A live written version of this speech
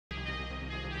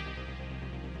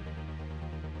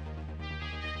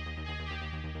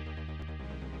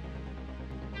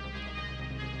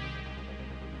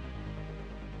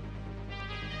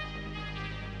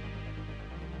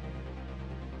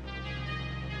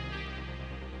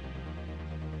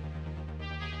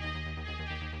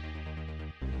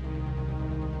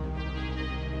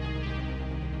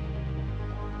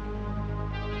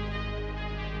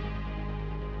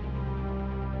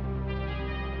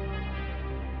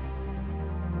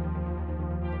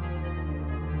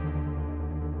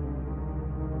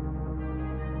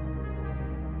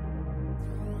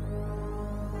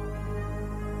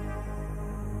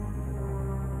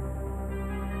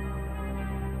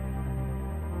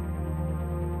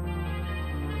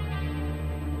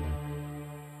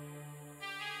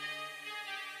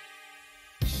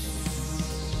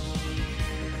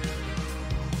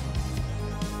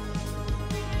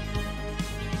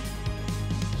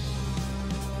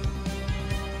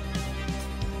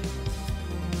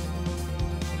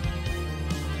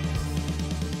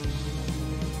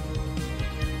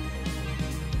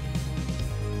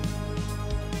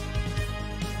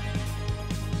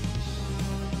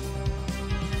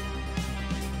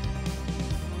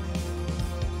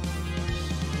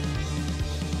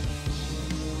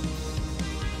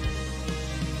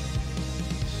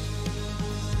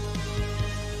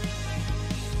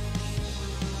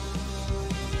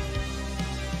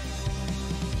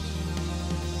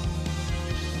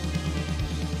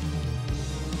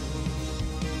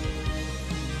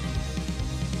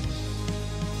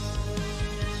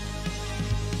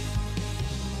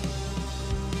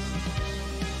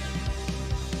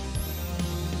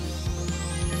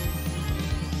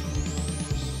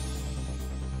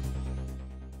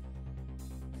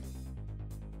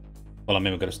Well, I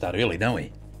mean, we've got to start early, don't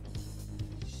we?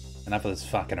 Enough of this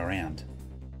fucking around.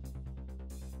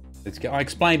 Let's go. I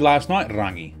explained last night,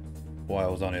 Rangi, why I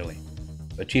was on early.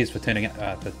 But cheers for tuning in,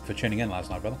 for tuning in last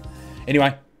night, brother.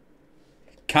 Anyway,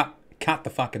 cut the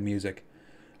fucking music.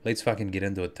 Let's fucking get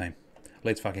into it, team.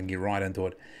 Let's fucking get right into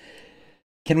it.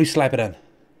 Can we slap it in?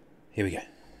 Here we go.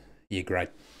 Yeah,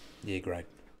 great. Yeah, great.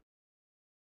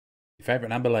 Your favourite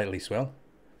number lately, Swell?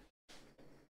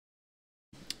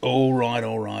 All right.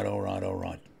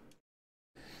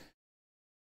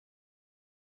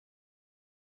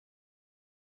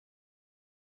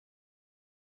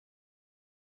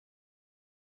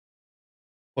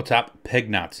 What's up? Pig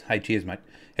nuts. Hey, cheers, mate.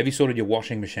 Have you sorted your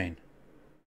washing machine?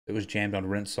 It was jammed on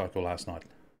rinse cycle last night.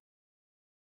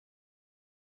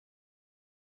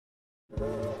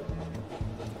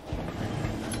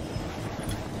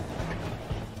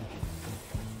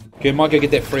 Good, might go get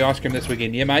that free ice cream this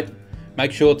weekend. Yeah, mate.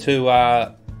 Make sure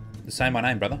to say my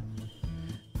name, brother.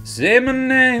 Say my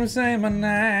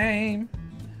name.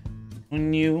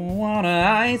 When you want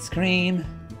ice cream.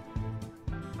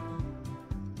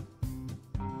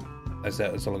 That's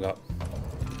it. That's all I got.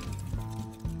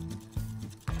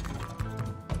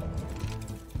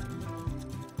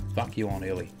 Fuck you on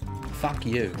early. Fuck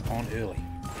you on early.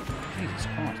 Jesus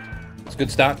Christ. It's a good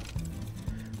start.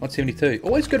 172.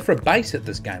 Always good for a base at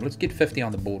this game. Let's get 50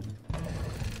 on the board.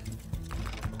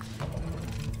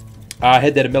 I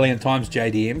had that a million times,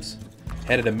 JDMs.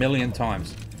 Had it a million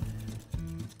times.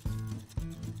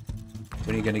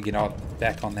 When are you going to get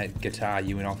back on that guitar?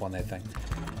 You went off on that thing.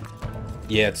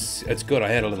 Yeah, it's good. I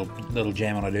had a little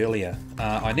jam on it earlier.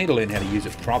 I need to learn how to use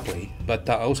it properly, but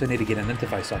I also need to get an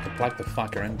interface so I can plug the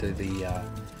fucker into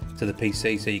the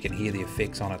PC so you can hear the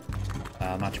effects on it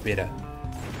much better.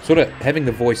 Sort of having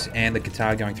the voice and the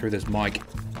guitar going through this mic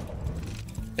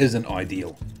isn't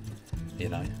ideal, you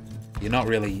know. You're not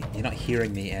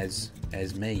hearing me as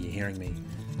me. You're hearing me.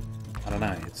 I don't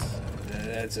know.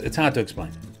 It's hard to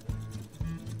explain.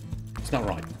 It's not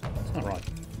right. It's not right.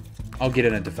 I'll get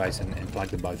an interface and plug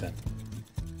them both in.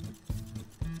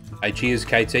 Hey, cheers,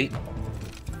 KT.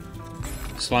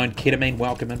 Sloan Ketamine,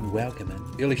 welcome in.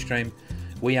 Early stream.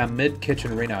 We are mid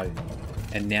kitchen reno,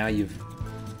 and now you've.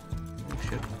 Oh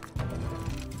shit.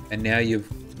 And now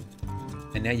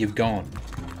you've gone.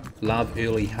 Love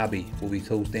early, hubby. Will be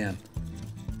tools down.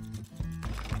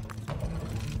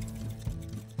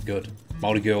 Good.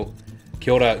 Multi girl.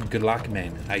 Kia ora, good luck,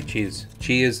 man. Hey, cheers.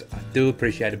 Cheers. I do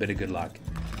appreciate a bit of good luck.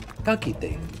 Don't get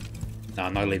there. No,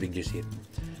 I'm not leaving just yet.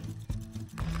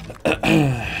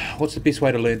 What's the best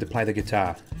way to learn to play the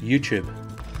guitar? YouTube.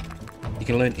 You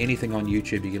can learn anything on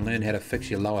YouTube. You can learn how to fix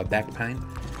your lower back pain.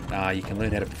 You can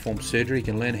learn how to perform surgery. You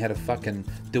can learn how to fucking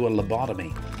do a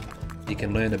lobotomy. You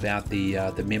can learn about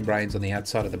the membranes on the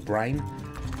outside of the brain.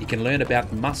 You can learn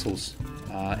about muscles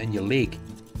in your leg.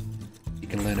 You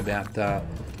can learn about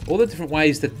all the different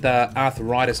ways that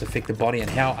arthritis affect the body and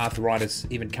how arthritis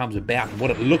even comes about and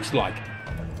what it looks like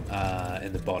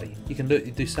in the body. You can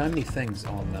do so many things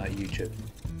on YouTube.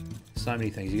 So many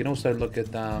things. You can also look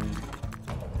at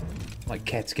like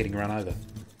cats getting run over.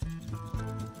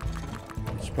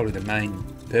 It's probably the main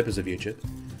purpose of YouTube.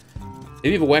 Have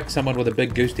you ever whacked someone with a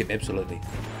big goose step? Absolutely.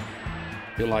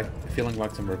 Feeling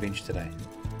like some revenge today.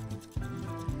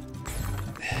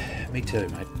 Me too,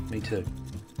 mate. Me too.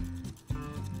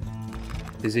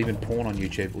 There's even porn on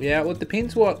YouTube. Yeah, well, it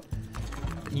depends what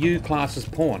you class as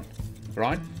porn,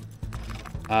 right?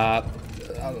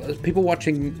 People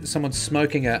watching someone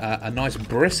smoking a nice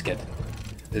brisket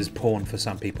is porn for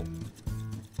some people.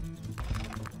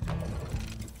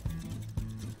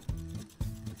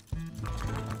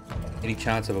 Any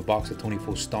chance of a box of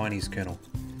 24 Steinies, Colonel?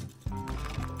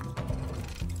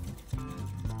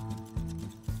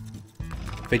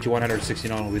 Feature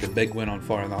 169 will be the big win on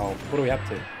Fire in the Hole. What are we up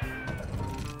to?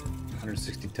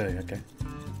 162, okay.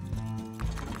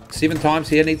 7 times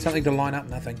here, need something to line up,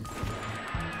 nothing.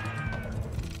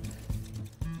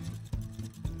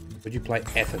 Would you play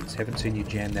Athens? Haven't seen you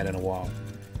jam that in a while.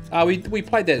 We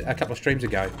played that a couple of streams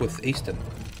ago with Easton.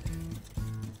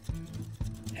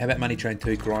 How about Money Train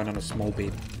 2, grind on a small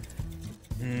bed?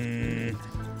 I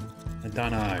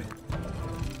don't know.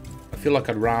 I feel like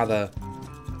I'd rather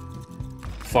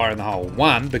Fire in the Hole.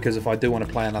 One, because if I do want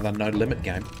to play another No Limit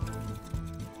game,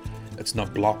 it's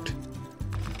not blocked.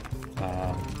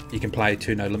 You can play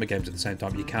 2 No Limit games at the same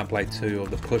time. You can't play 2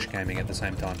 of the push gaming at the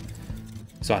same time.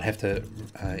 So I'd have to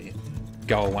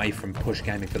go away from push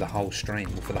gaming for the whole stream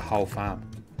or for the whole farm.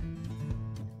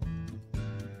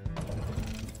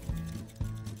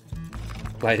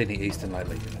 Played any Eastern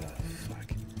lately? Oh,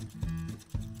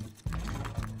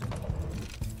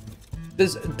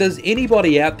 fuck. Does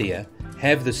anybody out there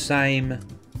have the same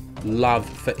love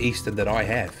for Eastern that I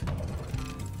have.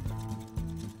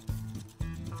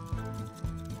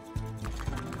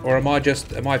 Or am I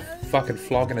fucking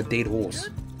flogging a dead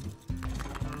horse?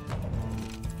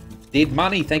 Dead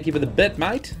money, thank you for the bit,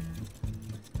 mate.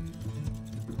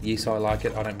 Yes, I like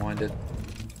it, I don't mind it.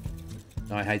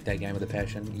 No, I hate that game with a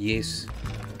passion. Yes.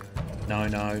 No,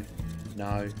 no.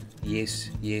 No.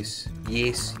 Yes, yes,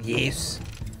 yes, yes.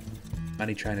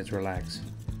 Money trainers, relax.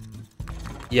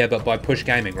 Yeah, but by push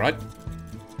gaming, right?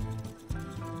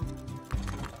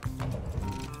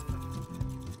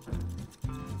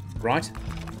 Right?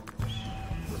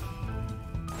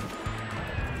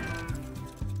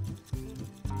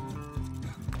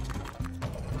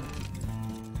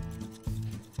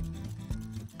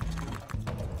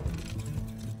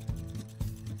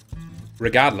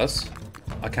 Regardless,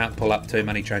 I can't pull up 2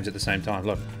 money trains at the same time.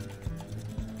 Look.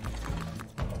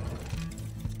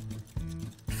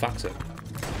 Fucks it.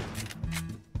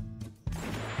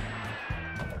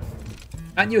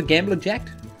 Aren't you a gambler, Jack?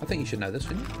 I think you should know this,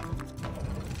 shouldn't you?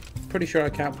 Pretty sure I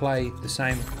can't play the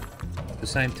same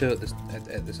two at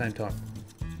the same time.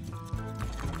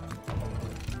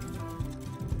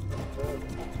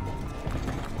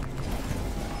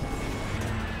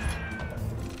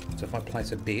 So if I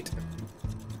place a bet.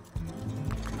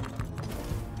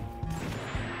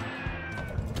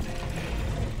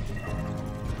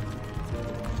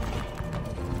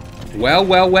 Well,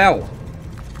 well, well.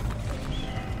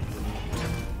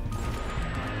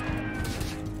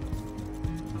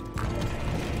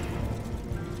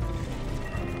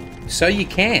 So you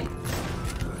can.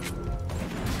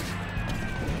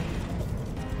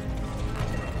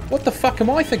 What the fuck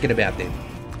am I thinking about then?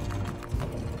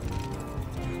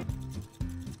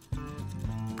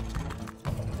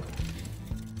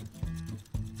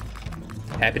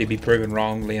 Happy to be proven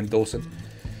wrong, Liam Dawson.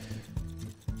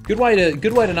 Good way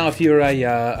to know if you're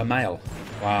a male.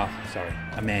 Wow, sorry,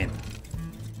 a man.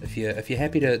 If you're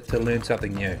happy to learn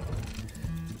something new.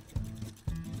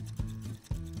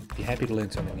 If you're happy to learn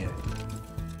something new.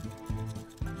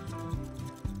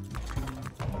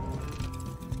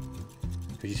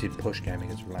 Because you said push gaming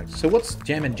is relaxed. So what's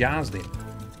jamming jars then?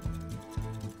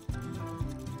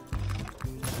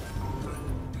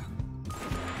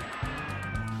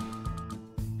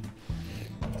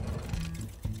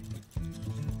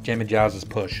 Jamming jars is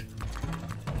push.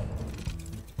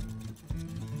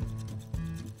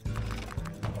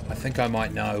 I think I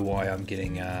might know why I'm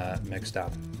getting mixed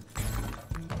up.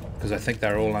 Because I think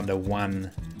they're all under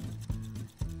one.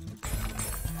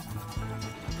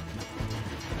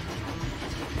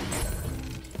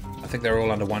 I think they're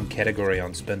all under one category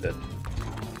on Spinbit.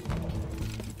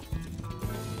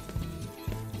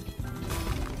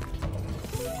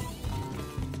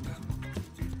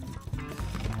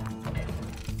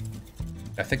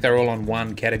 I think they're all on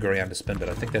one category under Spinbit.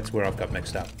 I think that's where I've got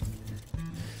mixed up.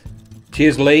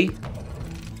 Cheers, Lee.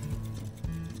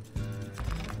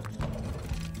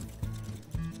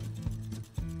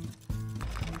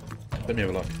 Let me have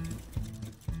a look.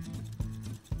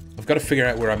 I've got to figure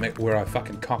out where I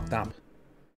fucking cocked up.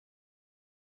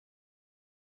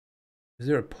 Is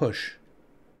there a push?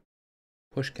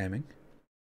 Push gaming.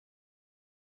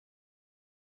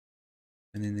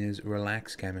 And then there's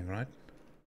relax gaming, right?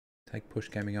 Take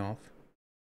push gaming off.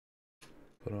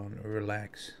 Put on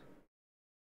relax.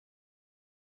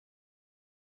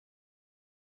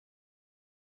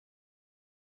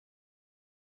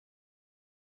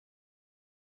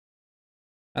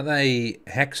 Are they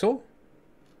hacksaw?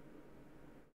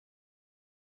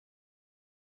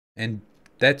 And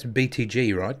that's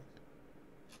BTG, right?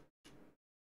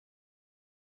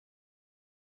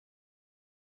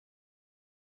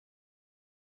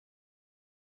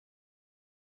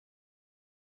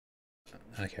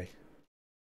 Okay.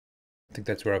 I think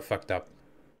that's where I fucked up.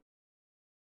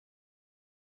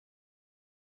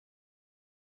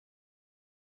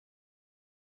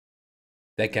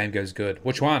 That game goes good.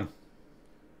 Which one?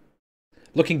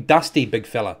 Looking dusty, big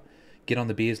fella. Get on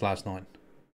the beers last night.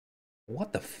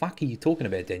 What the fuck are you talking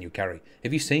about, Daniel Curry?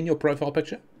 Have you seen your profile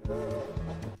picture?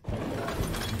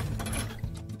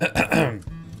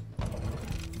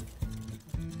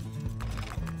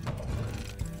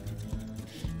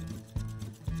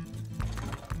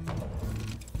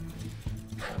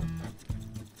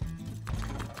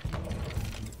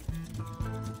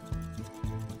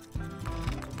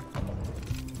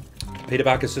 Peter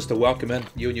Barker's sister, welcome in.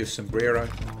 You and your sombrero.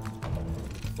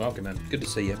 Welcome in. Good to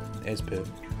see you, as per.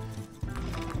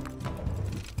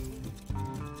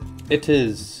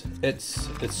 It's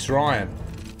Ryan.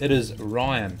 It is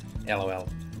Ryan, LOL.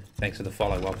 Thanks for the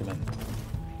follow, welcome in.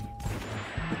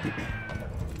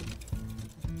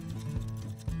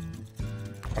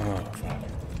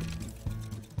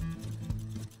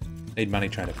 Need money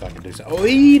train to fucking do something.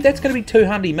 Oh, that's going to be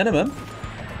 200 minimum.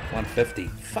 150.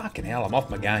 Fucking hell, I'm off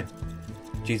my game.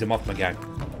 Jeez, I'm off my game.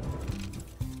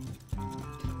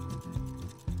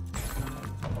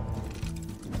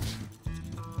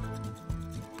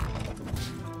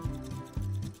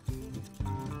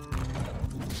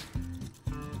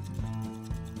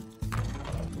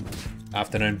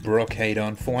 Afternoon, Brooke. How you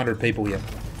doing? 400 people here.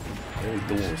 Early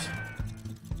doors.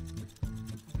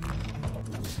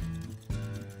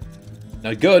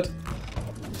 No good.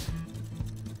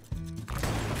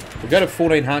 We'll go to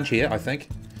 14 hunch here, I think.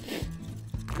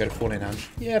 We'll go to 14 hunch.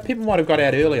 Yeah, people might have got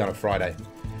out early on a Friday.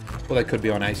 Or they could be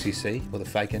on ACC with a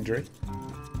fake injury.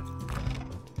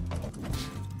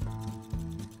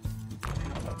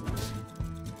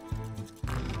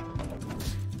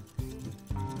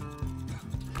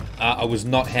 I was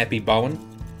not happy, Bowen.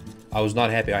 I was not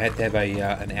happy. I had to have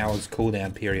an hour's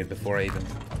cooldown period before I even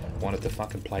wanted to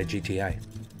fucking play GTA.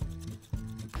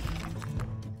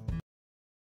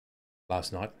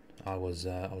 Last night, I was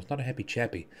not a happy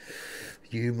chappy.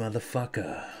 You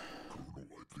motherfucker. I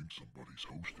think somebody's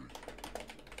hosted.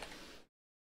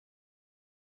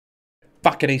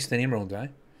 Fucking Eastern Emerald, eh?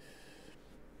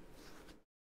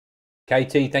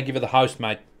 KT, thank you for the host,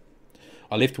 mate.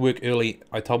 I left work early.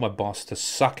 I told my boss to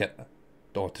suck it.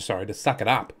 To suck it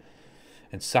up.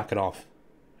 And suck it off.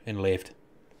 And left.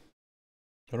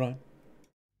 Alright.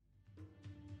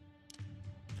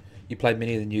 You played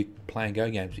many of the new Play and Go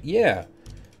games. Yeah.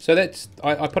 So that's...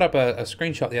 I put up a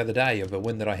screenshot the other day of a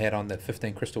win that I had on the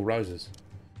 15 Crystal Roses.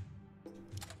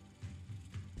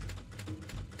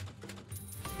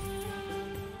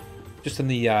 Just in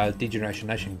the Degeneration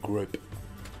Nation group.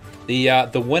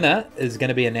 The winner is going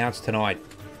to be announced tonight.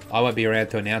 I won't be around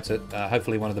to announce it.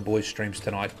 Hopefully one of the boys streams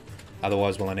tonight.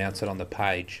 Otherwise we'll announce it on the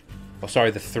page. Oh,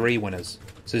 sorry, the 3 winners.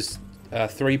 So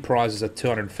there's 3 prizes of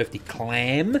 250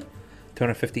 clam,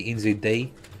 250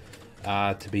 NZD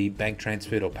to be bank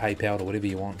transferred or PayPal or whatever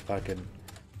you want. Fucking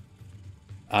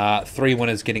 3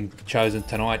 winners getting chosen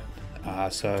tonight.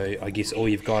 So I guess all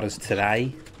you've got is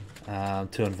today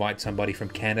to invite somebody from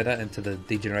Canada into the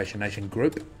Degeneration Nation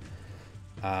group.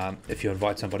 If you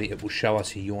invite somebody, it will show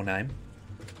us your name.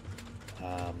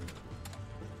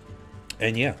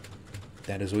 And yeah,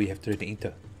 that is all you have to do to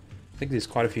enter. I think there's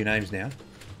quite a few names now.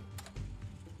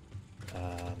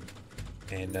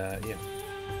 Yeah.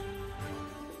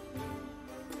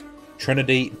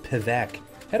 Trinity Pivak.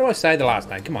 How do I say the last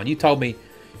name? Come on, you told me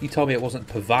it wasn't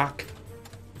Pivak.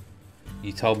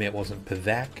 You told me it wasn't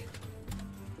Pivak.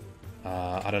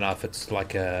 I don't know if it's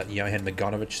like a Johan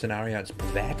Magonovich scenario. It's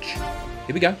Pivak.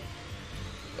 Here we go.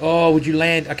 Oh, would you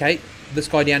land? Okay, this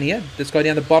guy down here. This guy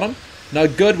down the bottom. No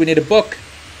good. We need a book.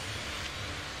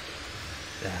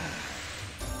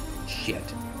 Ah, shit.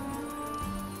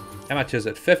 How much is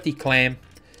it? 50 clam.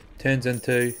 Turns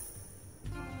into...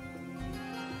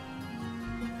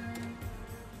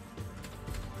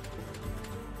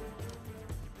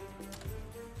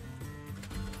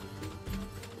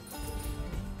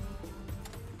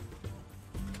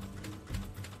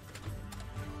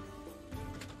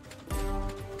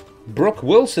 Brooke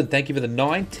Wilson, thank you for the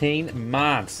 19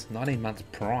 months. 19 months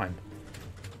prime.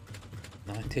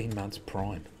 19 months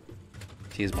prime.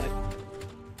 Cheers, mate.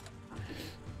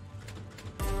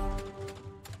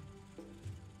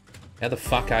 How the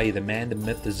fuck are you, the man, the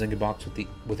myth, the Zinger box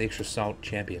with extra salt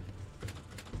champion?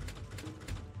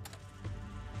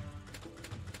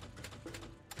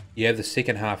 You have the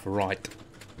second half right.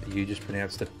 You just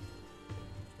pronounced it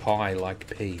pie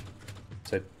like P.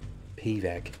 So,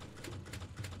 PVAC.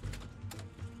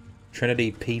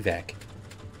 Trinity PVAC.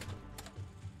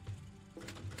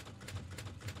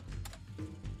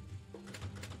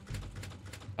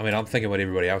 I mean, I'm thinking what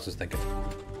everybody else is thinking.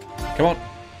 Come on.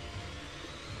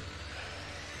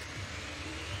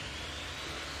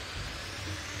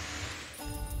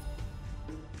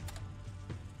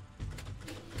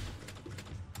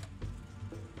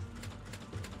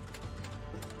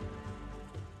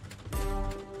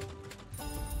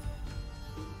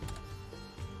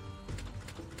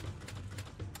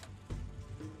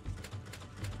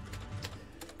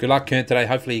 Good luck, Kern, today.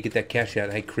 Hopefully you get that cash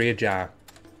out. Hey, Career Jar.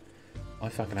 I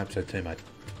fucking hope so too, mate.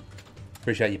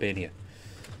 Appreciate you being here.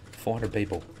 400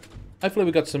 people. Hopefully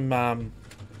we got some of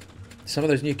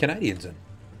those new Canadians in.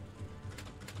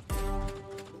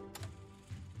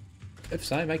 If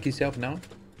so, make yourself known.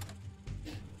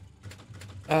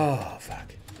 Oh,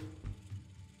 fuck.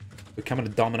 We're coming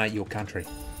to dominate your country.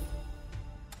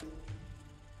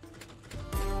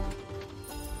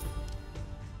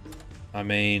 I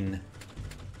mean...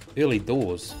 early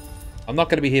doors. I'm not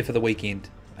going to be here for the weekend.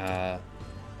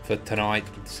 For tonight,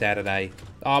 Saturday.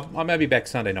 I may be back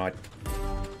Sunday night.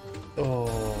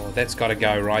 Oh, that's got to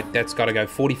go, right? That's got to go.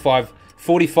 45.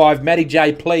 45. Matty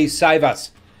J, please save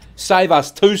us. Save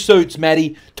us. 2 suits,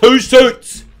 Matty. 2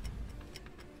 suits.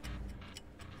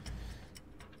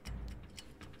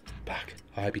 Fuck.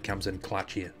 I hope he comes in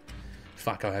clutch here.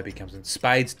 Fuck, I hope he comes in.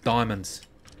 Spades, diamonds.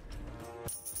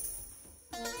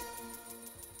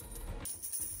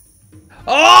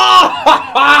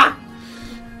 Oh!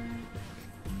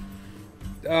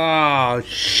 Oh,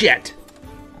 shit.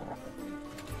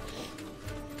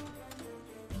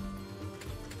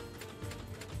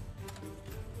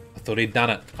 I thought he'd done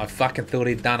it. I fucking thought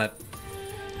he'd done it.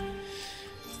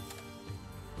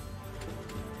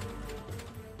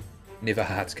 Never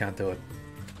hearts, can't do it.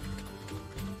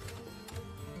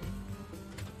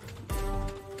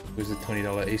 Where's the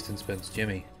 $20 Eastern spins?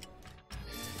 Jimmy.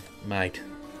 Mate.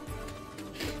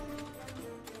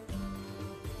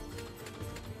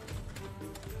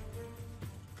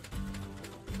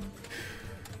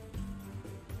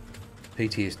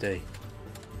 PTSD.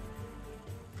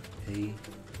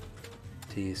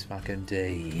 PTS fucking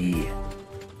D.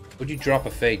 Would you drop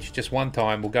a feature? Just one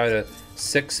time. We'll go to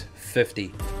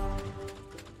 650.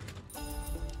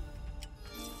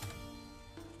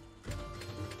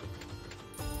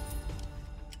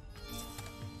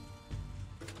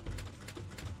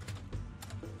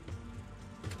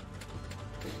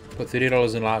 Put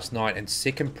 $30 in last night and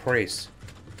second press.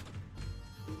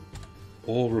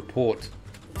 All report.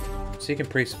 Second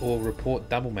press or report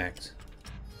double max.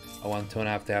 I won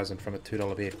 2,500 from a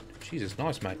 $2 bet. Jesus,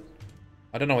 nice, mate.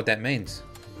 I don't know what that means.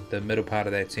 The middle part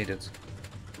of that sentence.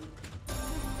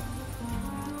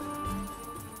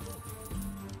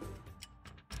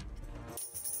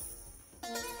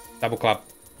 Double club.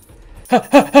 Ha,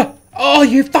 ha, ha. Oh,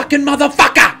 you fucking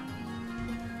motherfucker!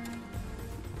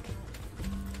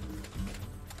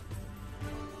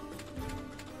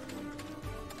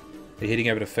 They're heading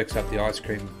over to fix up the ice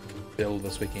cream bill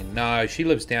this weekend. No, she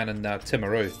lives down in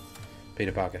Timaru,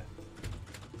 Peter Parker.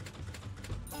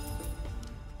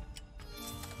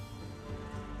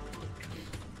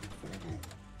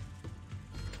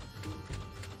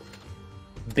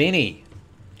 Benny,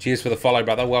 cheers for the follow,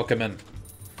 brother. Welcome in.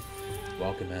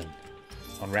 Welcome in.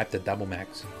 On Raptor Double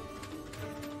Max.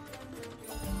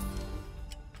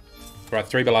 Right,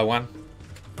 3 below 1.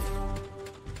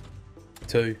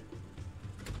 2.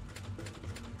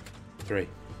 3.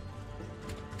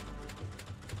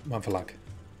 1 for luck.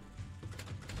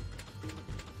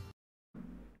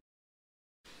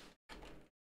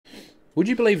 Would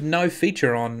you believe no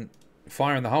feature on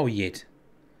Fire in the Hole yet?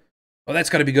 Well, that's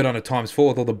got to be good on a ×4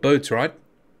 with all the boots, right?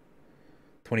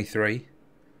 23.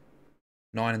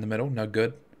 9 in the middle, no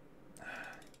good.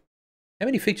 How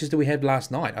many features do we have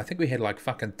last night? I think we had like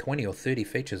fucking 20 or 30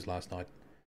 features last night.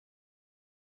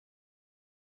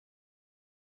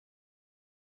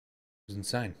 It was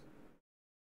insane.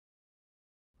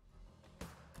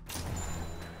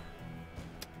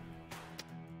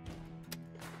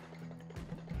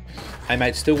 Hey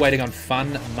mate, still waiting on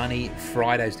Fun Money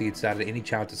Fridays to get started. Any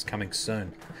chance it's coming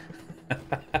soon?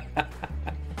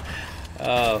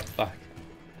 Oh fuck.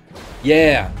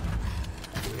 Yeah.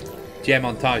 Jam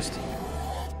on toast.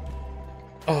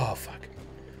 Oh fuck.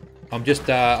 I'm just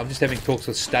having talks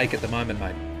with Steak at the moment,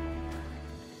 mate.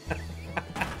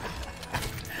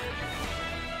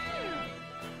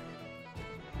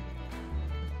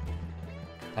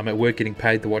 I'm at work getting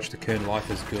paid to watch the Kern.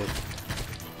 Life is good.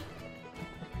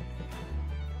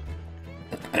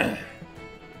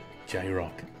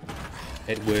 J-Rock.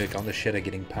 At work on the shitter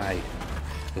getting paid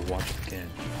to watch the Kern.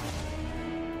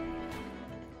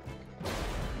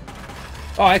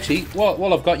 Oh, actually,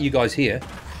 while I've got you guys here,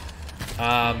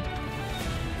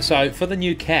 so for the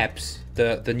new caps,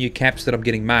 the new caps that I'm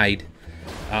getting made,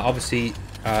 obviously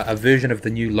a version of the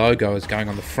new logo is going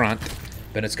on the front,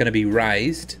 but it's going to be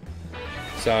raised.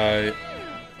 So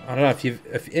I don't know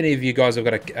if any of you guys have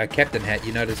got a captain hat,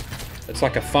 you notice it's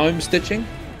like a foam stitching.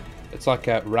 It's like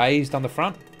raised on the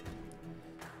front,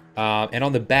 and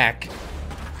on the back,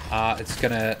 it's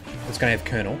gonna have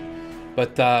Colonel,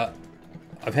 but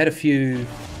I've had a few.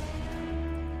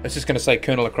 It's just gonna say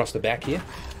Colonel across the back here,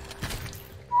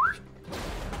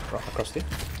 right across there.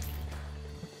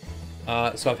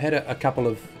 So I've had a couple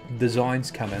of designs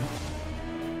come in.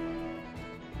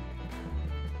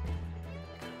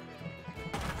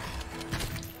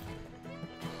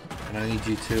 And I need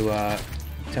you to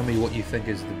tell me what you think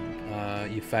is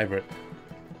your favourite.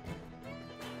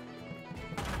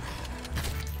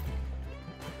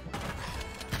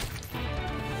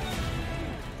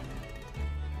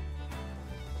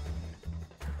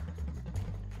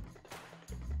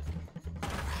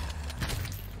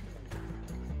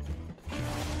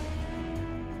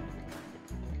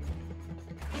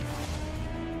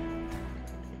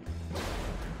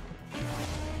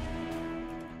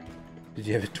 Did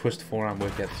you have a twist forearm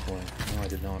workout this morning? No, I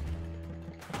did not.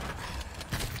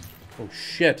 Oh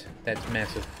shit, that's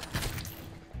massive.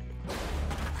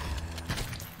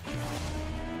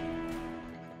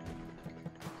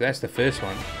 That's the first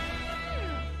one.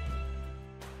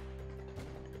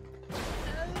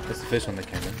 That's the first one that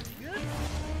came in.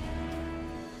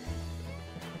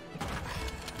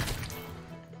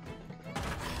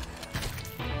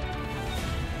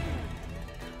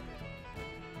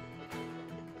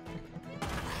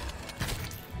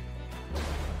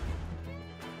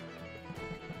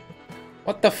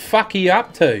 What the fuck are you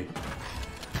up to?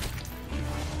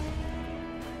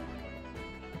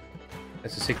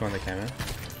 That's the second one that came in.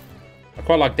 I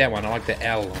quite like that one. I like the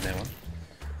L on that one.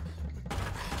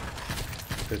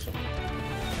 This one.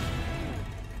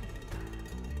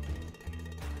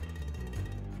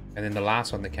 And then the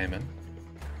last one that came in.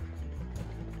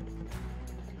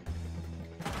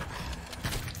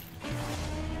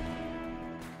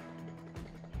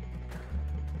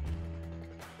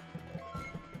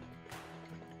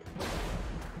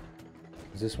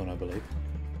 Is this one, I believe.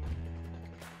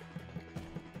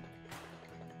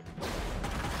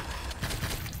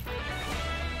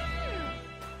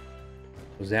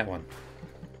 Was that one?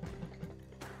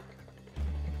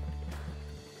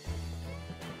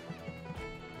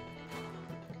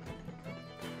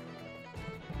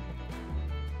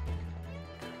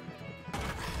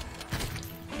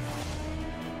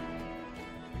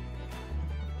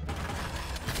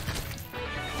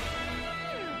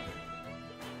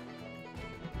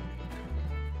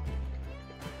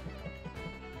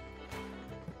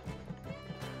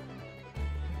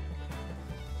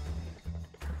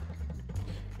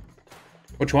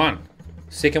 Which one?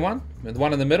 Second one? The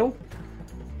one in the middle?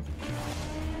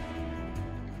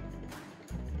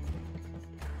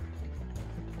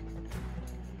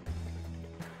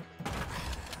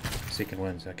 Second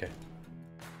wins, okay.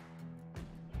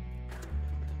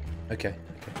 Okay.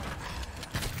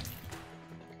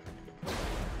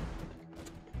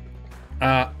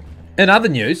 In other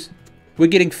news, we're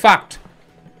getting fucked.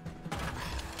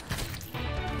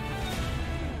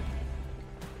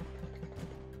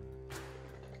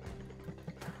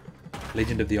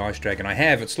 Legend of the Ice Dragon. I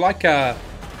have. It's like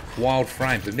Wild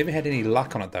Frames. I've never had any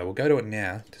luck on it though. We'll go to it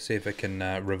now to see if it can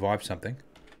revive something.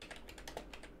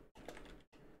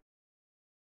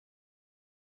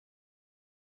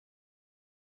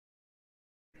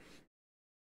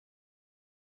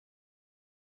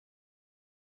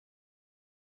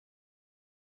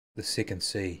 The second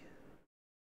C.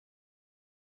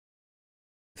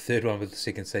 The third one with the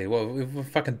second C. Well, we're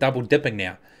fucking double dipping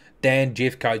now. Dan,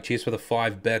 Jeff, Coach, cheers for the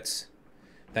 5 bits.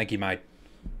 Thank you, mate.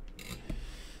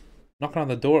 Knocking on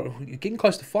the door. You're getting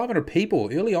close to 500 people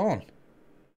early on.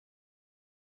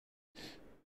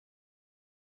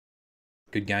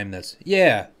 Good game, this.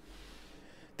 Yeah.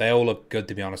 They all look good,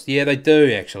 to be honest. Yeah, they do,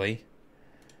 actually.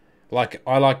 Like,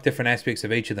 I like different aspects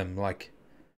of each of them. Like,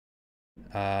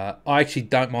 I actually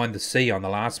don't mind the C on the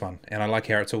last one. And I like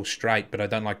how it's all straight, but I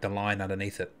don't like the line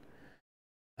underneath it.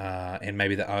 And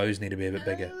maybe the O's need to be a bit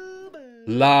bigger.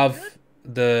 Love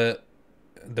the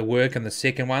work in the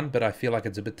second one, but I feel like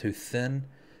it's a bit too thin.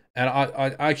 And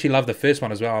I actually love the first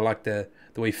one as well. I like the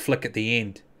way flick at the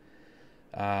end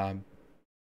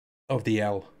of the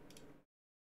L.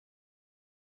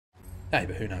 Hey,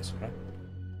 but who knows, right?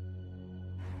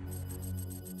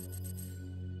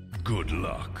 Good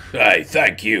luck. Hey,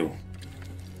 thank you.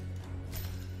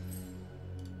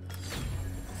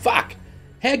 Fuck!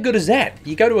 How good is that?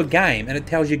 You go to a game and it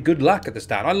tells you good luck at the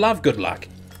start. I love good luck.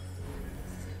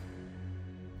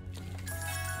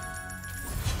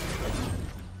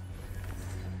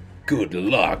 Good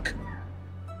luck.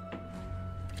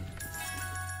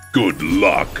 Good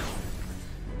luck.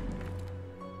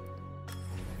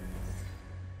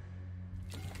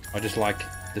 I just like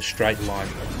the straight line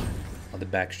on the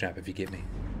back strap, if you get me.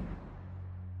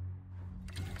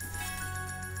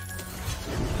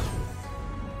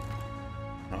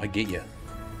 I get you.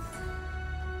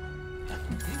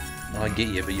 I get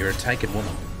you, but you're a taken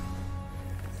woman.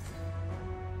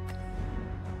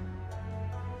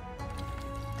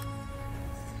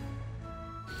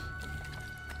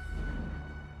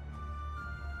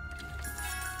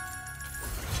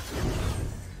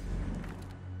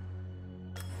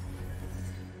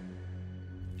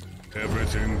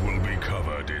 Everything will be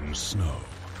covered in snow.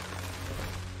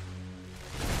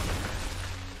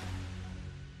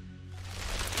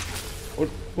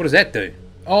 What does that do?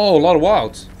 Oh, a lot of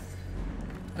wilds.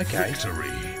 Okay. Victory.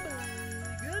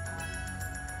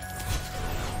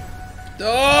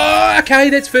 Oh, okay,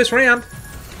 that's first round.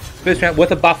 First round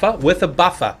with a buffer, with a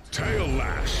buffer. Tail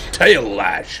lash. Tail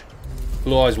lash.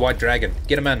 Blue eyes, white dragon.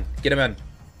 Get him in. Get him in.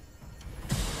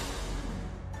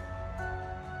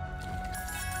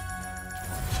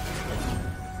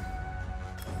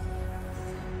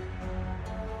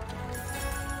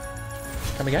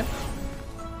 Come again?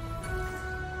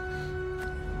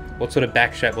 What sort of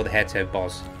back shape will the hats have,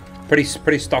 boss?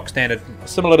 Pretty stock standard.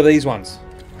 Similar to these ones.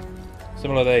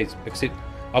 Similar to these, except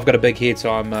I've got a big head,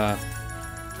 so I'm right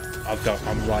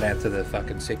out to the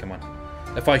fucking second one.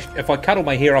 If I cut all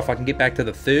my hair off, I can get back to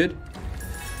the third.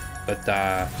 But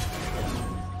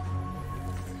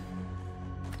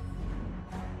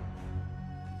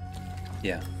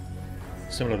yeah,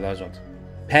 similar to those ones.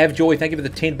 Pav Joy, thank you for the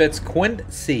 10 bits.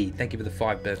 Quincy, thank you for the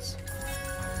 5 bits.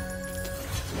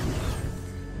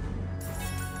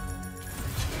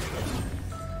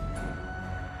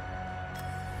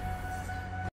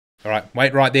 Alright,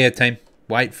 wait right there, team.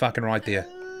 Wait fucking right there.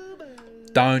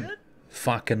 Don't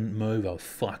fucking move a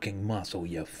fucking muscle,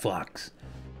 you fucks.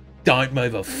 Don't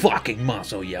move a fucking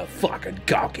muscle, you fucking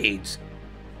cockheads.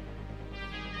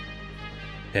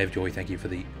 Pav Joy, thank you for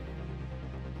the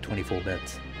 24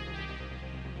 bits.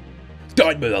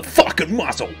 Don't move a fucking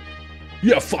muscle,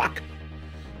 you fuck.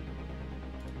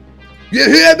 You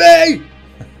hear me?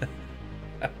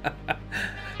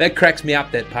 That cracks me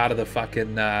up, that part of the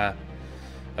fucking,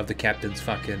 of the captain's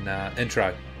fucking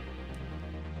intro.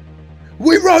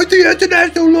 We wrote the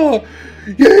international law.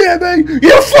 You hear me?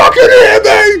 You fucking hear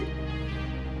me?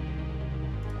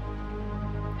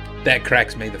 That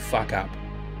cracks me the fuck up.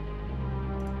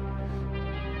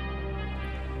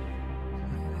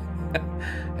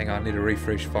 Hang on, I need to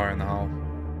refresh Fire in the Hole.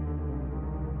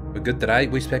 We're good today.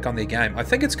 We spec on their game. I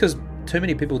think it's because too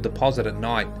many people deposit at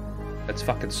night. It's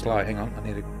fucking slow. Hang on, I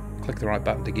need to click the right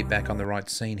button to get back on the right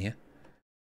scene here.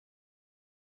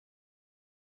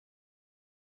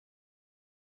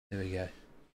 There we go.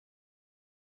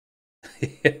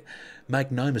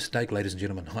 Make no mistake, ladies and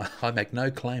gentlemen. I make no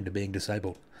claim to being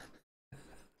disabled.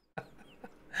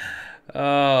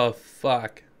 Oh,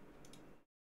 fuck.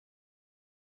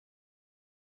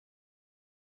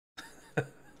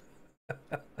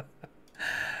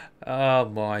 Oh,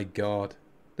 my God.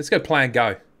 Let's go play and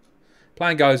go. Play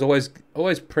and go is always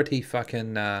pretty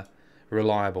fucking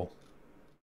reliable.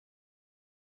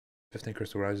 15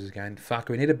 Crystal Roses again. Fuck,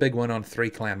 we need a big one on 3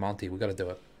 Clown Monty. We've got to do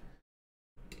it.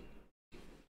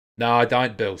 No, I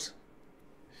don't, Bills.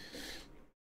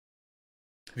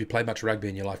 Have you played much rugby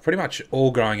in your life? Pretty much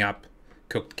all growing up,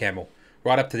 cooked camel.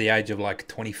 Right up to the age of like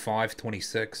 25,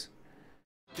 26.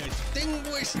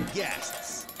 Distinguished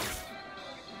guests.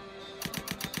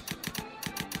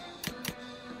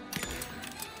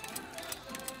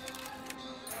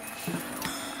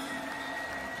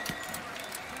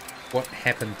 What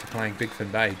happened to playing Big Fin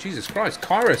Bay? Jesus Christ,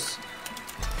 Kyrus!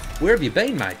 Where have you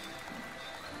been, mate?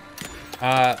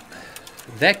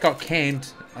 That got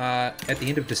canned at the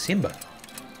end of December.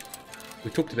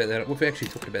 We talked about that. We've actually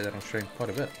talked about that on stream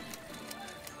quite a bit.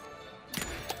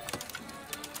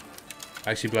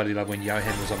 I actually bloody love when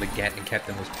Johan was on the GAT and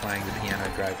Captain was playing the piano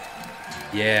great.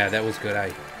 Yeah, that was good,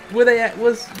 eh? Were they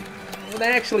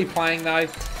actually playing though?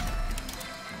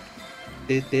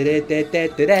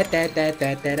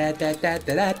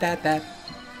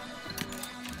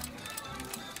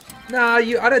 No,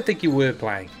 I don't think you were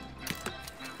playing.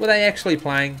 Were they actually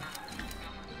playing?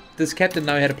 Does Captain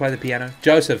know how to play the piano?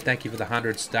 Joseph, thank you for the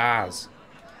 100 stars.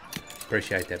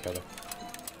 Appreciate that, brother.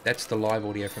 That's the live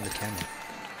audio from the camera.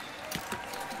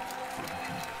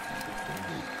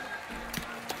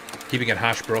 Keeping it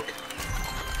hush, Brooke.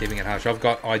 Keeping it hush. I've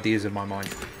got ideas in my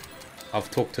mind.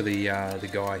 I've talked to the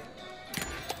guy.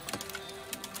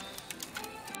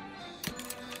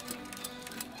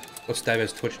 What's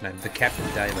Davo's Twitch name? The Captain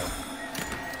Davo.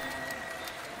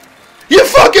 You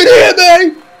fucking hear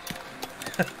me?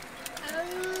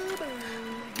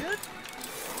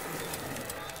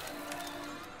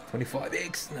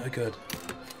 25x, no good.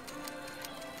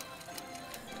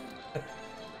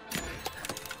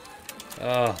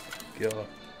 Oh god.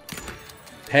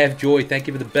 Pav Joy, thank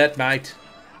you for the bit, mate.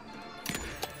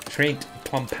 Trent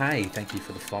Pompey, thank you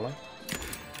for the follow.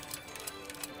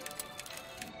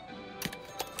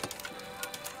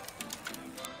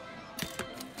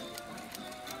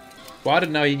 Well, I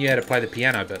didn't know he knew how to play the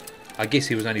piano, but I guess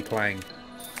he was only playing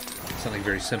something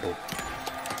very simple.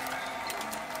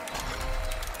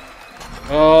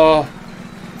 Oh,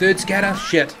 third scatter?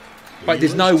 Shit. Wait,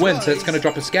 there's no wind, so it's going to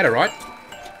drop a scatter, right?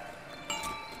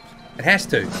 It has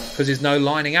to, because there's no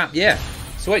lining up. Yeah,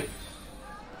 sweet.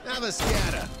 Have a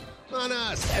scatter on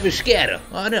us. Have a scatter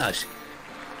on us.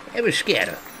 Have a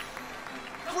scatter.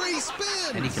 Free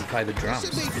spins. And he can play the drums.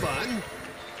 Should be fun.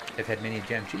 They've had many a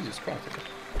jam. Jesus Christ.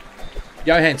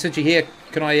 Johan, since you're here,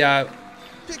 can I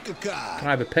Pick a card. can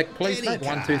I have a pick, please, Any mate?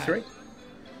 1, 2, card. 3.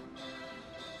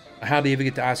 I hardly ever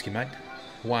get to ask you, mate.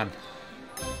 1.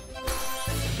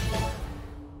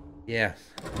 Yeah.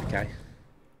 Okay.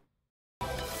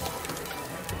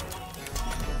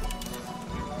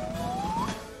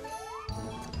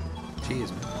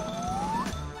 Cheers,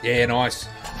 man. Yeah, nice.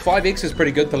 5x is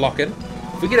pretty good to lock in.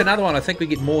 If we get another one, I think we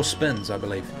get more spins, I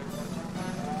believe.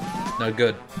 No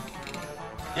good.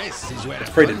 This is where It's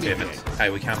the fun predetermined. begins. Hey,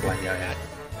 we can't blame Johan.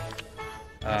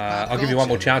 I'll give you one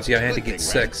more chance, Johan, to get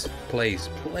 6. Please.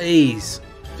 Please.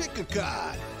 Pick a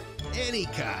card. Any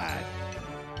card.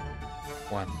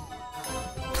 1.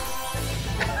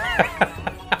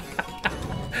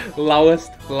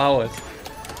 Lowest. Oh,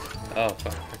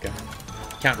 fuck. Okay.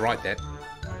 Can't write that.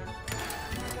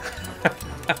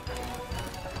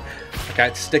 Okay,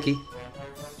 it's sticky.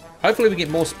 Hopefully we get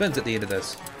more spins at the end of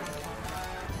this.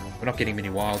 We're not getting many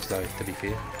wilds, though, to be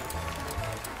fair.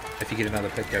 If you get another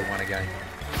pick, go 1 again.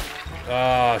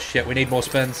 Oh, shit. We need more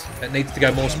spins. It needs to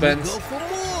go more spins. Go for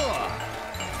more.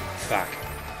 Fuck.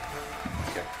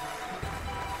 Okay.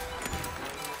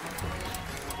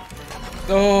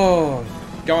 Oh,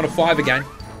 going to 5 again.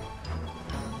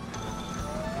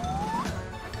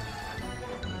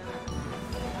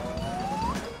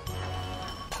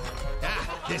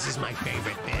 Ah, this is my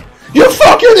favorite bit. You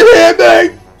fucking hear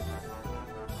me!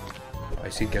 I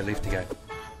said go left again.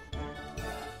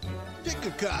 Pick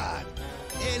a card.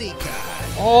 Any card.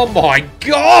 Oh my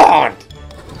god!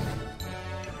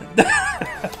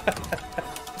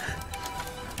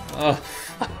 Oh,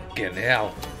 fucking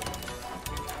hell.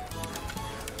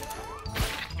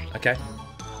 Okay.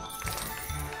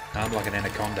 I'm like an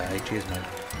anaconda, eh? Cheers, mate.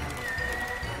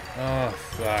 Oh,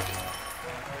 fuck.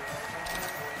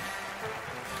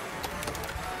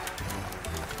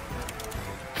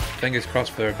 Fingers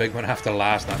crossed for a big one after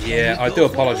last night. Yeah, I do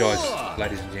apologise,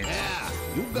 ladies and gents. Yeah,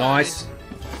 you got Nice.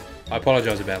 I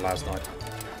apologise about last night.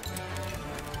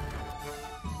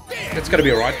 It's going to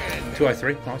be alright.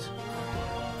 203, nice.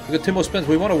 We've got 2 more spins.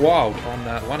 We want a wild on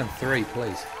 1 and 3,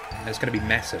 please. And it's going to be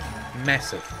massive.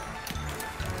 Massive.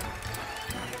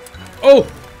 Oh!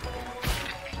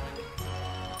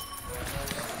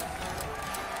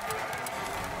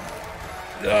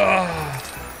 Ah.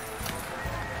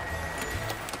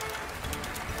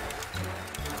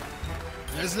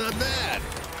 That's not bad.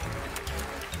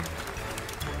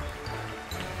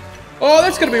 Oh,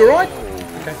 that's going to be alright.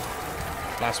 Okay.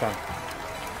 Last one.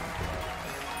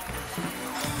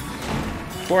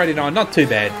 489, not too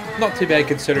bad. Not too bad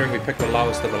considering we pick the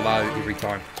lowest of the low every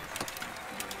time.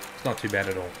 It's not too bad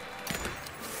at all.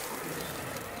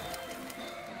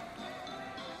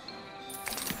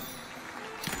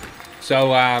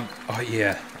 So, oh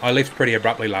yeah, I left pretty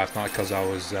abruptly last night because I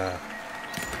was in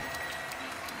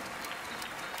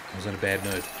a bad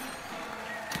mood.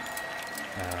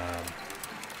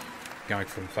 Going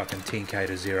from fucking 10k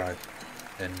to 0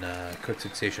 in quick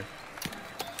succession.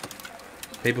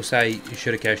 People say you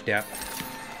should have cashed out.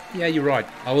 Yeah, you're right.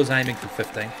 I was aiming for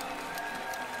 15.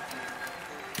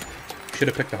 Should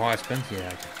have picked the highest spins.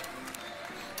 Yeah.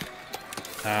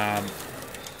 Okay.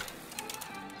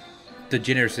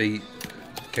 Degeneration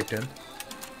kicked in.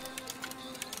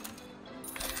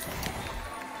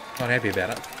 Not happy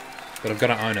about it, but I've got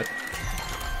to own it.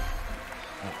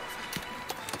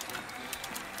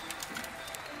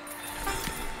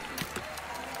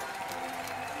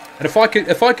 And if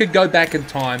I could go back in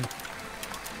time,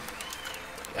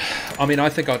 I mean, I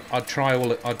think I'd try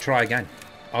again.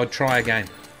 I'd try again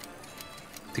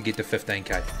to get to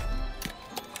 15k.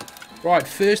 Right,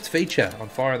 first feature on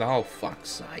Fire in the Hole.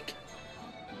 Fuck's sake.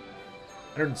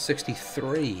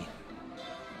 163.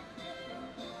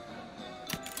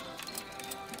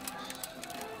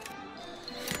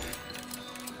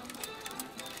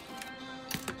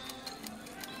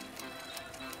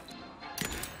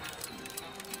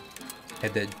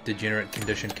 Had that degenerate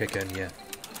condition kick in, yeah.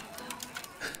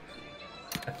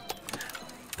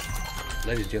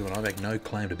 Ladies and gentlemen, I make no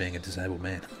claim to being a disabled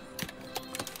man.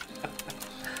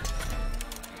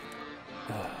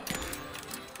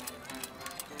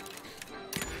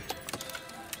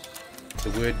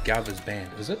 The word gov is banned,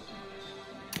 is it?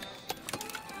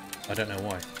 I don't know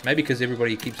why. Maybe because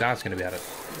everybody keeps asking about it.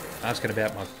 Asking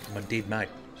about my dead mate.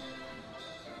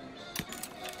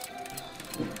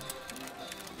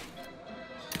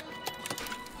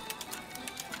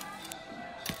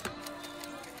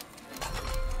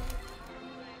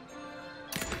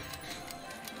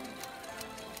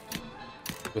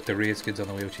 With the rear skids on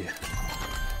the wheelchair.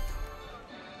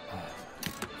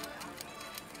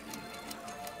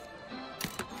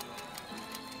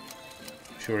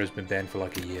 Sure has been banned for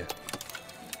like a year.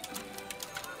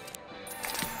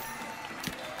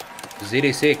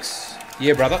 ZSX.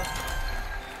 Yeah, brother.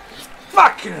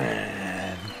 Fuck!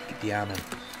 Get the arm in.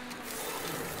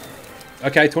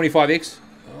 Okay, 25x.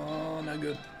 Oh, no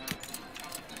good.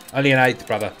 Only an 8th,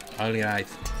 brother. Only an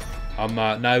 8th. I'm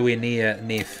nowhere near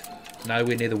Neff.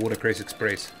 Nowhere near the Watercress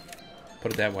Express.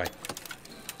 Put it that way.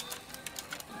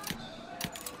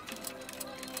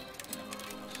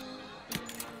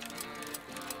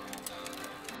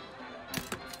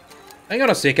 Hang on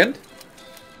a second.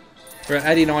 We're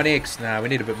at 89x. Nah, we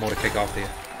need a bit more to kick off there.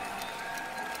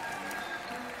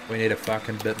 We need a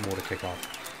fucking bit more to kick off.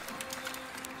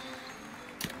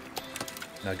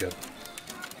 No good.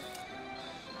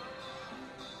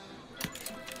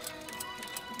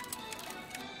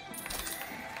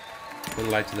 A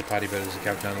little late to the party, but there's a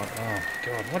countdown. Like, oh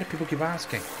god, why do people keep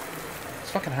asking?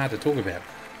 It's fucking hard to talk about.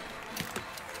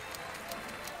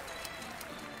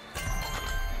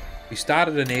 We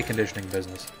started an air conditioning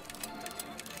business,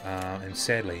 and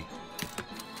sadly,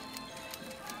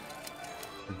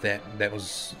 that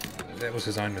was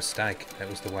his own mistake. That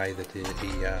was the way that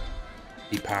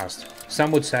he passed.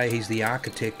 Some would say he's the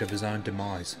architect of his own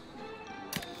demise.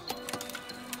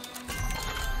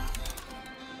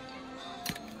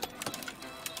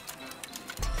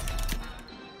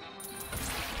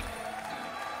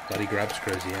 Bloody grub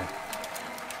screws, yeah.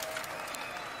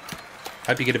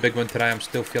 Hope you get a big one today. I'm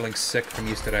still feeling sick from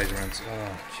yesterday's runs.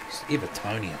 Oh, jeez.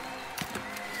 Evertonian.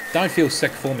 Don't feel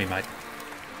sick for me, mate.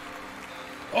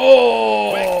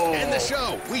 Oh! Quick, end the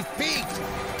show. We've peaked.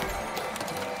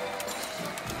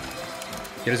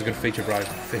 It is a good feature, bro.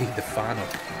 Feed the final.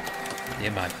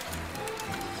 Yeah, mate.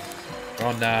 We're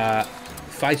on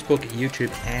Facebook,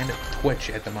 YouTube, and Twitch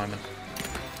at the moment.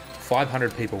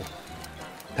 500 people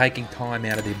taking time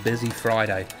out of their busy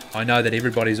Friday. I know that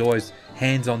everybody's always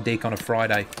hands on deck on a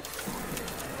Friday.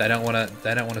 They don't want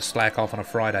to slack off on a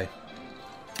Friday.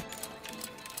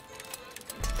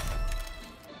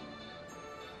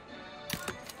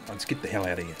 Let's get the hell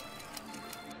out of here.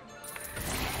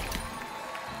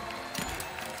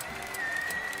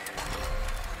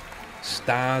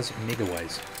 Stars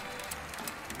Megaways.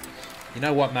 You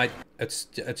know what, mate? It's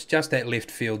just that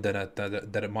left field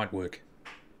that it might work.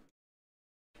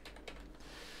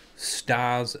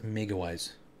 Stars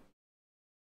Megaways.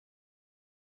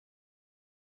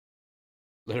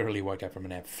 Literally woke up from a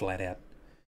nap flat out.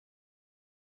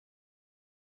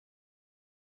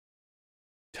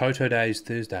 Toto Days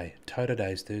Thursday. Toto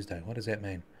Days Thursday. What does that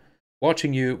mean?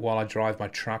 Watching you while I drive my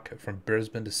truck from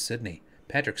Brisbane to Sydney.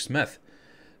 Patrick Smith.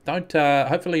 Don't.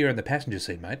 Hopefully you're in the passenger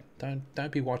seat, mate.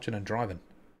 Don't be watching and driving.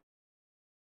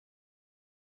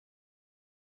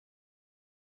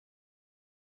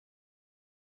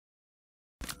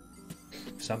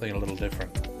 Something a little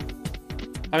different.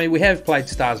 I mean, we have played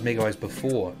Stars Megaways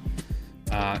before,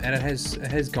 and it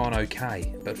has gone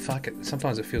okay. But fuck it,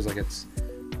 sometimes it feels like it's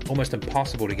almost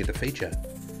impossible to get the feature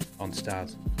on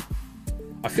Stars.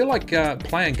 I feel like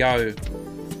Play and Go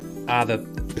are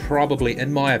probably,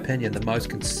 in my opinion, the most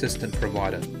consistent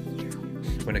provider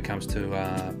when it comes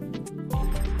to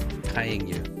paying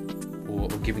you or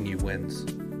giving you wins.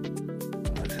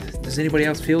 Does anybody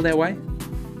else feel that way?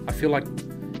 I feel like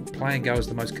Play and Go is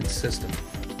the most consistent.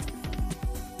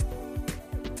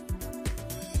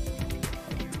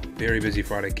 Very busy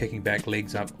Friday, kicking back,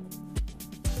 legs up,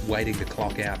 waiting to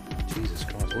clock out. Jesus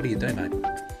Christ, what do you do, mate?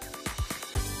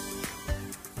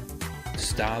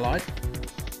 Starlight?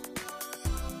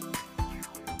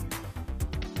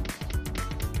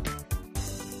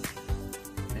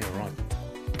 Yeah, right.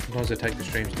 Sometimes I take the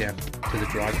streams down to the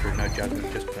drive-thru, no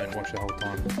judgment, just don't watch the whole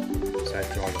time.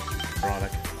 Safe driver. Right,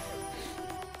 okay.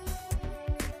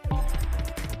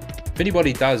 If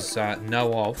anybody does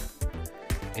know of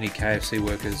any KFC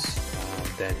workers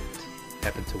that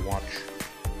happen to watch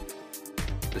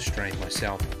the stream,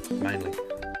 myself mainly,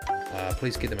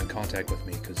 please get them in contact with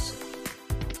me because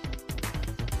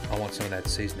I want some of that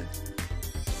seasoning.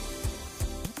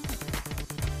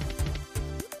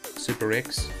 Super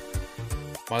X.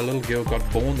 My little girl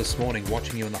got born this morning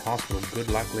watching you in the hospital. Good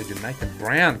luck, legend. Nathan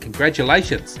Brown,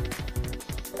 congratulations.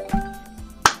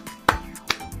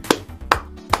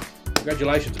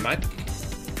 Congratulations, mate.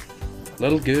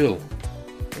 Little girl.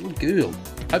 Little girl.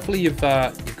 Hopefully you've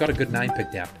got a good name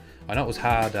picked out. I know it was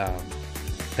hard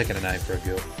picking a name for a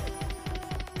girl.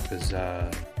 Because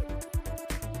I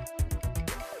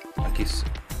guess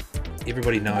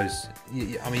everybody knows.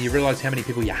 I mean, you realise how many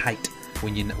people you hate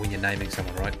when you're naming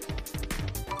someone, right?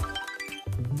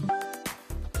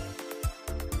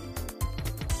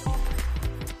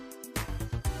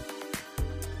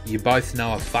 You both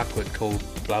know a fuckwit called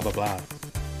blah blah blah.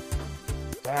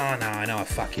 Oh no, I know a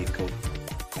fuckhead called.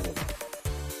 I don't know.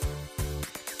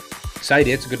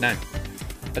 Sadie, that's a good name.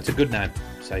 That's a good name,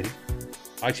 Sadie.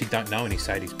 I actually don't know any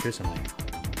Sadies personally.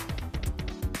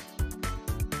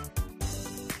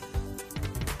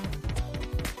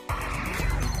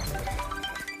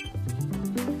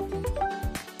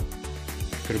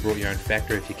 Could have brought your own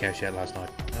factory if you cashed out last night.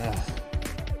 Ugh.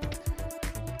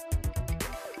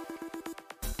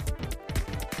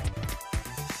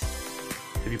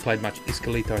 Have you played much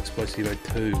Escalito Explosivo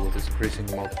 2 with its pressing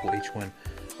multiple each one?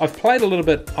 I've played a little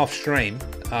bit off stream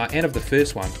and of the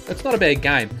first one. It's not a bad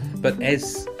game, but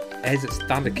as it's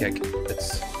Thunderkick,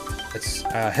 it's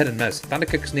hit and miss.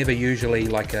 Thunderkick's never usually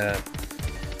like a,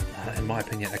 in my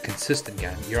opinion, a consistent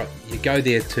game. You go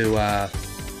there to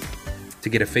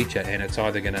get a feature, and it's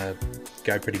either gonna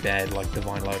go pretty bad like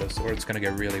Divine Lotus, or it's gonna go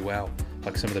really well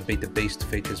like some of the Beat the Beast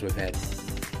features we've had.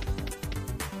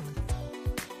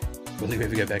 Will you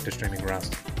ever go back to streaming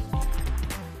Rust?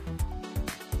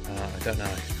 I don't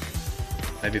know.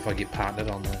 Maybe if I get partnered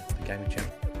on the gaming channel.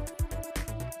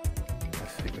 I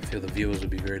feel the viewers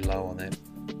would be very low on that.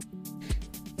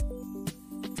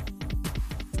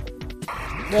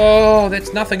 Oh,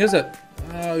 that's nothing, is it?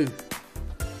 Oh.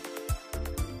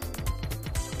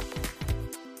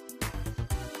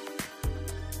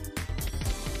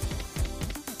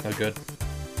 No good.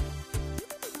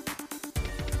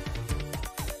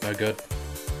 No good.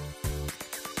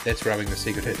 That's rubbing the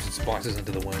secret herbs and spices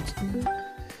into the wounds.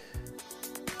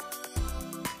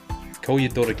 Call your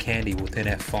daughter Candy will turn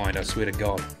out fine, I swear to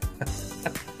God.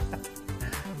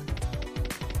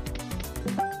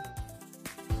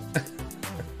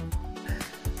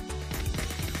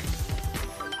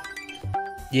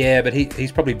 Yeah, but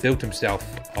he's probably built himself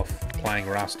off playing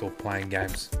Rust or playing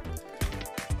games.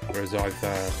 Whereas I've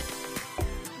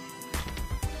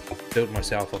built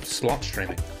myself off slot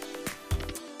streaming.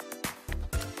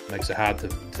 Makes it hard to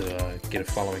get a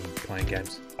following playing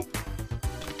games.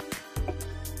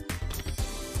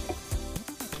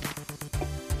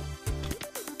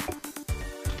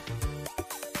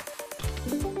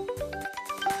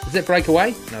 Does that break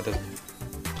away? No, it doesn't.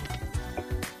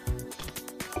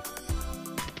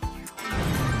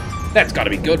 That's got to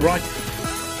be good, right?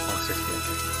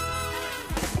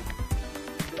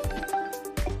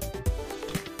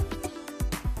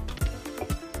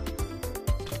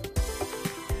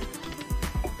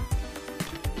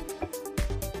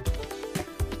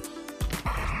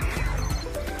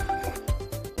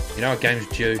 You know what game's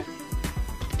due?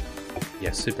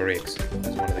 Yeah, Super X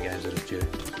is one of the games that is due.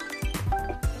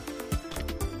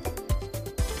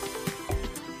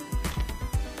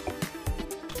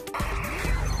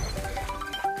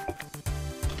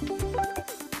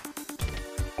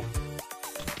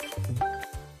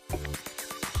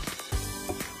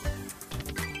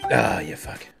 Ah, yeah,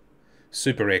 fuck.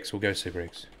 Super X, we'll go Super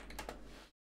X.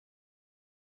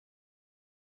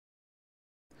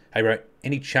 Hey, bro,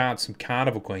 any chance some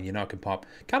Carnival Queen you know I can pop?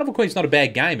 Carnival Queen's not a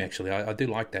bad game, actually. I do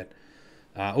like that.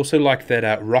 Also like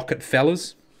that Rocket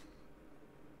Fellas.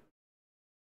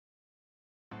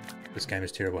 This game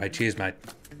is terrible. Hey, cheers, mate.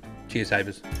 Cheers,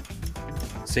 Havers.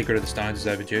 Secret of the Stones is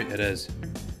overdue. It is.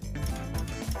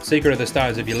 Secret of the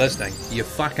Stones, if you're listening, you're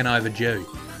fucking overdue.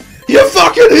 You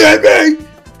fucking hear me?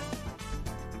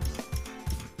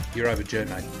 You're overdue,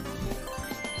 mate.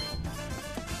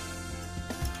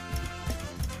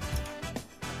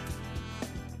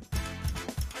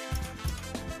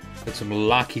 Got some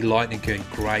Lucky Lightning Coon,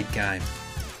 great game.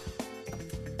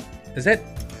 Is that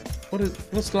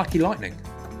what's Lucky Lightning?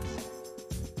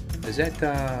 Is that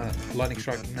Lightning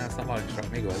Strike? No, it's not Lightning Strike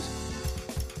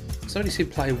Megaways. Somebody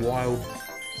said play Wild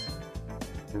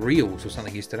Reels or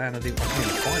something yesterday, and I didn't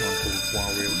find one called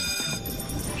Wild Reels.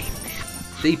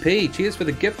 DP, cheers for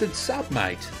the gifted sub,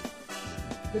 mate.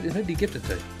 Who did he gift it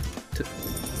to? To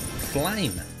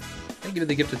Flame. Thank you for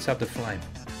the gifted sub to Flame.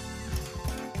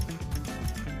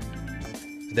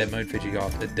 Did that moon feature go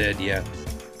off? It did, yeah.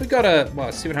 We got a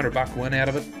 $700 win out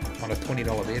of it on a $20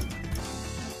 bet.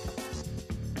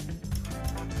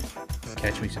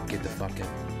 Catch me some get the fuck in.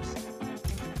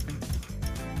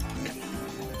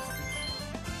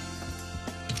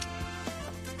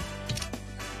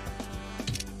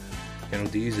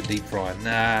 Do you use a deep fryer?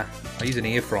 Nah, I use an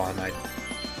air fryer, mate.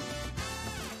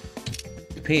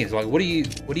 Depends. Like, what are you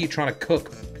trying to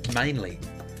cook mainly?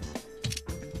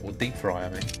 Or deep fry, I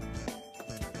mean.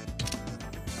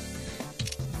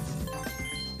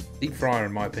 Deep fryer,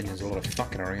 in my opinion, is a lot of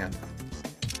fucking around.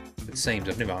 It seems.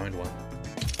 I've never owned one.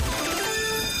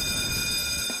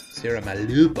 Sarah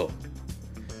Malupo.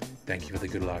 Thank you for the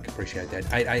good luck. Appreciate that.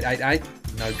 8888.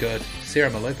 No good.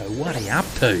 Sarah Malupo, what are you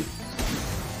up to?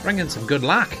 Bring in some good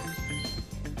luck.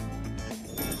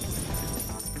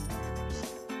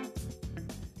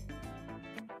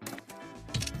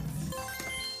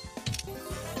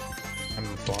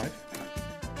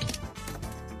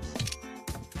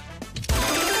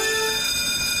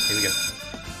 Here we go.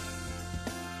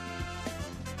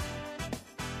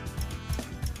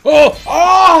 Oh!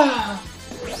 Oh!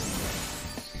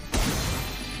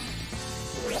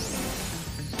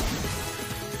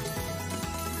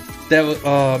 That was,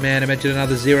 oh man, imagine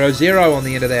another 0-0 on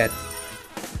the end of that.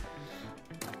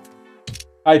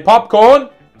 Hey, popcorn!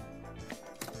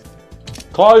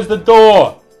 Close the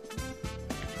door!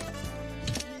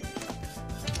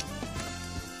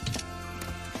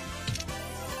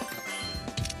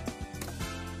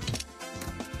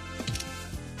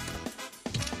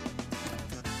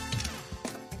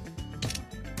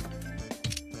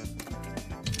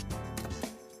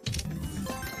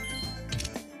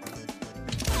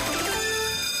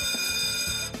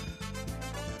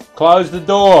 Close the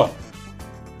door!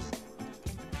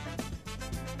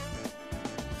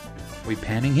 Are we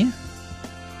panning here?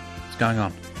 What's going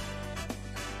on?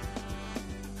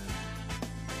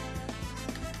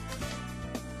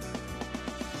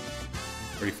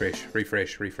 Refresh,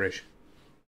 refresh, refresh.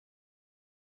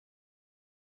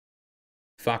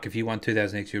 Fuck, if you won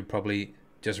 2000X, you'd probably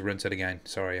just rinse it again.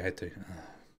 Sorry, I had to.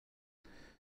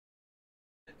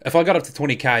 If I got up to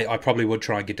 20k, I probably would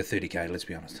try and get to 30k, let's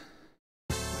be honest.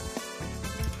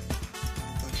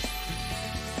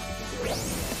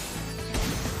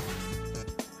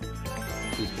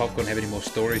 Does Popcorn have any more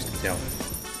stories to tell?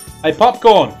 Hey,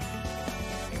 Popcorn!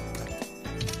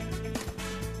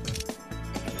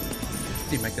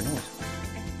 Did you make the noise?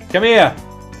 Come here!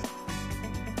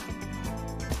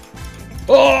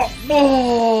 Oh!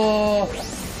 Oh!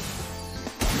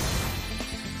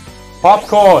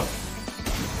 Popcorn!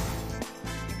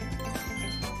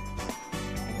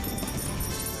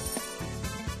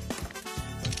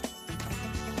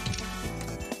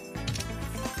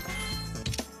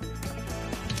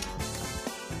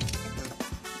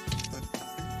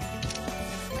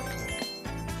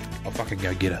 I'll fucking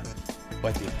go get her.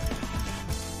 Wait here.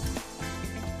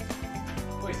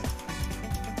 Wait.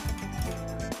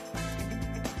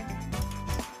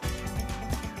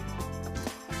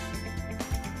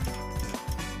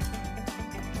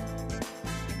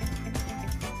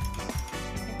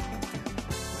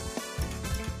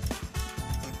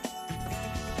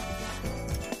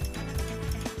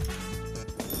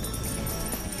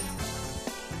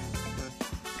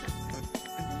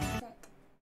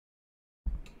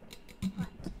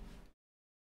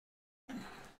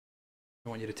 I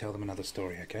want you to tell them another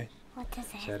story, okay? What is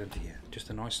it? Say it into you. Just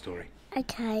a nice story.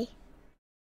 Okay.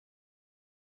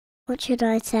 What should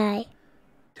I say?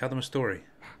 Tell them a story.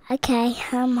 Okay,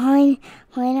 my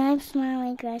name's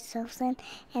Smiley Grace Wilson,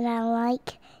 and I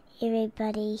like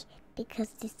everybody because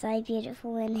they're so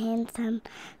beautiful and handsome.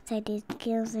 So there's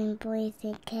girls and boys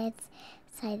and kids.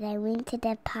 So they went to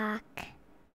the park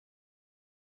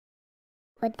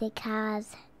with their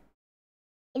cars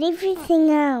and everything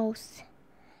else.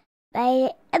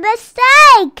 Made a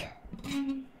mistake!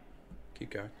 Keep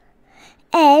going.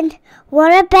 And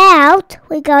what about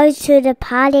we go to the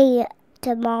party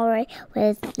tomorrow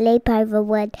with sleepover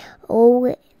with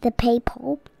all the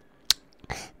people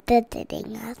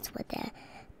visiting us with a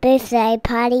birthday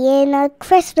party and a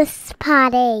Christmas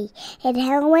party and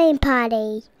Halloween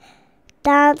party,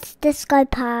 dance disco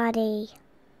party.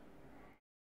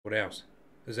 What else?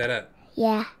 Is that it?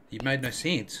 Yeah, You made no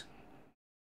sense.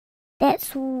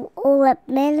 that's all it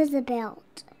matters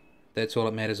about. That's all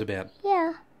it matters about.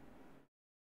 Yeah.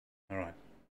 Alright.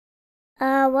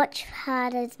 Which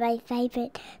part is my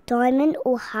favourite, diamond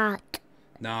or heart?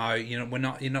 No, you're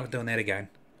not doing that again.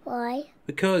 Why?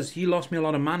 Because you lost me a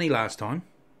lot of money last time.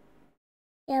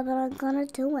 Yeah, but I'm gonna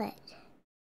do it.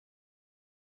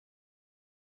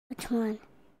 Which one?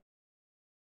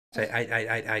 Say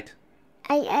 8888.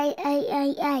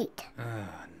 8. Oh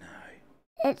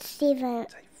no. It's 7.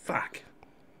 Say fuck.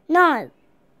 No.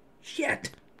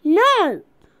 Shit. No.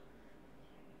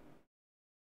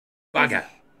 Bugger.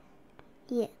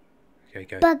 Yeah. Okay,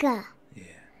 go. Bugger. Yeah.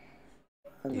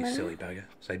 You silly bugger.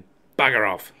 Say bugger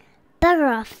off.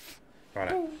 Bugger off.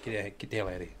 Righto. Get the hell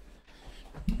out of here.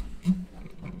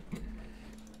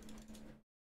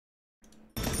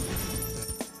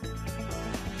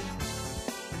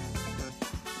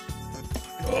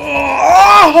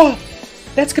 Oh!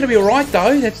 That's gonna be alright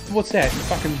though. What's that?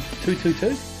 Fucking 222?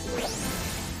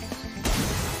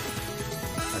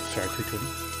 Oh, sorry, 220.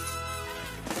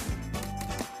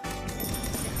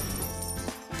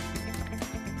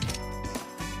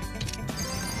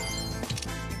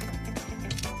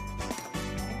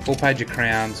 Full page of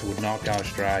crowns would not go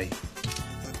astray.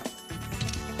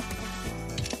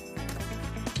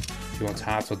 She wants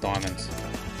hearts or diamonds.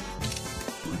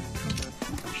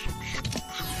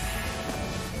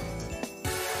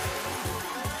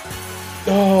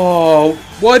 Oh,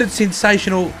 why did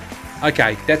Sensational...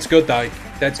 Okay, that's good though.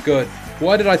 That's good.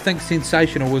 Why did I think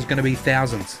Sensational was going to be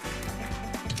thousands?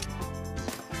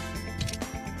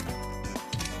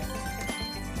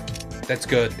 That's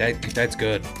good. That's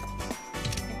good.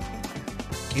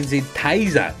 NZ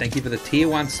Taser, thank you for the tier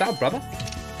 1 sub, brother.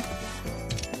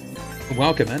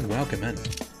 Welcome in, welcome in.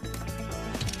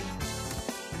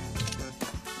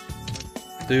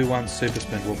 Do one super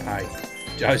spin will pay.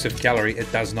 Joseph Calorie,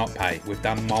 it does not pay. We've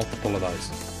done multiple of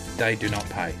those. They do not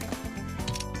pay.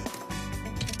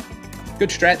 Good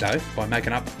strat though, by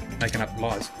making up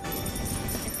lies.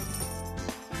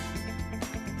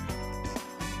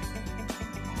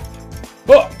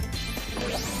 Oh!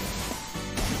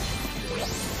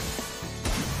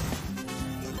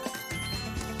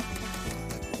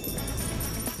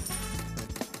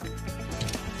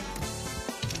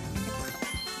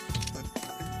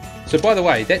 So by the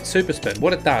way, that super spin,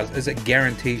 what it does is it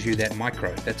guarantees you that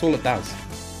micro. That's all it does.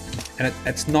 And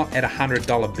it's not at a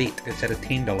 $100 bet, it's at a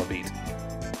 $10 bet.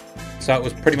 So it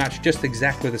was pretty much just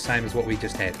exactly the same as what we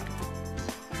just had.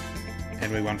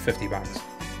 And we won 50 bucks.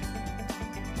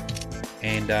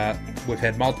 And we've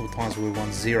had multiple times where we won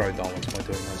 $0 by doing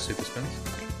those super spins.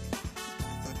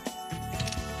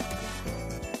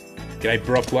 G'day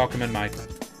Brooke, welcome in mate.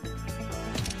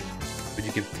 Would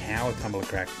you give Tower Tumble a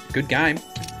crack? Good game.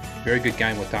 Very good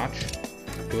game with touch.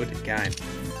 Good game.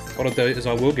 What I'll do is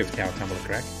I will give Tower Tumble a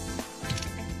crack.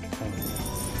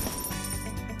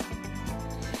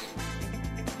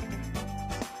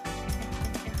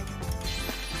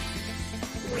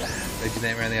 Legend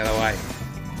that around the other way.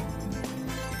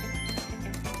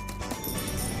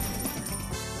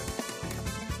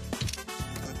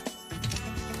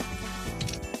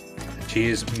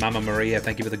 Cheers, Mama Maria.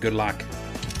 Thank you for the good luck.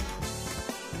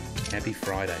 Happy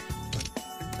Friday.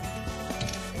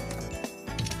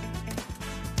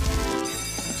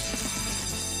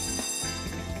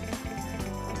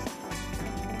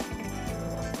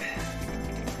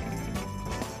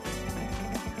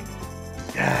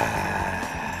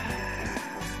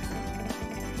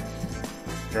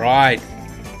 Right,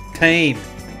 team.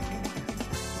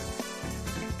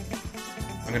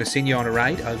 I'm going to send you on a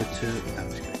raid over to... No, I'm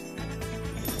just kidding.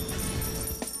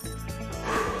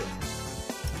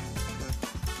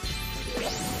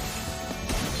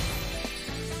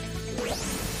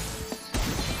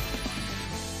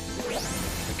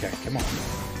 Okay, come on.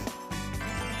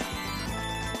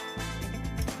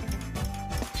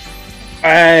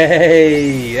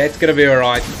 Hey, that's going to be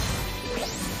alright.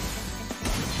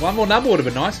 One more number would have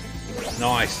been nice.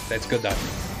 Nice, that's good though.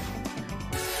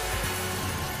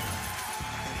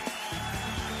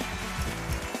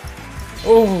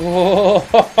 Oh!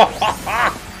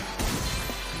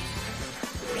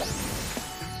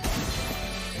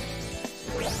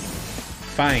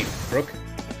 Fine, Brooke.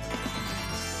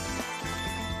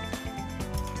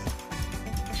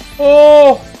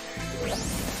 Oh!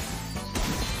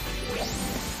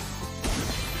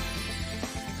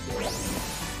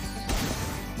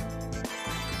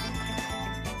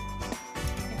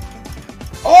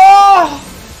 Oh!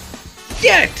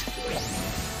 Shit!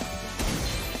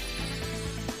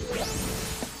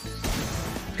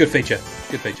 Good feature.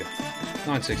 Good feature.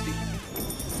 960.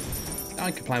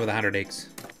 Don't complain with 100x.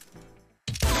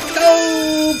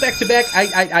 Go! Back to back.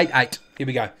 8. Here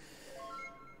we go.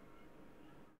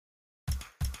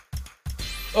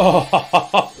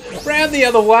 Oh! Round the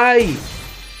other way!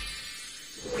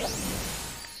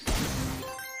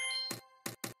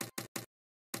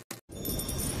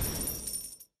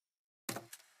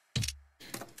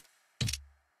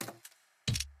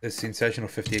 This sensational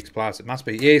 50x plus. It must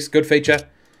be. Yes, good feature.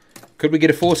 Could we get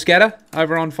a 4 scatter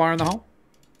over on Fire in the Hole?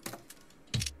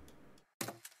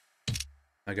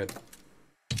 No good.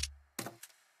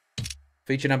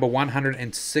 Feature number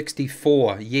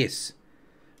 164. Yes,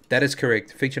 that is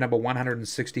correct. Feature number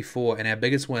 164. And our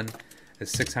biggest win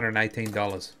is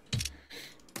 $618.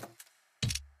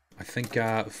 I think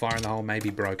Fire in the Hole may be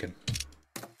broken.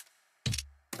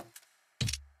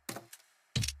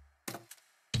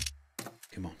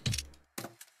 Come on.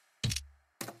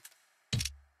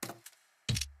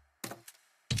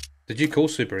 Did you call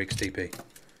Super XTP? I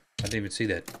didn't even see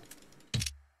that.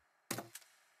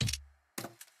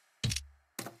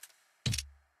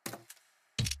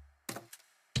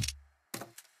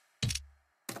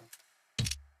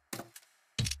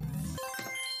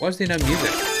 Why is there no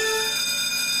music?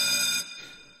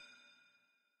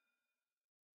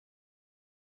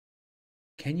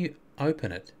 Can you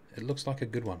open it? It looks like a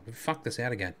good one. We fucked this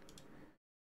out again.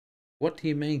 What do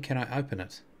you mean, can I open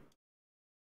it?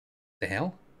 The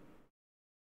hell?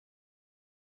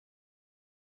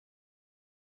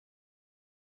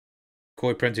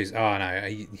 Koi Princess. Oh, no.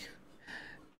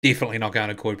 Definitely not going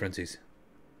to Koi Princess.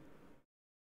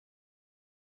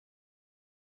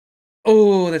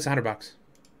 Oh, that's $100.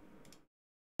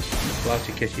 Last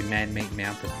you kiss your man-meat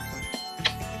mountain.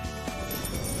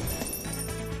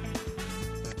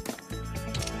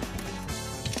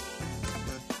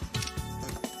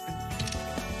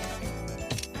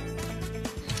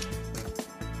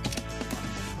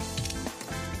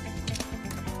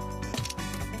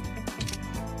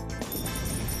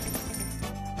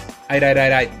 Eight. Hear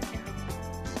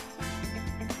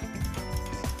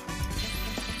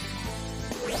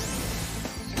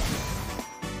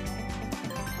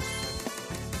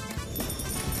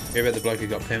about the bloke who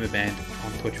got permabanned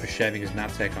on Twitch for shaving his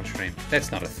nutsack on stream?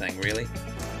 That's not a thing, really.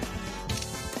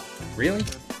 Really?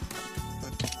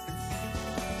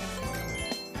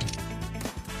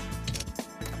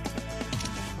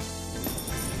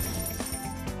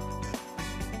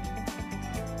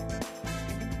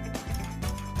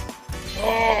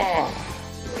 Oh!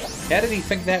 How did he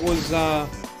think that was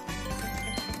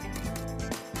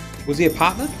he a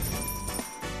partner?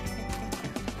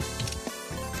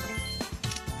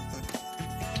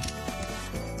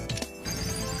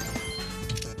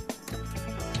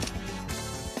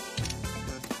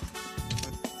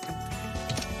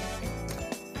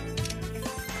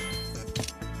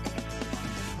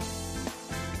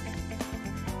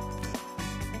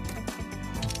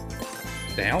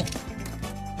 The hell?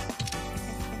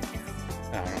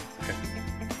 Oh, right. Okay.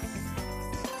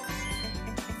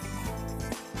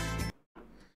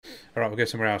 Alright, we'll go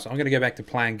somewhere else. I'm going to go back to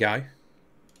play and go.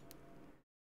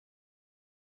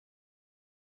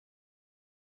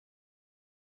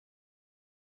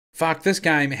 Fuck, this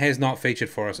game has not featured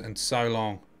for us in so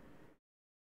long.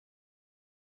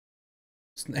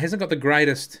 It hasn't got the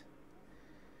greatest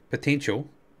potential.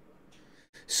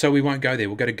 So we won't go there.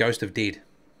 We'll go to Ghost of Dead.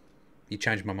 You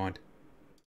changed my mind.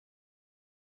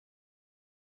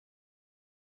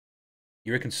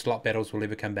 You reckon slot battles will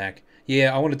ever come back?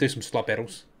 Yeah, I want to do some slot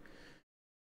battles.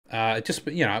 Just,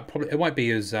 you know, probably it won't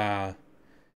be as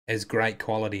great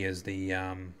quality as the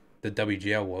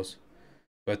WGL was,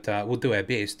 but we'll do our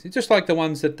best. It's just like the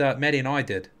ones that Maddie and I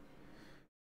did.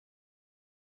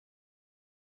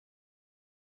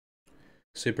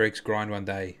 Super X grind one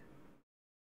day.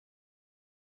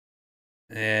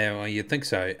 Yeah, well, you'd think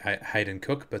so, Hayden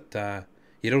Cook, but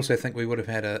you'd also think we would have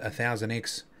had a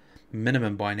 1000X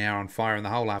minimum by now on Fire in the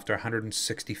Hole after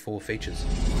 164 features.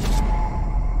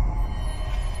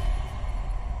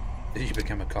 Did you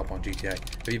become a cop on GTA?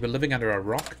 Have you been living under a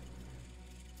rock?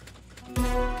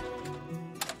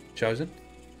 Chosen?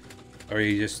 Or are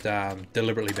you just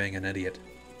deliberately being an idiot?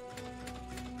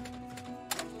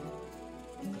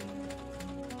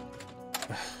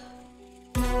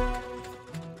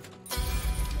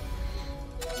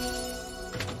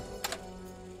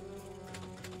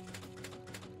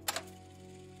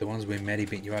 The ones where Maddie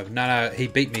beat you over. No, he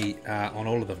beat me on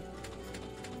all of them.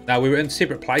 No, we were in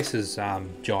separate places,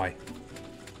 Jai.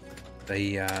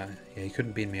 Yeah, he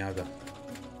couldn't bend me over.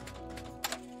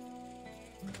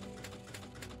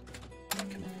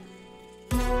 Come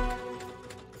on.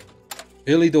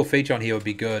 Early door feature on here would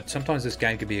be good. Sometimes this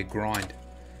game could be a grind.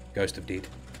 Ghost of Dead.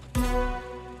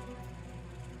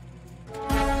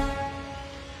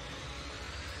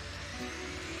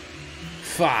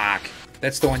 Fuck!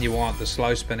 That's the one you want, the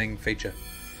slow spinning feature.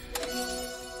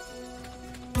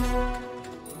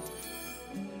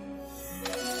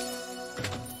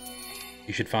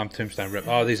 You should farm Tombstone Rip.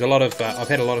 Oh, there's a lot of... I've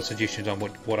had a lot of suggestions on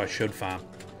what I should farm.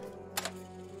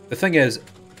 The thing is,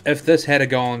 if this had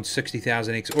gone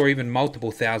 60,000x or even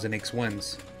multiple 1000x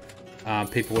wins,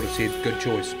 people would have said good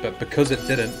choice. But because it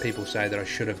didn't, people say that I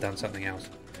should have done something else.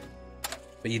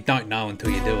 But you don't know until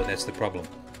you do it. That's the problem.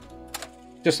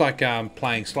 Just like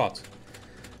playing slots.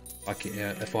 Like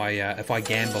if I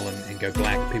gamble and go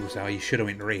black, people say, "Oh, you should have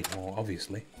went red." Well,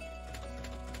 obviously.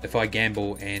 If I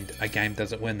gamble and a game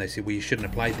doesn't win, they say, "Well, you shouldn't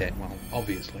have played that." Well,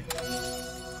 obviously.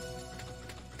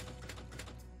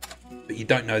 But you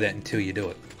don't know that until you do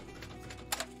it.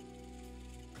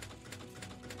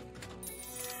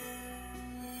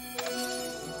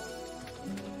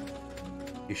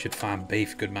 You should farm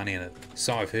beef, good money in it.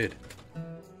 So I've heard.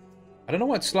 I don't know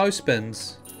what slow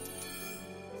spins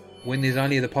when there's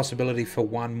only the possibility for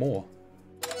one more.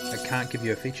 It can't give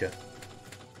you a feature.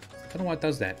 I don't know why it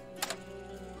does that.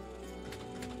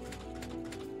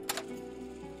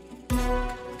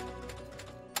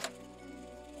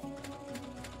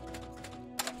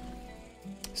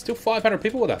 Still 500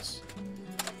 people with us.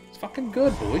 It's fucking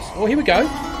good, boys. Oh, here we go.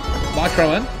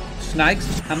 Micro in.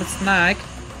 Snakes. How much snake?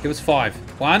 Give us 5.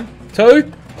 1,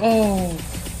 2. Oh.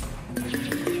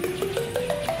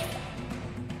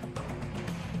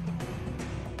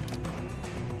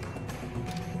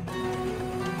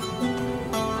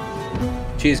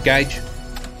 Cheers, Gage.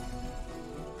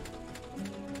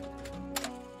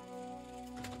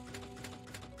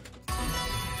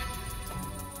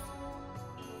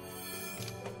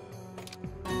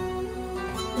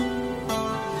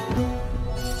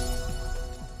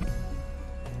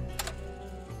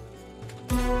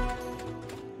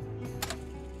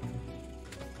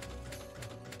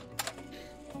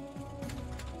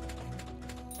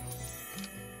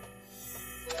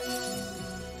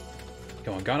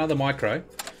 Go on, go another micro.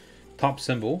 Top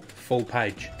symbol, full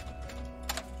page.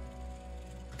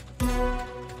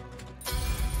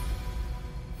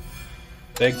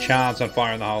 Big chance on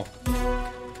fire in the hole.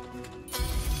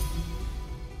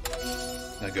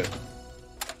 No good.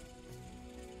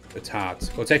 It's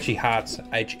hearts. Well, it's actually hearts.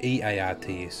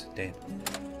 H-E-A-R-T-S. Damn.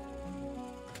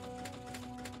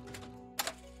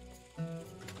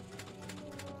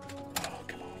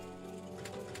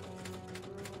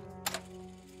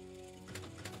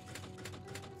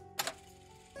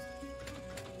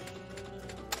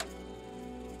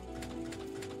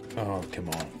 Oh, come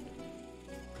on.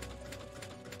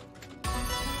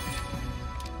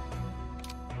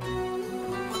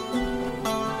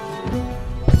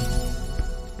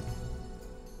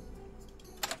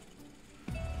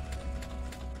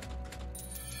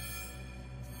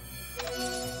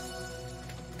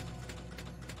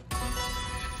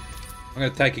 I'm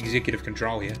going to take executive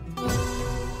control here.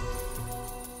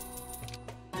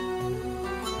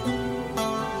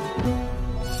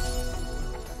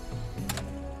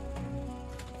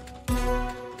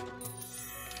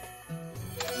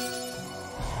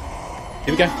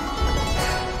 Here we go.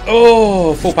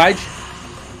 Oh, full page.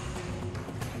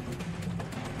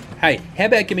 Hey, how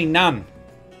about give me none?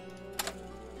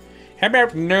 How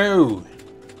about no?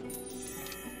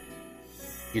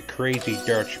 You crazy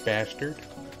Dutch bastard.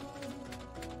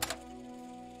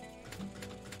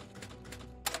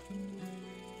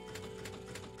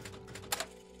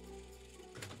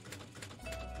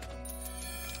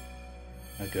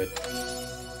 No good.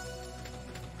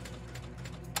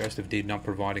 Ghost of Dead not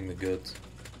providing the goods.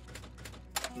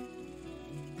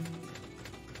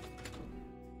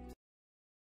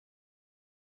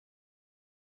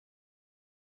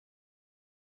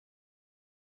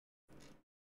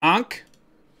 Ankh?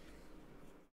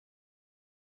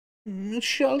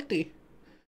 Shelty.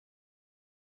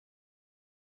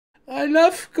 I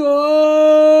love gold.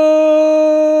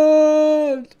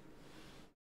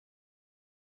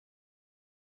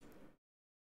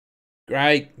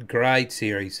 Great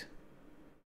series.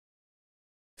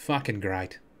 Fucking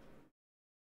great.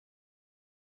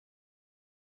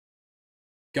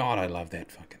 God, I love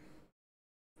that fucking.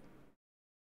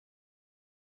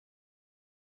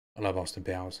 I love Austin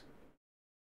Powers.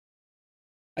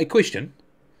 Hey, question.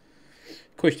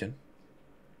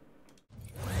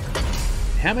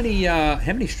 How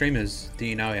many streamers do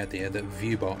you know out there that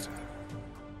view bots?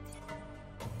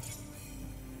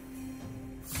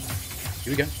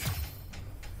 Here we go.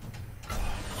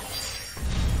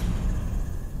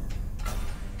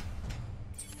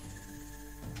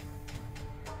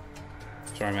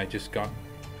 Sorry, mate. Just got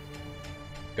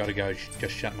to go.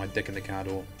 Just shut my dick in the car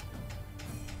door.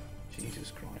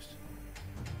 Jesus Christ.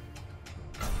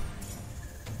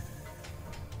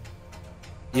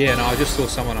 Yeah, no, I just saw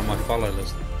someone on my follow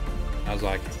list. I was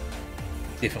like,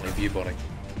 definitely view botting.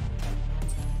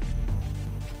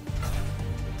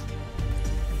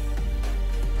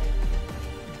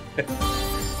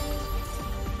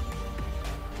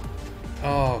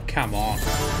 Oh, come on.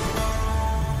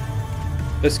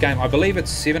 This game, I believe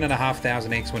it's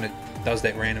 7,500x when it does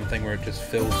that random thing where it just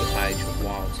fills the page with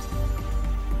wilds.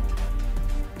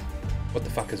 What the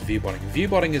fuck is viewbotting?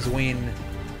 Viewbotting is when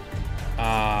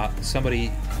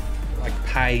somebody like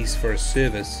pays for a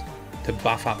service to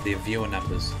buff up their viewer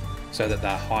numbers so that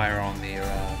they're higher on their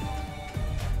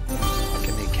like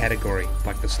in their category,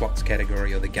 like the slots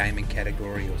category or the gaming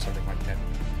category or something like that.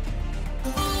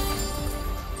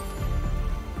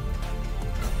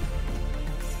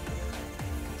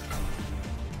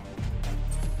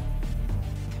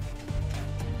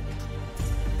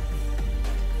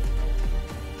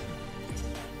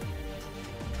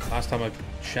 Last time I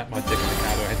shut my dick in the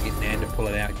car door, I had to get Nan to pull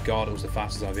it out. God, it was the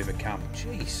fastest I've ever come.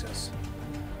 Jesus.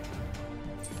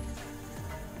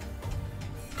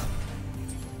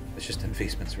 It's just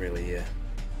investments really, yeah.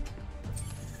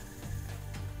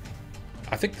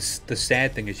 I think the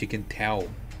sad thing is you can tell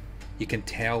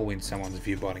when someone's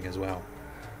view botting as well.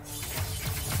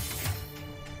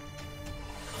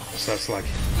 So it's like,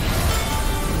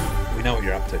 we know what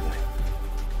you're up to, mate.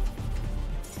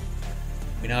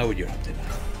 We know what you're up to, mate.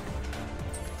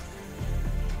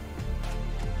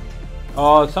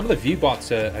 Oh, some of the view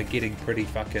bots are getting pretty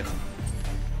fucking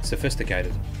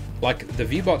sophisticated. Like the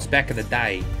view bots back in the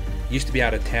day used to be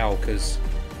able to tell because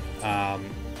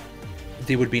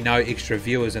there would be no extra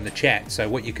viewers in the chat. So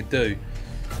what you could do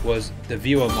was the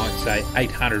viewer might say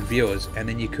 800 viewers, and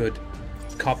then you could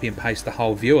copy and paste the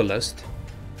whole viewer list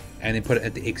and then put it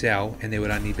at the XL, and there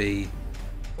would only be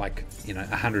like, you know,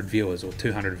 100 viewers or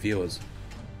 200 viewers.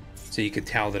 So you could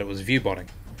tell that it was view botting.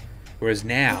 Whereas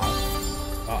now,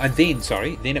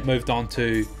 then it moved on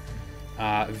to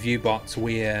view bots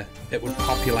where it would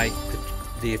populate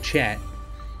their chat,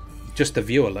 just the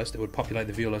viewer list. It would populate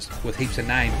the viewer list with heaps of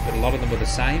names, but a lot of them were the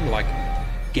same, like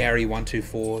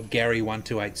Gary124,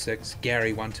 Gary1286,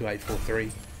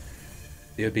 Gary12843.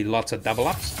 There would be lots of double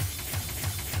ups.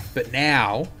 But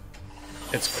now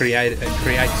it creates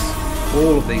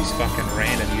all of these fucking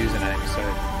random usernames, so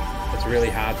it's really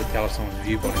hard to tell if someone's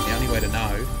view botting. The only way to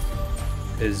know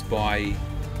is by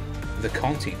the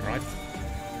content, right?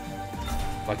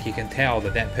 Like you can tell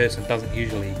that that person doesn't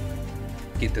usually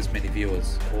get this many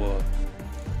viewers or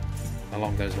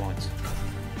along those lines.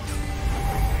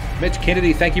 Mitch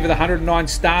Kennedy, thank you for the 109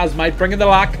 stars, mate. Bringing the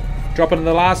luck. Dropping in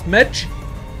the last, Mitch.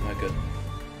 No good.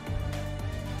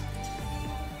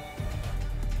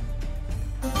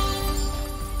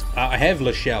 I have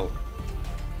Lachelle.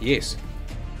 Yes.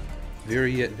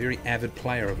 Very avid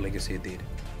player of Legacy of Dead.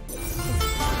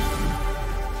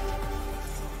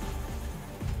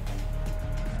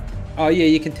 Oh yeah,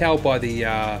 you can tell by the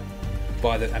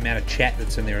amount of chat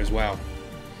that's in there as well.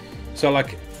 So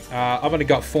like, I've only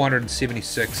got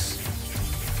 476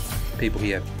 people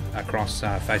here across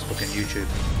Facebook and YouTube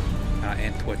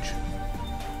and Twitch,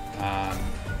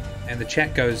 and the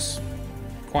chat goes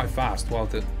quite fast. Well,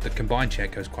 the combined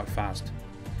chat goes quite fast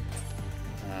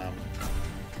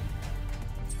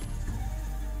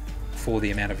for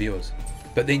the amount of viewers.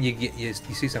 But then you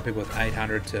see some people with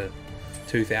 800 to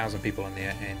 2,000 people in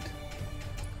there, and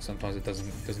sometimes it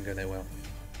doesn't go that well.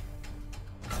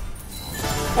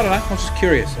 I don't know. I was just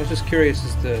curious. As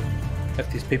to if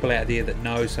there's people out there that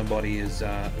know somebody is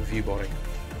view botting.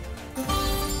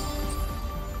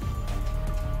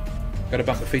 Got to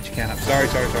bump the feature count up. Sorry.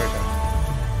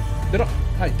 Did I?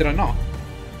 Hey, did I not?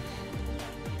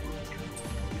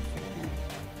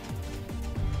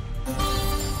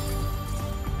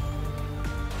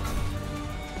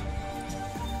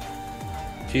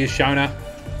 Cheers, Shona.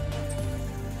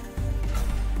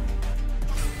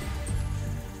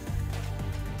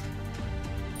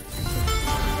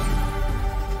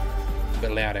 A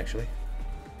bit loud, actually.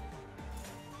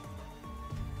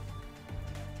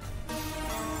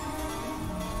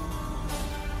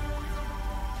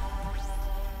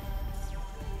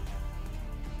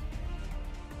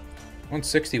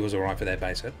 $160 was alright for that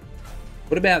base hit.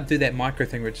 What about do that micro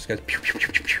thing where it just goes pew, pew, pew,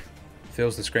 pew, pew,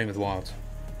 fills the screen with wilds?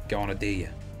 Go on, I dare you.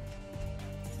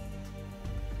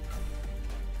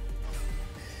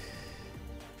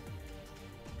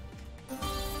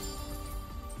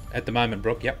 At the moment,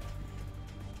 Brooke, yep.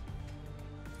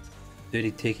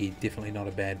 Dirty Techie, definitely not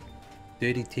a bad.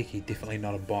 Dirty Techie, definitely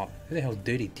not a bot. Who the hell's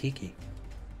Dirty Techie?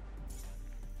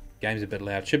 Game's a bit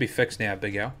loud. Should be fixed now,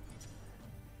 Big L.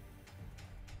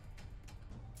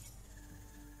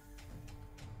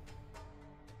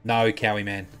 No, Cowie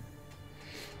man.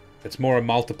 It's more a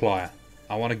multiplier.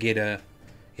 I want to get a,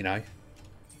 you know,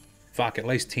 fuck, at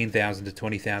least 10,000 to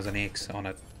 20,000 X on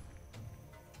it.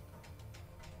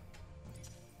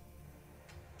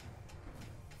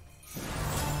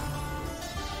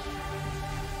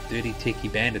 Dirty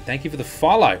Techie Bandit, thank you for the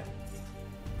follow.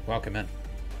 Welcome in.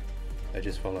 I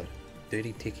just followed.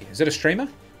 Dirty Techie. Is it a streamer?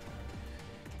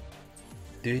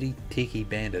 Dirty Techie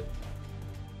Bandit.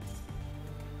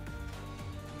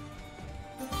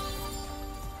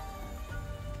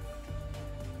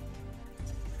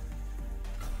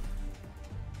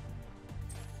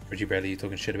 Richie Bradley, you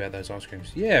talking shit about those ice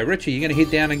creams? Yeah, Richie, you gonna head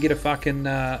down and get a fucking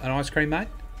an ice cream, mate?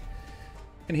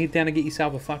 Gonna head down and get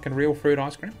yourself a fucking real fruit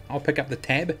ice cream? I'll pick up the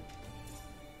tab.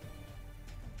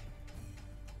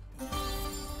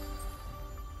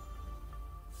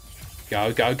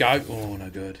 Go, go, go. Oh, no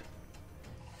good.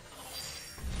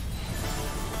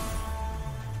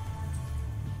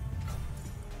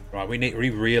 Right, we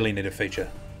really need a feature.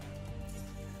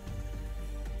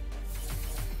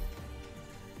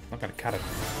 Not gonna cut it.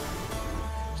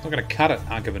 It's not gonna cut it,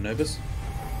 Ark of Anubis.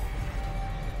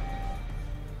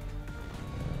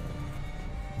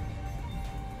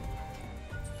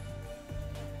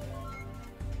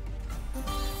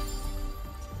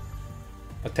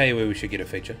 I'll tell you where we should get a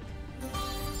feature.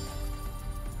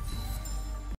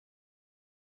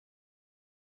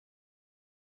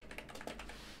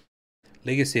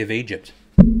 Legacy of Egypt.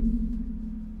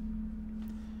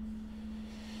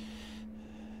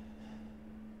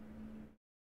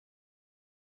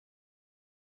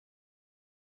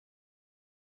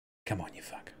 Come on, you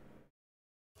fuck.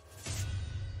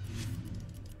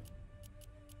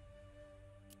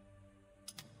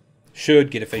 Should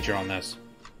get a feature on this.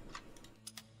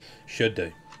 Should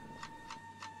do.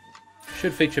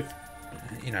 Should feature,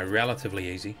 you know,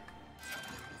 relatively easy.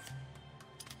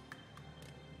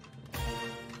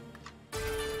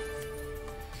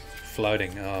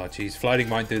 Floating. Oh, jeez. Floating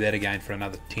won't do that again for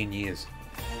another 10 years.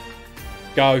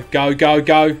 Go, go, go,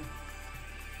 go.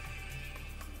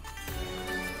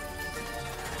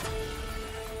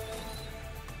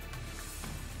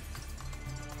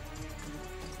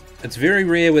 It's very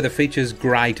rare where the feature's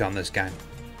great on this game.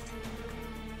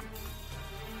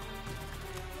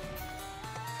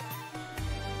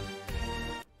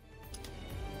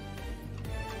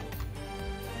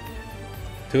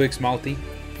 $2x multi.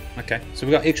 Okay, so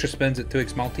we've got extra spins at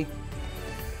 2x multi.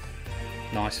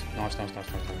 Nice, nice, nice,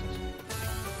 nice, nice,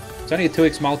 nice. It's only a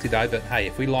 2x multi though, but hey,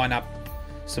 if we line up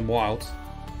some wilds.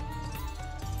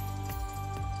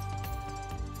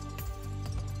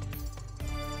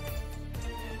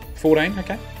 $14,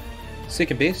 okay.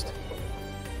 Second best.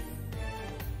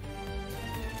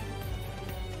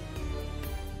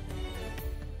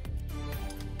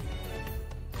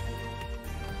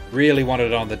 Really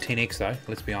wanted it on the 10x though,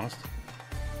 let's be honest.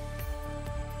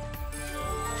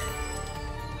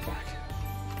 Fuck.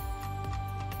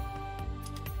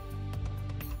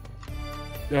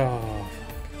 Oh, fuck.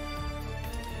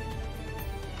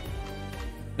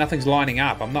 Nothing's lining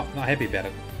up. I'm not happy about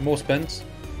it. More spins.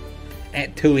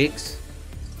 At 2x.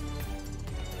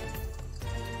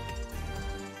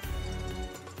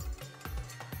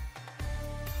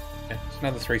 Okay, it's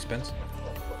another 3 spins.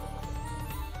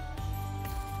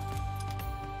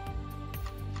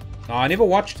 No, I never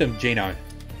watched him, Gino.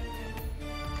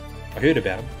 I heard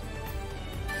about him.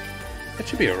 That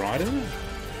should be alright, isn't it?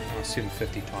 Oh,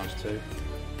 750 times 2.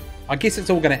 I guess it's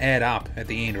all going to add up at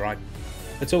the end, right?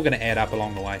 It's all going to add up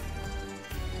along the way.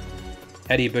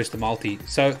 How do you boost the multi?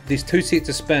 So there's 2 sets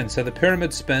of spins. So the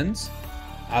pyramid spins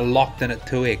are locked in at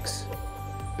 2x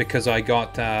because I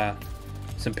got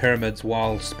some pyramids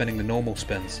while spinning the normal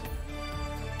spins.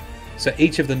 So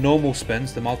each of the normal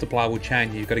spins, the multiplier will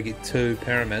change. You've got to get 2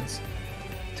 pyramids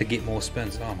to get more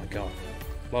spins. Oh my god.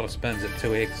 A lot of spins at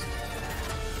 2x.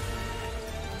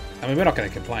 I mean, we're not going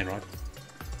to complain, right?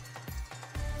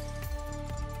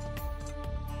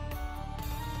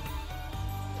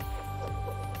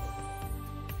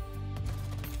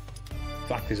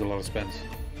 Fuck, there's a lot of spins.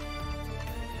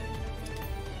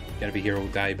 Gonna be here all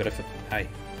day, but if it, hey,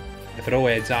 if it all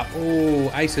adds up, oh,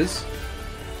 aces.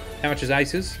 How much is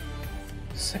aces?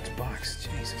 $6.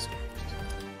 Jesus Christ.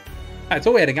 Hey, it's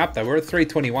all adding up though. We're at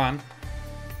 321.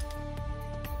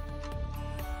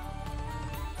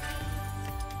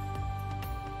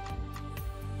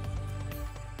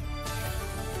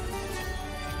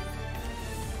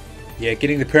 Yeah,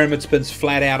 getting the pyramid spins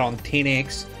flat out on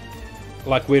 10x.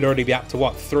 Like we'd already be up to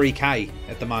what, 3k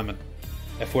at the moment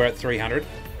if we're at 300.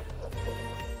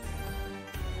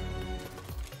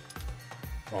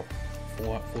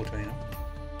 Well, 14.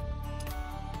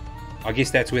 I guess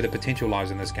that's where the potential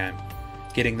lies in this game.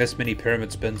 Getting this many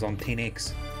pyramid spins on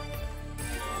 10x.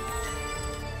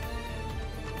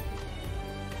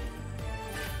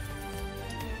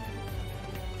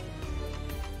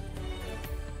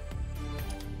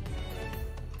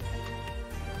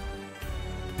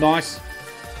 Nice.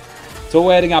 It's all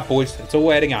adding up, boys. It's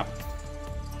all adding up.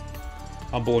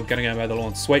 I'm bored. Gonna go mow the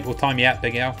lawn. Sweet. We'll time you out,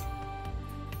 Big Al.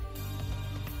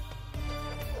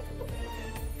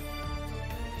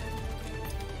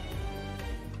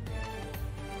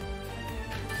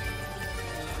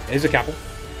 There's a couple.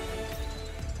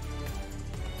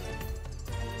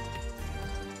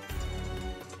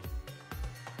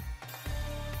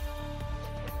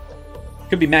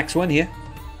 Could be max win here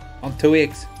on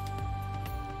 2x.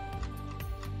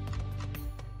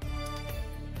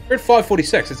 We're at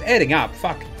 546. It's adding up.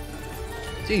 Fuck.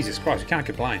 Jesus Christ. You can't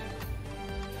complain.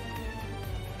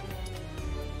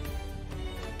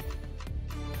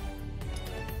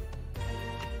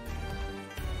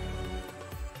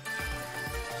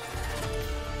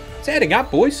 It's adding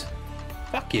up, boys.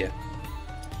 Fuck yeah.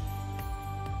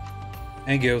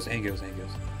 And girls, and girls, and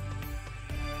girls.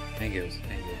 And girls,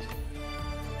 and girls.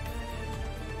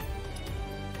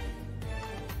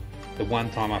 The one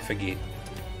time I forget.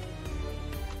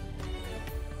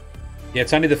 Yeah,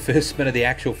 it's only the first spin of the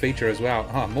actual feature as well.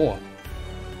 Oh, more.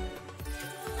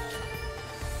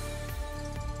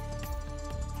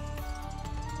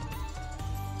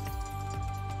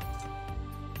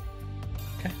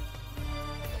 Okay.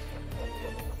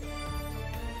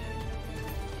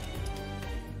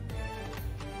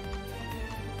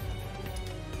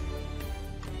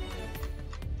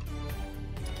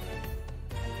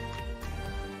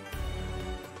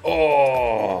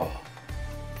 Oh!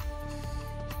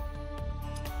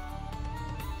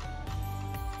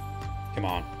 Come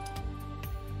on.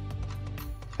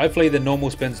 Hopefully the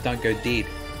normal spins don't go dead.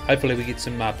 Hopefully we get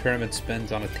some pyramid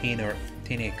spins on a 10 or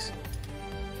 10x.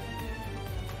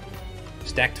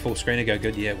 Stacked full screen to go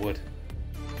good? Yeah, it would.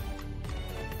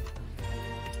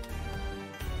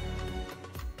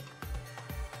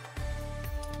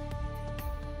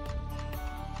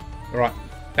 Alright,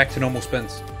 back to normal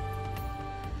spins.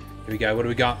 Here we go, what do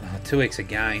we got? 2x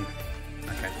again.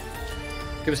 Okay.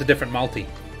 Give us a different multi.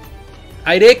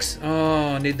 8x?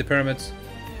 Oh, I need the pyramids.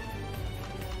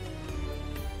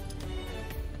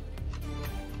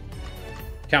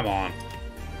 Come on.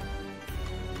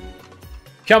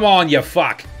 Come on, you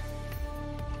fuck.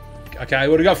 Okay,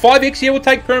 what do we got? 5x? Yeah, we'll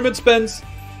take pyramid spins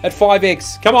at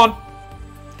 5x. Come on.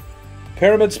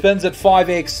 Pyramid spins at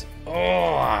 5x.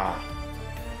 Oh.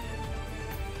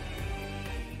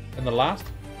 And the last?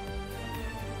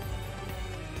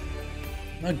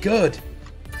 No good.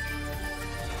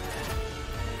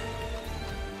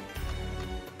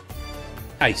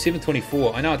 Hey,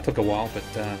 724. I know it took a while, but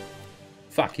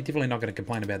fuck, you're definitely not going to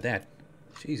complain about that.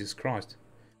 Jesus Christ.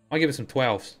 I'll give it some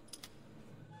 12s.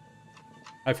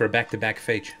 Oh, for a back-to-back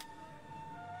feature.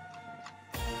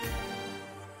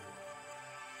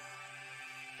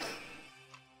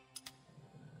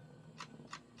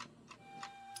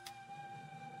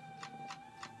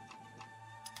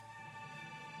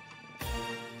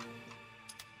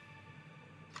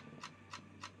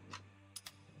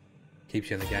 Keeps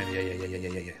you in the game.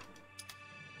 Yeah.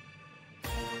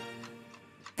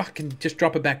 Fucking just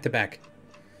drop it back to back.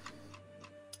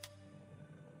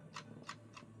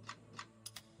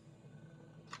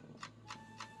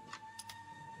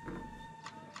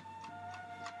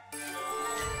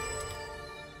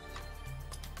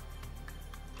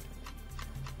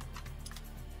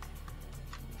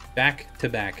 Back to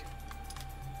back.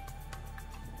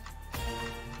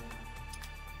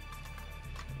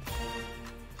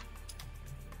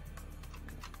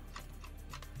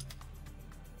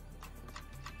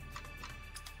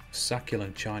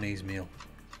 Succulent Chinese meal.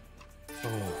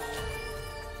 Oh.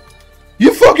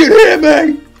 You fucking hear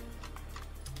me?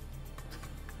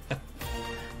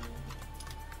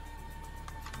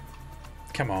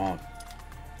 Come on.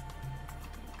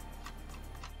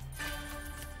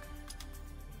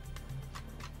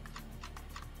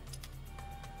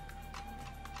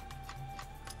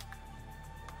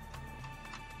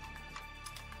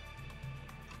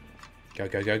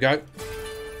 Go.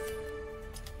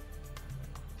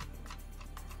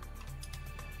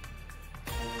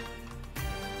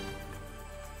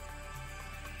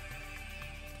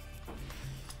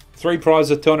 3 prizes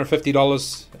of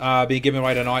 $250 being given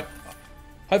away tonight.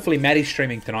 Hopefully Matty's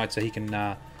streaming tonight so he can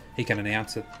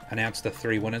announce the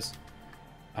 3 winners.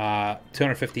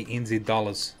 250 NZ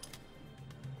dollars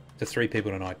to 3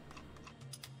 people tonight.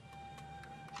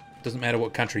 Doesn't matter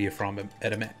what country you're from.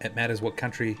 It matters what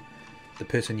country the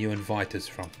person you invite is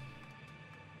from.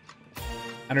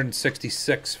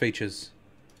 166 features.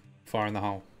 Fire in the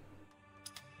hole.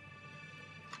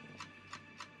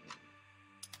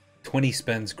 20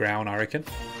 spins ground, I reckon.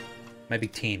 Maybe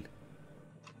 10.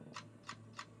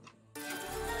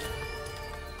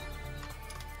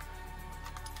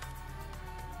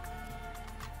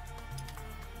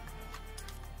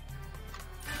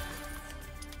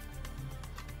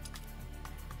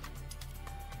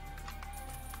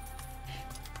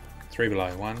 Three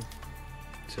below. 1,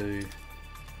 2,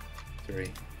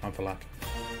 3. One for luck.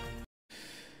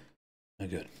 No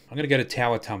good. I'm going to go to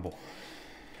Tower Tumble.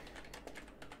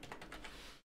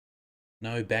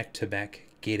 No back-to-back.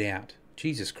 Get out.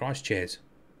 Jesus Christ, Chaz.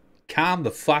 Calm the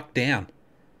fuck down.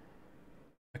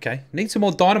 Okay. Need some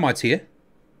more dynamites here.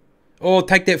 Oh,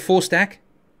 take that 4 stack.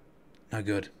 No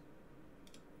good.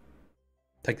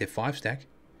 Take that 5 stack.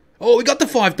 Oh, we got the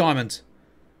 5 diamonds.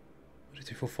 1, 2,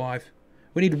 3, 4, 5.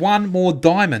 We need 1 more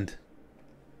diamond.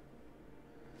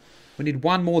 We need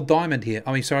 1 more diamond here.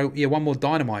 I mean, sorry. Yeah, 1 more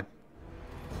dynamite.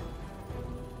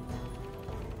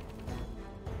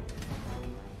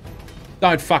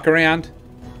 Don't fuck around.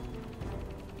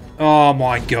 Oh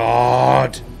my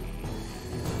god.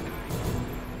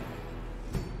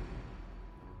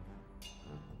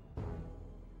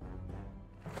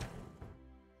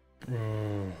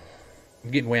 I'm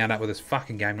getting wound up with this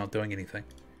fucking game not doing anything.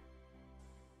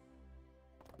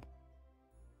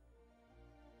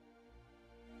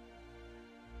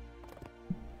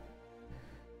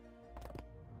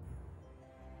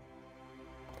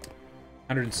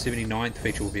 $179th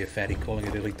feature will be a fatty, calling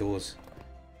it early doors.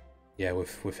 Yeah,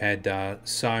 we've had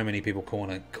so many people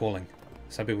calling.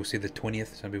 Some people said the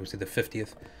 20th, some people said the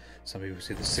 50th. Some people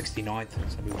said the 69th.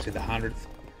 Some people said the 100th,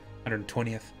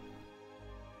 120th.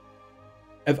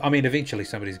 I mean, eventually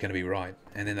somebody's going to be right.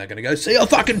 And then they're going to go, see, I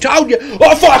fucking told you!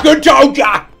 I fucking told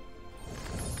ya!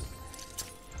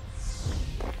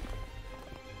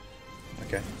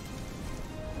 Okay.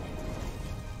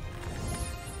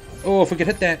 Oh, if we could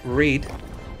hit that red.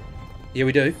 Yeah,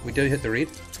 we do. We do hit the red.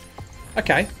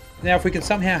 Okay. Now, if we can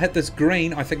somehow hit this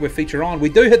green, I think we're feature on. We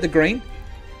do hit the green.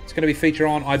 It's going to be feature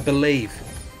on, I believe.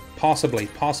 Possibly.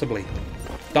 Possibly.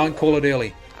 Don't call it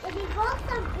early.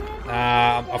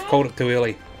 I've called it too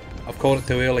early. I've called it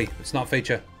too early. It's not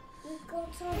feature. You've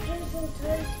got some people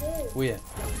too. Where?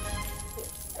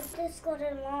 I've just got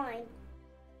a line.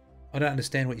 I don't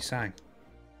understand what you're saying.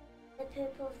 The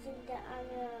people think that I'm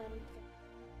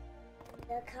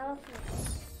the colourful.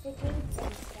 The green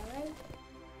things, right?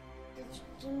 The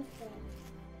green thing.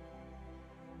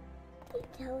 It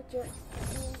told you it's the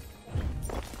green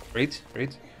thing. Read?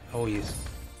 Read? Oh, yes.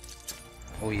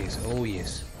 Oh, yes. Oh,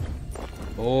 yes.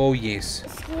 Oh, yes.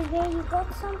 Excuse me, you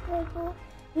got some people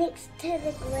next to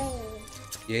the green.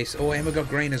 Yes. Oh, and we got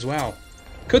green as well.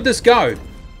 Could this go?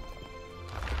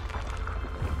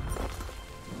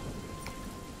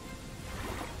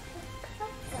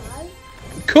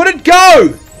 Could it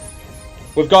go?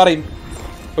 We've got him.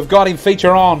 We've got him.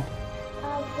 Feature on.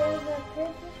 There's a purple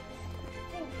thing.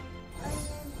 And then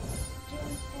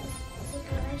the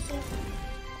green thing.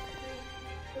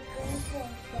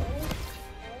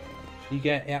 You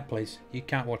get out, please. You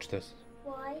can't watch this.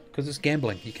 Why? Because it's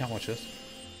gambling. You can't watch this.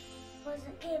 Was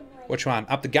it gambling? Which one?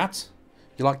 Up the guts?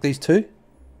 You like these two?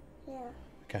 Yeah,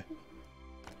 Okay.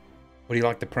 What do you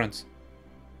like, the prince?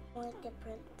 I want the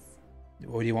prince.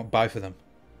 Or do you want both of them?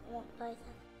 I want both of them.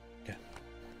 Okay.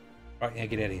 Right, now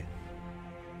get out of here.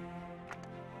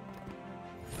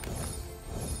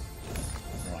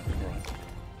 Right,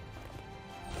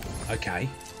 right. Okay.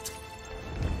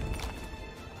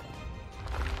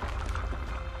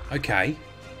 Okay.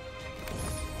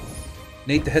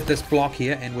 Need to hit this block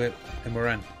here and we're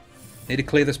in. Need to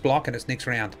clear this block and it's next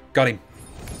round. Got him.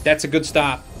 That's a good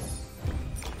start.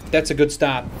 That's a good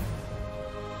start.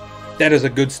 That is a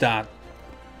good start.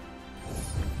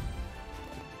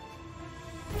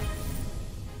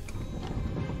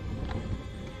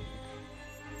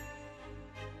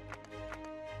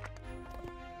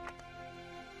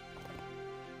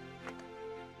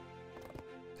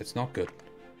 It's not good.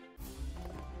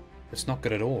 It's not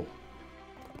good at all.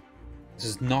 This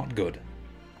is not good.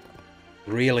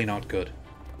 Really not good.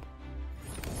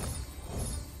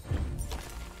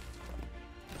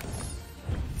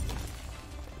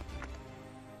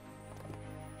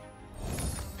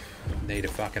 Need a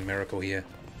fucking miracle here.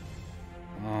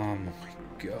 Oh my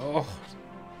god.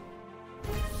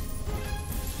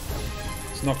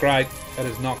 It's not great. That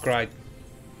is not great.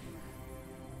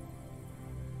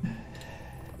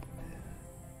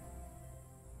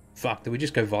 Fuck, do we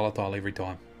just go volatile every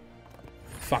time?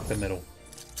 Fuck the middle.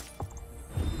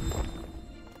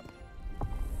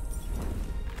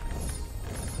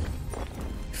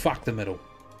 Fuck the middle.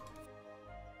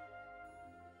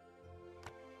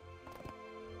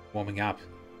 Warming up.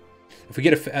 If we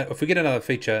get another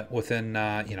feature within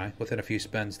you know, within a few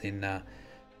spins, then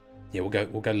yeah, we'll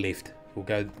go left. We'll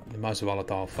go the most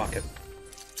volatile. Fuck it.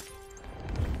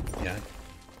 You know,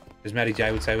 as Matty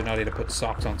J would say, we're not here to put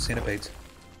socks on centipedes.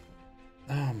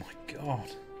 Oh my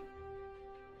god.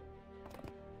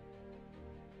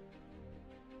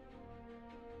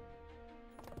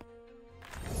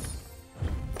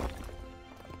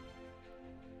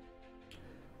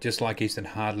 Just like Eastern,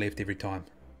 hard left every time.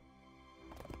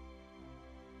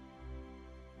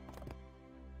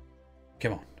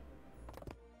 Come on.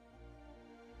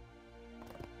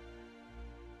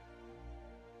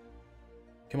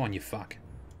 Come on, you fuck.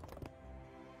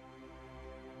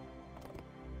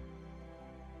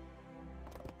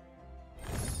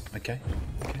 Okay,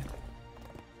 okay.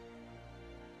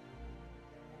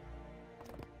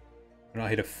 We're not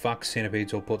here to fuck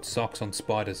centipedes or put socks on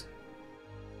spiders.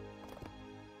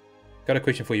 Got a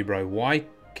question for you, bro. Why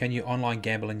can you online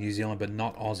gamble in New Zealand but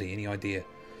not Aussie? Any idea?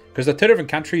 Because they're two different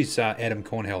countries, Adam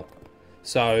Cornhill.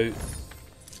 So,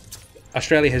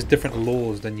 Australia has different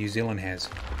laws than New Zealand has.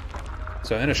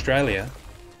 So in Australia,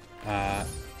 yeah,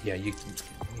 you're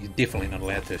definitely not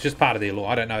allowed to. It's just part of their law.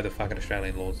 I don't know the fucking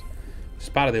Australian laws. It's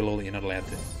part of their law that you're not allowed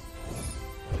to.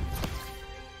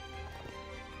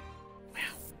 Wow.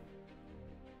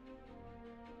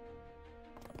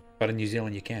 But in New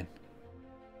Zealand you can.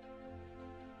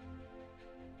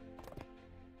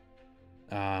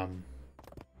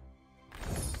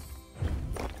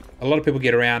 A lot of people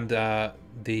get around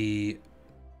the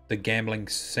gambling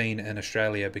scene in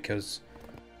Australia because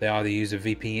They either use a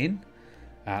VPN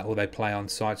or they play on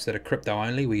sites that are crypto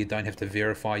only, where you don't have to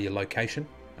verify your location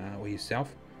or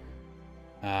yourself.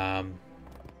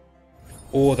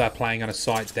 Or they're playing on a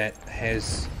site that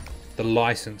has the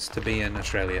license to be in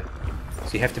Australia.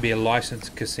 So you have to be a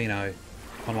licensed casino,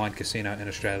 online casino in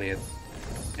Australia,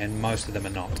 and most of them are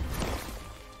not.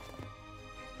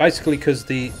 Basically because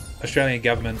the Australian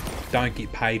government don't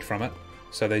get paid from it,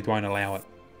 so they won't allow it.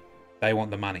 They want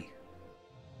the money.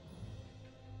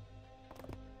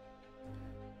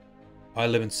 I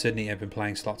live in Sydney. I've been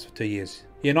playing slots for 2 years.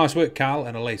 Yeah, nice work, Carl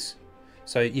and Elise.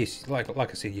 So yes, like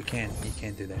I said, you can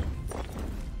do that.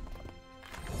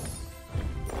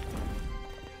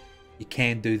 You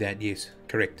can do that, yes,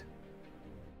 correct.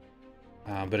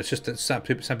 But it's just that some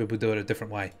people do it a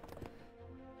different way.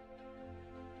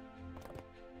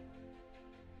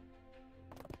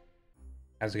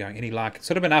 How's it going? Any luck? It's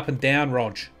sort of been up and down,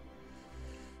 Rog.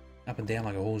 Up and down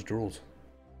like a horse draws.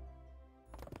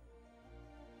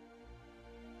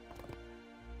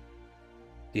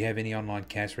 Do you have any online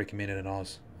cash recommended in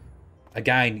Oz?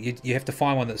 Again, you have to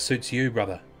find one that suits you,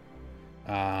 brother.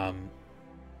 You're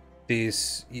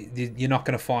not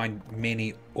going to find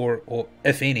many, or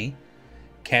if any,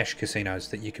 cash casinos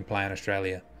that you can play in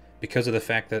Australia, because of the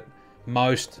fact that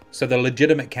so the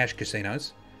legitimate cash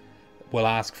casinos will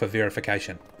ask for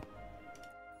verification.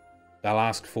 They'll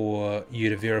ask for you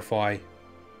to verify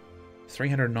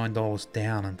 $309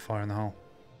 down and fire in the hole.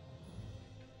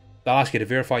 They'll ask you to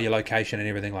verify your location and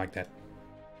everything like that.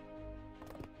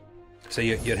 So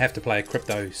you'd have to play a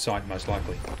crypto site most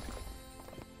likely,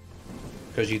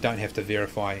 because you don't have to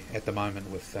verify at the moment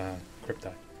with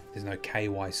crypto. There's no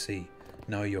KYC,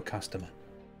 know your customer.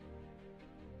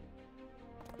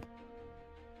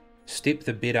 Step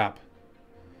the bid up.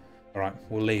 Alright,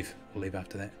 we'll leave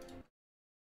after that.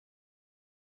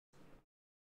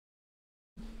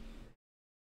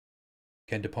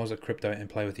 Can deposit crypto and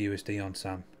play with USD on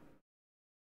some.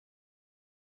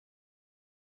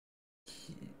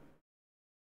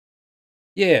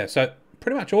 Yeah, so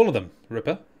pretty much all of them,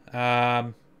 Ripper.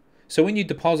 So when you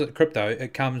deposit crypto,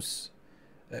 it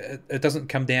doesn't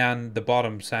come down the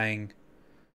bottom saying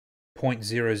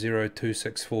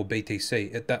 0.00264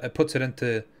 BTC. It puts it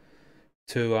into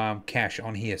cash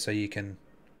on here, so you can,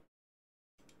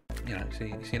 so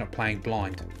you're not playing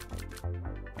blind.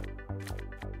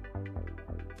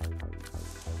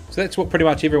 So that's what pretty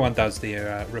much everyone does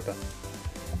there, Ripper.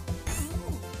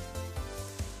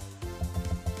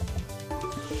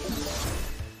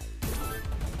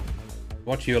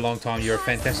 Watch you a long time. You're a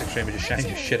fantastic streamer. Just shame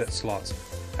your shit at slots.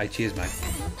 Hey, cheers, mate.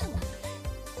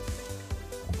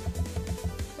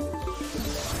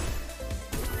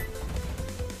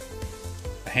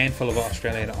 A handful of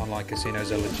Australian online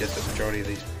casinos are legit. The majority of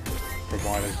these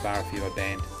providers, bar a few, are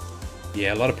banned.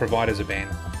 Yeah, a lot of providers are banned.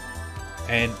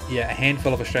 And yeah, a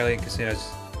handful of Australian casinos.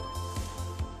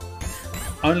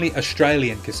 Only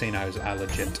Australian casinos are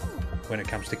legit when it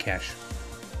comes to cash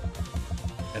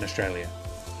in Australia.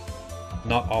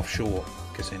 Not offshore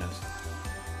casinos.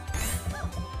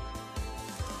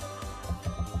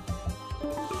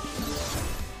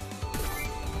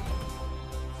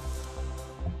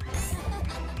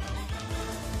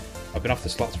 I've been off the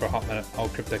slots for a hot minute.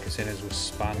 Old crypto casinos were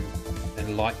spun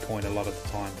in Litecoin a lot of the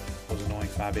time. It was annoying,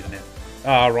 far better now.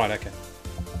 Oh, right, okay.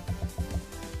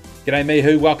 G'day,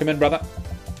 Mihu. Welcome in, brother.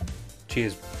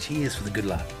 Cheers. Cheers for the good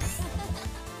luck.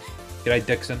 G'day,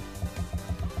 Dixon.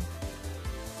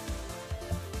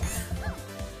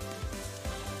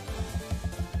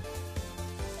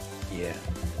 Yeah.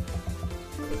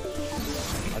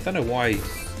 I don't know why,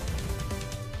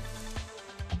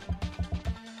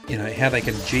 how they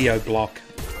can geo-block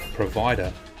a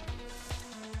provider,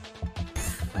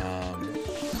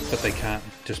 but they can't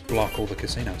just block all the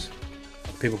casinos.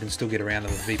 People can still get around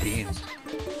them with VPNs,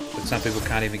 but some people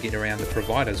can't even get around the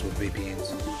providers with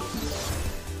VPNs.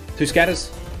 Two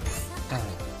scatters? Oh.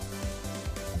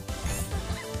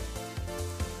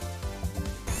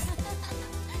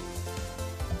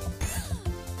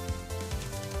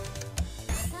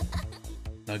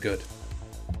 No good.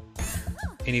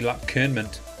 Any luck,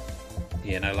 Kernmint?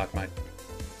 Yeah, no luck, mate.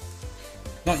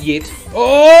 Not yet.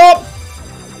 Oh!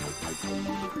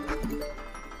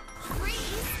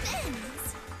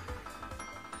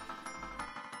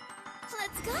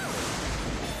 Let's go.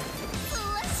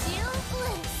 Celestial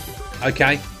bliss.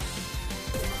 Okay.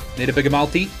 Need a bigger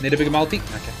multi? Need a bigger multi?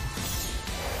 Okay.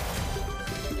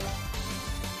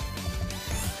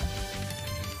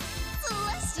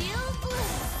 Celestial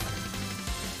bliss.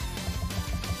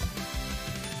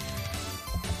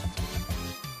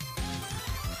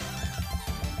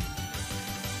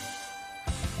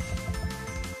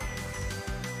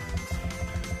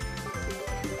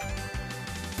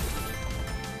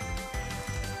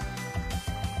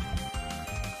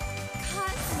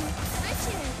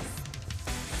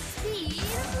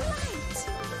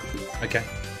 Okay.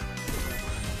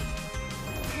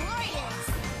 Glorious.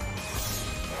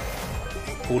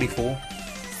 44.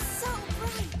 So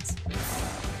bright.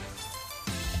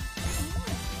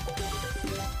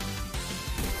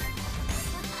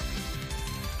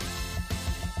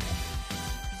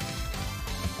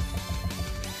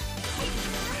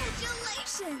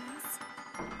 Congratulations.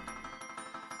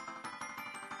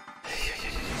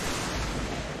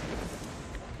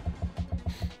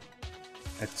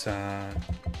 It's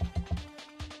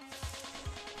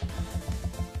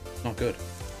not good.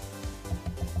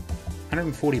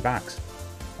 140 bucks.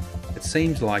 It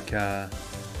seems like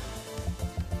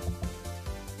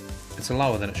it's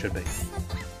lower than it should be.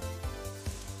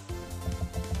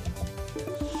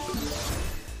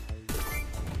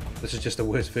 This is just a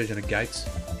worse version of Gates.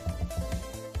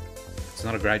 It's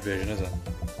not a great version, is it?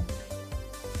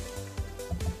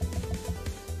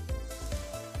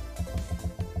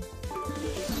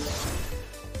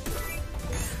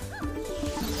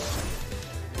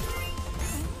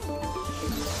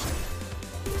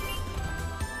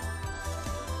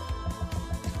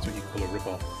 That's what you call a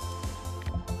rip-off.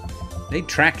 Need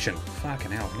traction.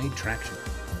 Fucking hell, need traction.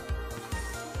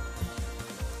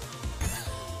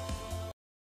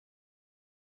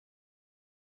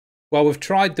 Well, we've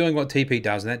tried doing what TP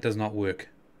does, and that does not work.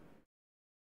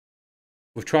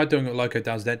 We've tried doing what Loco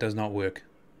does, that does not work.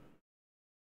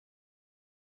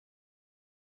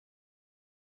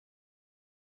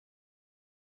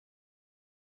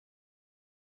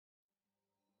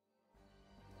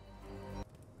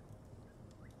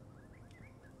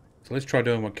 So let's try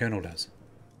doing what Colonel does.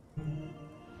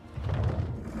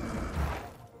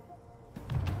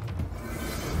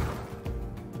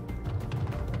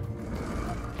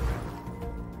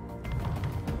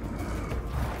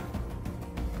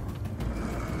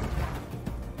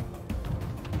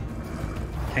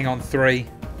 King on 3.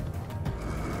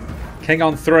 King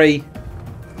on 3.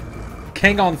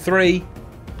 King on 3.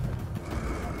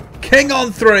 King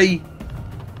on 3.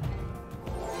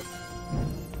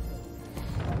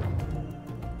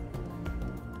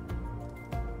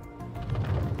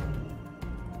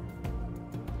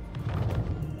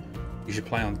 You should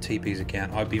play on TP's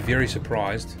account. I'd be very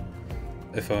surprised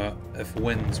if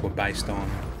wins were based on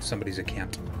somebody's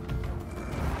account.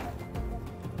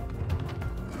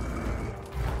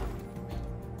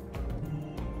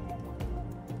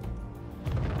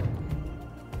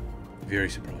 Very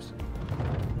surprised.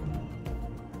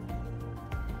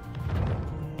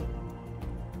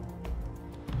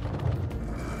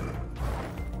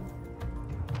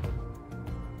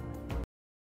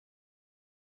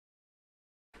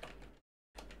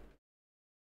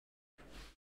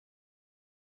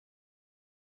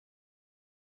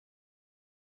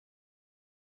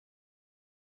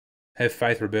 Have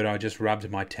faith, Roberto. I just rubbed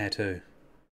my tattoo.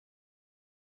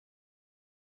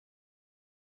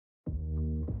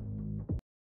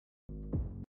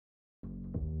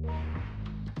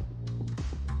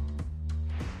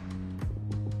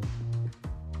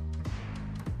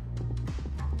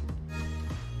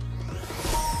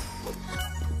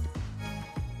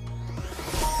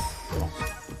 Come on.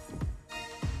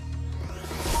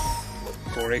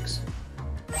 4x.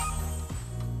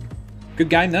 Good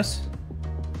game, this.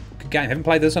 Good game. Haven't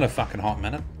played this in a fucking hot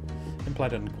minute. Haven't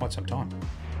played it in quite some time.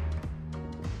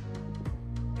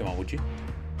 Come on, would you?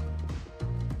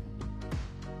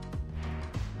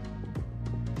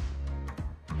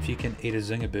 If you can eat a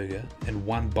zinger burger in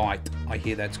one bite, I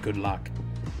hear that's good luck.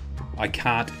 I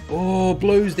can't. Oh,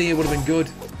 blues there would have been good.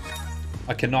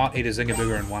 I cannot eat a zinger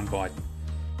burger in one bite.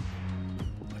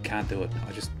 I can't do it.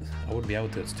 I wouldn't be able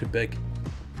to. It's too big.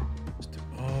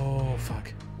 Oh,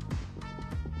 fuck.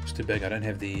 It's too big. I don't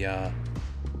have the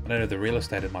real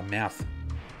estate in my mouth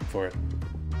for it.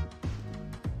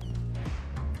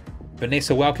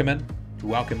 Vanessa, welcome in.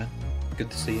 Welcome in.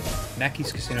 Good to see you.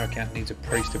 Mackey's casino account needs a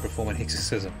priest to perform an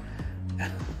exorcism.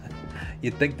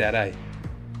 You'd think that, eh?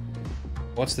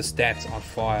 What's the stats on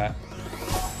fire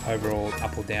overall,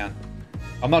 up or down?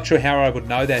 I'm not sure how I would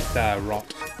know that,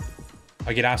 Rot.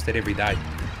 I get asked that every day,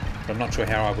 but I'm not sure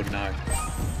how I would know.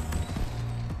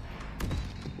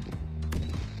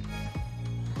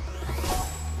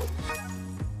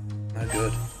 No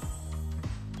good.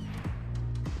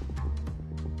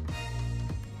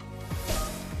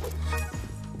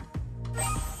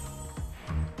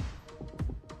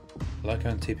 Loco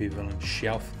and TP Villain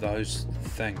shelf those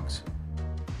things.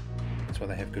 That's why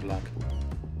they have good luck.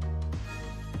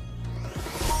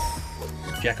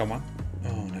 Jack on one.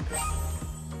 Oh, no good.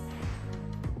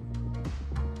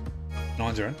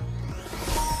 Nines are in.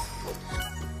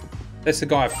 That's the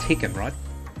guy of Tekken, right?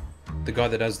 The guy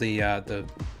that does the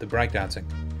breakdancing.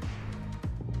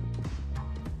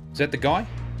 that the guy?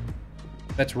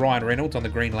 That's Ryan Reynolds on the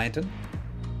Green Lantern.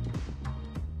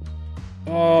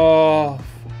 Oh.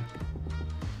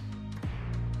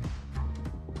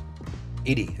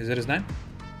 Eddie, is that his name?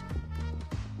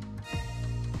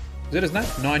 Is that his name?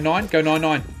 99? Go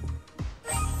 99.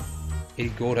 Eddie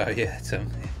Gordo, yeah, that's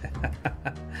him.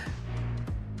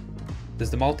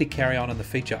 Does the multi carry on in the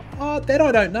feature? Oh, that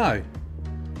I don't know.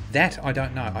 That I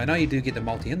don't know. I know you do get the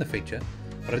multi in the feature,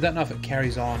 but I don't know if it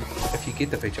carries on if you get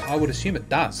the feature. I would assume it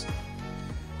does.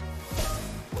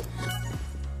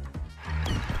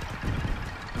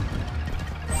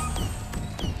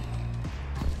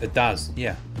 It does,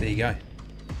 yeah. There you go.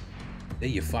 There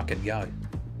you fucking go.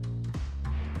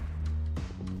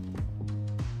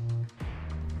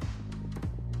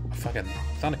 Fucking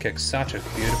Thunderkick's such a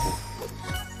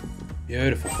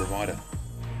beautiful provider.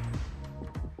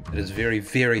 It is very,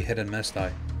 very hit and miss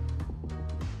though.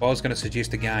 If I was going to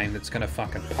suggest a game that's going to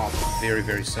fucking pop very,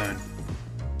 very soon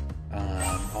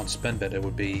on Spinbit, it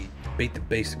would be Beat the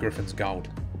Beast Griffin's Gold.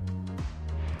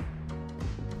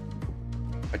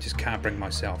 I just can't bring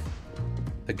myself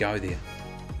to go there.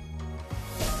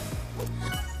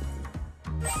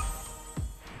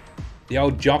 The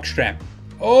old jockstrap.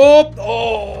 Oh!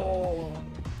 Oh!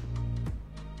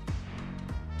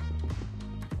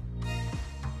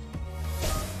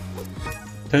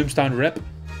 Tombstone Rip.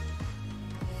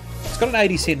 It's got an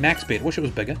 80-cent max bet. Wish it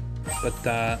was bigger. But,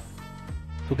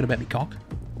 talking about me cock.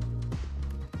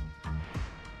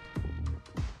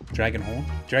 Dragonhorn.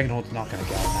 Dragonhorn's not going to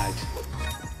go, mate.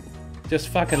 Just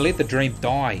fucking let the dream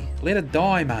die. Let it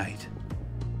die, mate.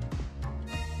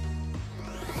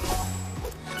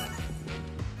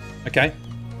 Okay.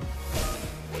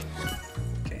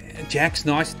 Jack's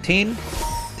nice. 10.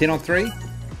 10 on 3.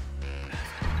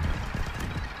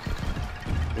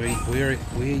 Where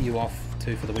are you off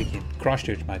to for the weekend?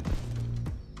 Christchurch, mate.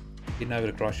 Getting over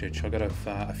to Christchurch. I've got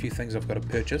a few things I've got to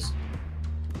purchase.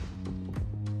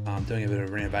 I'm doing a bit of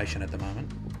renovation at the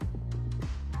moment.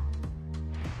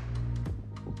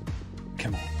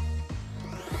 Come on.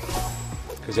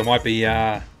 Because I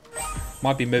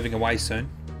might be moving away soon.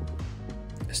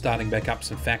 Starting back up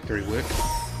some factory work.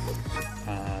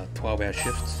 12-hour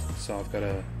shifts. So I've got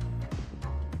to...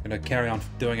 I'm going to carry on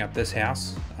doing up this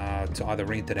house to either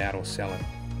rent it out or sell it.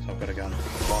 So I've got to go and buy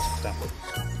some stuff.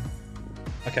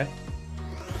 Okay.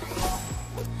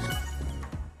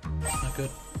 Not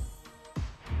good.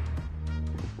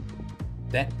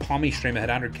 That Pommy streamer had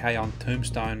 100k on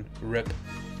Tombstone Rip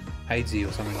Hadesy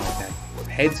or something like that.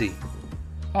 Hadesy.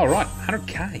 Oh right,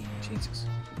 100k. Jesus.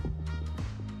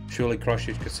 Surely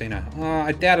Christchurch Casino. Oh,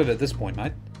 I doubt it at this point,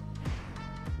 mate.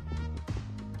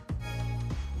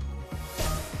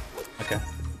 Okay.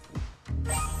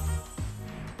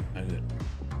 No good.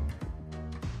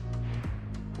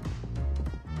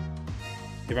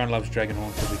 Everyone loves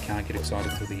Dragonhorn because we can't get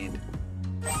excited till the end.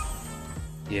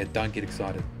 Yeah, don't get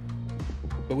excited.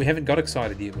 But we haven't got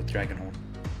excited yet with Dragonhorn.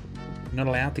 We're not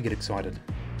allowed to get excited.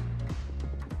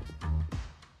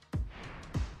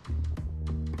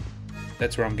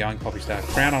 That's where I'm going, Poppy Star.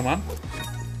 Crown on 1.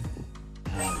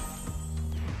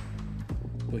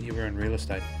 Thought you were in real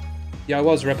estate. Yeah, I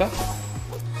was, Ripper.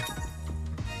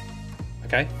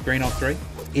 Okay, green on 3.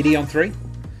 Eddie on 3.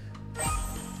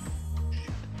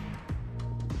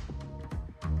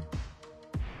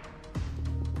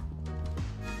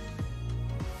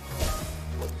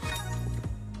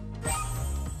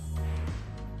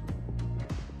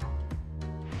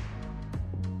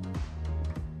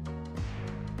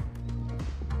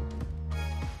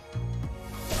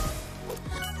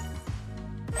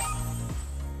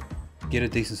 Get a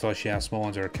decent sized shower, small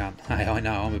ones are a cunt. Hey, I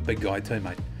know, I'm a big guy too,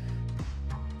 mate.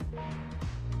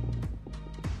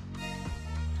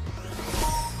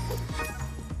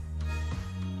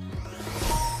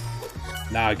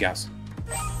 No, Gus.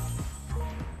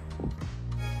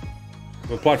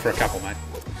 We've applied for a couple, mate.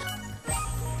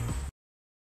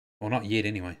 Well, not yet,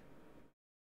 anyway.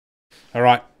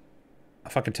 Alright. I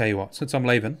fucking tell you what, since I'm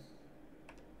leaving,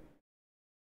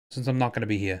 since I'm not going to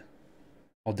be here,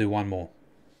 I'll do one more.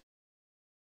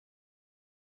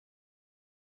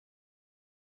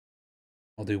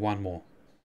 I'll do one more.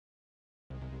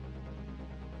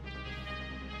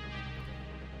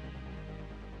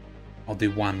 I'll do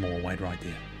one more. Wait right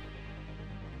there.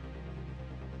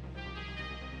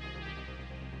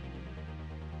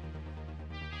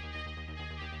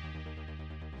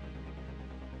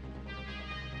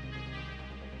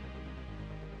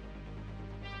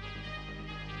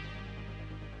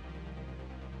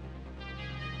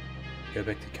 Go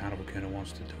back to Carnival Colonel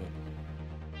wants to do it.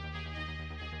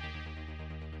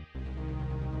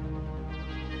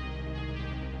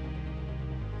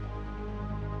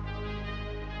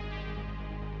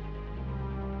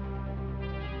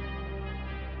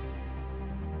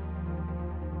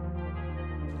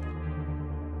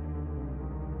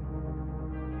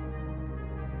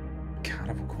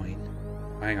 Carnival Queen.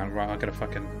 Hang on, right, I gotta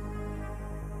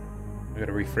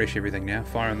refresh everything now.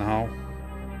 Fire in the hole.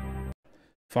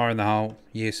 Fire in the hole.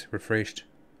 Yes, refreshed.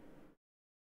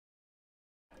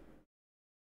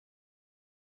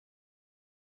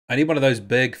 I need one of those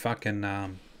big fucking, the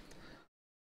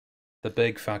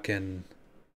big fucking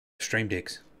stream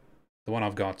decks. The one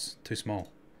I've got's too small.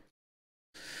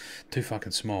 Too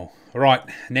fucking small. Alright,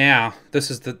 now,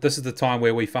 this is the time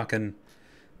where we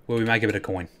make a bit of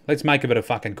coin. Let's make a bit of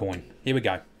fucking coin. Here we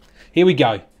go. Here we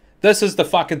go. This is the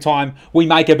fucking time we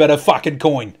make a bit of fucking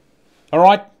coin.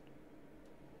 Alright?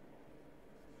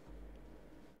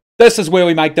 This is where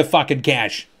we make the fucking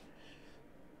cash.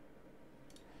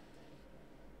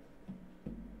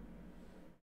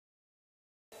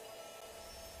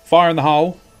 Fire in the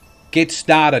hole. Get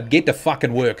started. Get to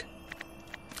fucking work.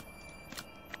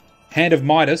 Hand of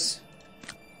Midas.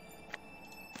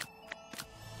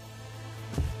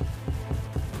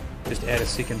 Just add a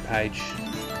second page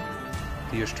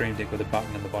to your stream deck with a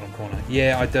button in the bottom corner.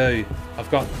 Yeah, I do. I've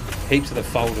got heaps of the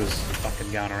folders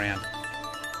fucking going around.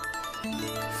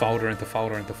 Folder into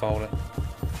folder into folder.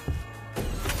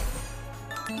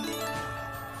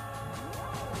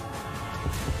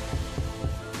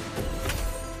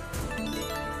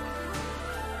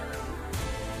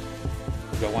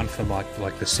 Got one for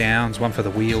like the sounds, one for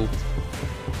the wheel,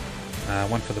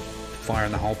 one for the fire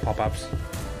in the hole pop-ups.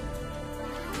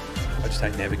 I just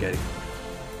hate navigating.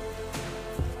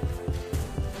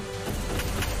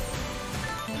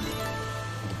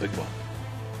 The big one.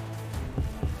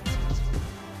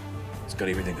 It's got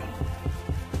everything on.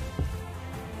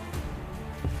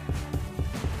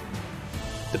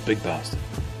 The big bastard.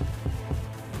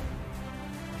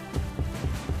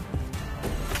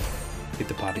 Get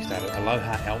the party started.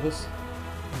 Aloha Elvis.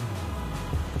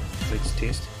 Let's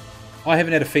test. I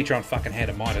haven't had a feature on fucking Hand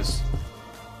of Midas.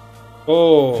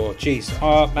 Oh, jeez.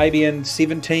 Maybe in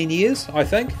 17 years, I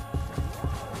think.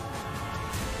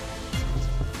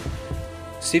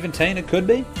 17 it could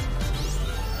be.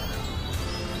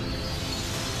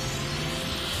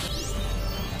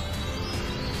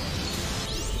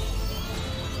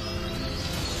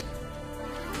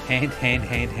 Hand.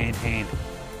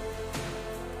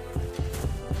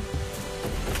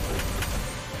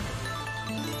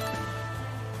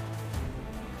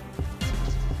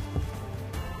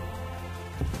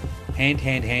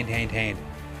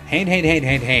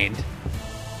 Hand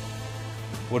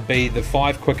would be the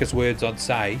 5 quickest words I'd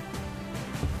say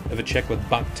if a chick with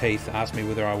buck teeth asked me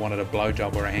whether I wanted a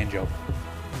blowjob or a hand job.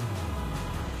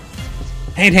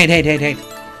 Hand. Hand.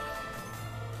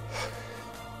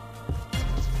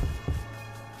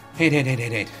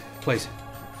 Please.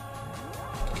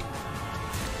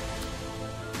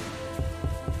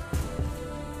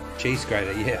 Cheese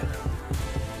grater, yeah.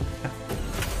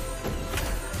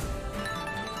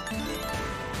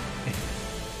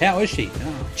 How is she?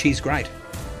 Oh, she's great.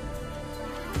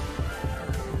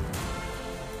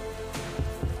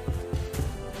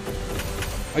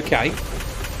 Okay.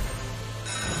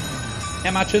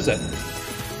 How much is it?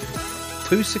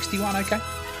 $2.61, okay.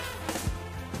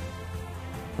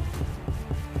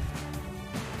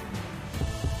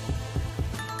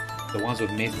 The ones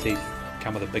with meth teeth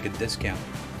come with a bigger discount.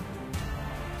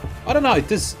 I don't know,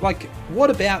 what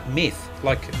about meth?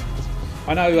 Like,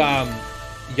 I know,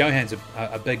 Johan's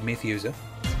a big meth user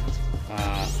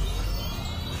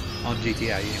on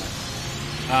GTA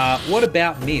anyway. What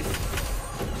about meth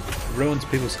ruins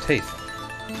people's teeth?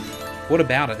 What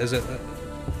about it? Is it...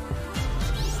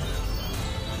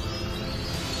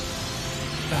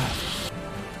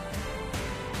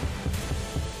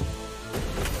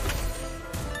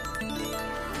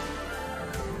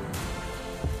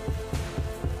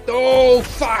 Oh,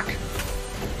 fuck!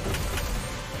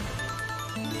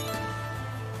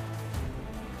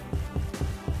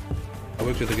 I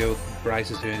worked with a girl with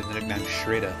braces who earned the nickname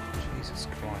Shredder. Jesus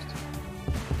Christ.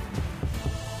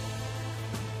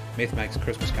 Meth makes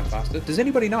Christmas come faster. Does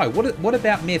anybody know? What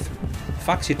about meth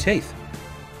fucks your teeth?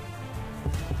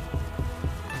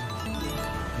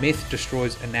 Meth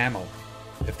destroys enamel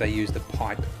if they use the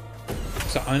pipe.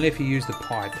 So only if you use the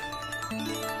pipe.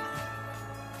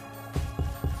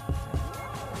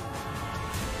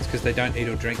 It's because they don't eat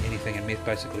or drink anything and meth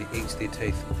basically eats their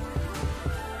teeth.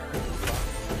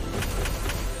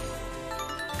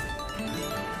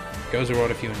 Goes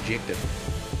alright if you inject it.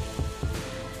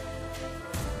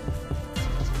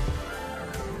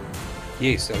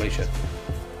 Yes, Alicia.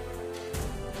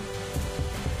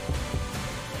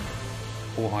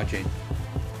 Poor hygiene.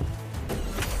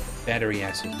 Battery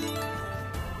acid.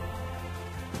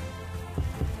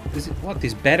 Is it what?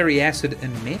 There's battery acid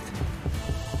in meth?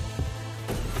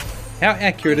 How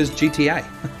accurate is GTA?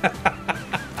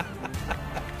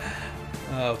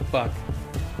 Oh, fuck.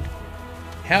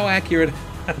 How accurate...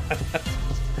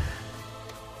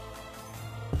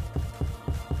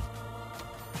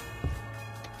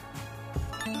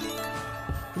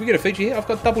 Can we get a feature here? I've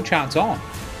got double chance on.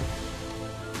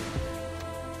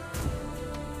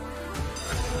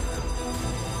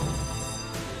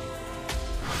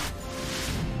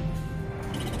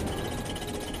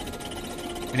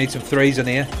 We need some threes in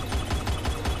here.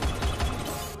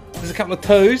 There's a couple of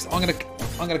twos. I'm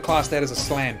gonna class that as a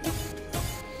slam.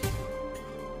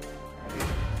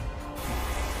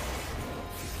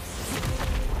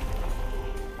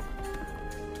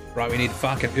 Right, we need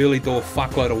fucking early door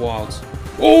fuckload of wilds.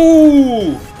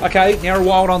 Ooh! Okay, now we're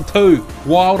wild on 2.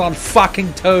 Wild on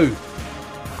fucking 2.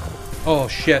 Oh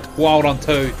shit, wild on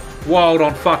 2. Wild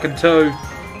on fucking 2.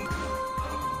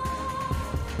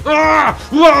 Ah!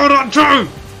 Wild on 2!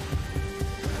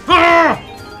 Ah!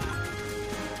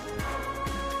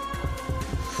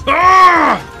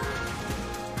 Ah!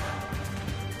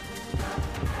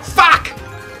 Fuck!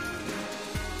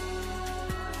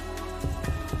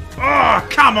 Oh,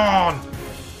 come on!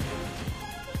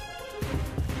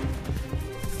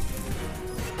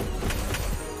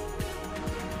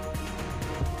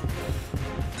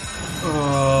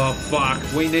 Oh, fuck.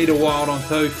 We need a wild on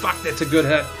 2. Fuck, that's a good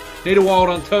hit. Need a wild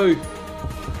on 2.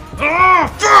 Oh,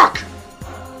 fuck!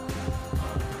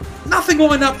 Nothing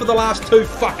lined up for the last 2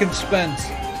 fucking spins.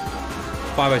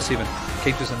 507.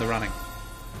 Keeps us in the running.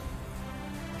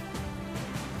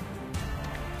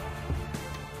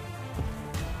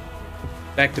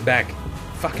 Back to back.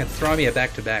 Fucking throw me a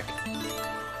back to back.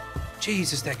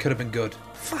 Jesus, that could have been good.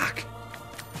 Fuck.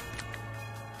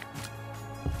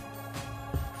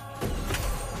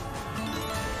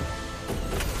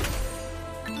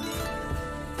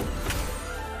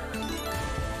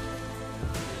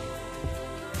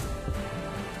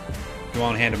 Come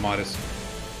on, hand to Midas.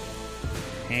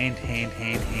 Hand.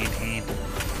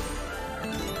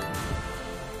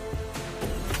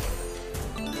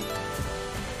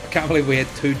 I can't believe we had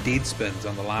 2 dead spins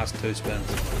on the last 2 spins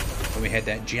when we had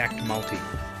that jacked multi.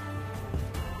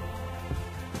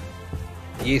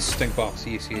 Yes, stink box.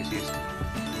 Yes.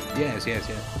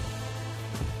 Yes.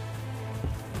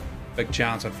 Big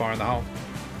chance on fire in the hole.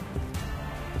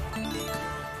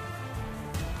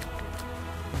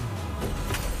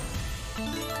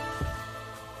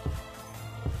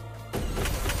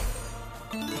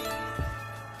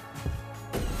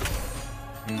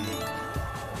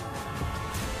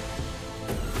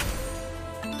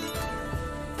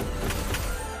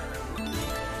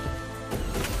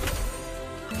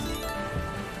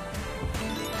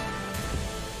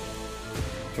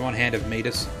 Come on, hand of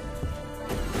Midas.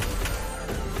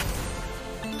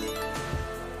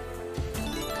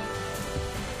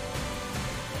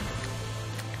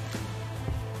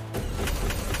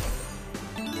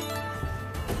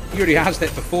 You already asked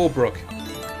that before, Brooke.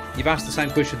 You've asked the same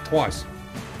question twice.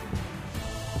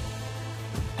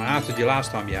 I answered you last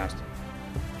time you asked.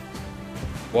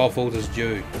 Wild Falls is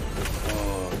due.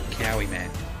 Oh, cowie,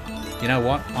 man. You know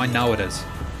what? I know it is.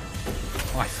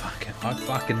 I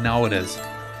fucking know it is.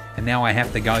 And now I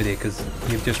have to go there because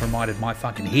you've just reminded my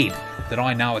fucking head that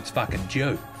I know it's fucking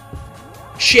due.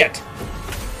 Shit!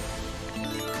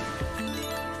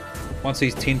 Once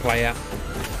these 10 play out.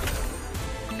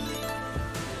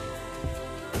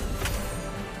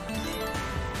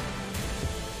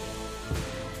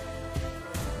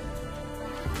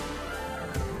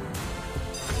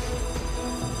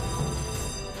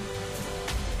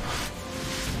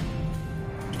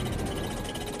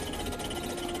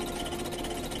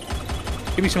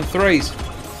 Give me some threes.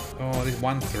 Oh, there's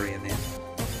 1 3 in there.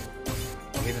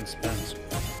 11 spins.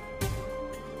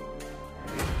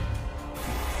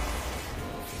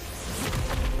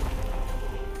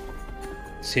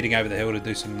 Just heading over the hill to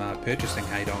do some purchasing,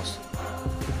 hey dolls.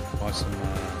 Buy some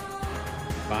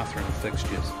bathroom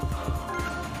fixtures.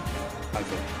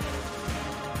 Hopefully.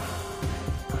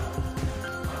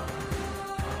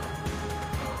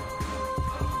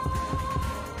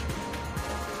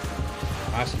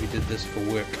 I asked if you did this for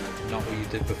work, not what you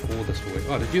did before this work.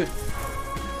 Oh, did you?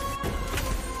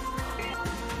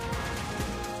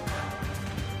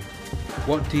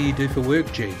 What do you do for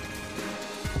work, G?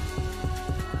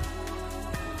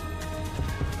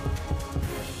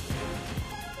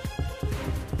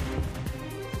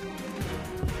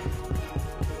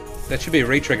 That should be a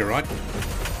re-trigger, right?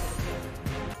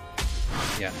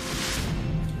 Yeah.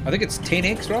 I think it's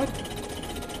 10x, right?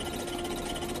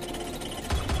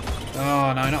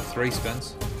 Oh no, not 3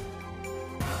 spins.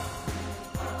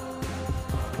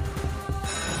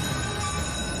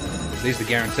 There's the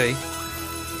guarantee.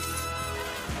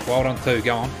 Wild on 2,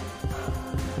 go on.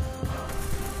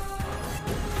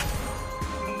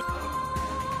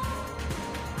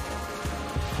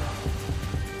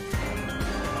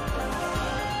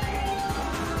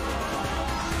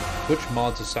 Which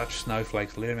mods are such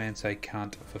snowflakes? Let a man say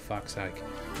cunt, for fuck's sake.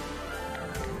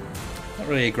 Not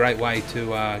really a great way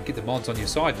to get the mods on your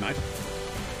side, mate.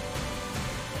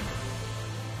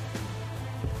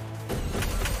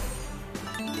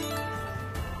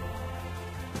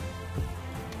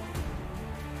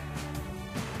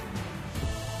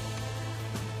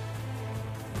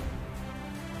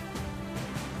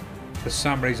 For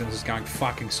some reason, it's going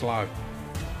fucking slow.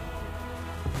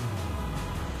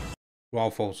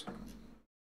 Wildfalls.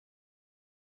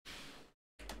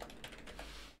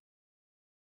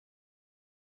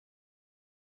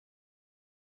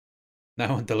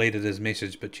 No one deleted his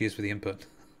message, but cheers for the input.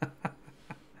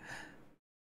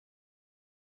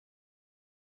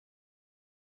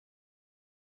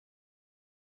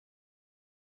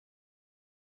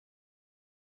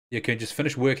 You can just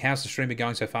finish work. How's the streamer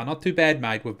going so far? Not too bad,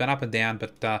 mate. We've been up and down,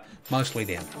 but mostly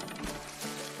down.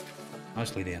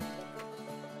 Mostly down.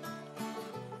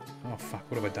 Oh, fuck.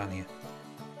 What have I done here?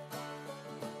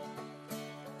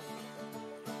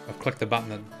 I've clicked the button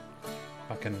that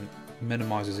fucking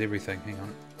minimises everything. Hang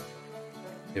on.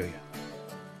 There we go.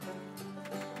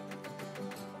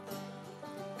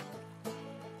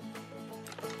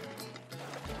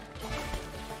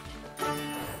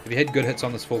 Have you had good hits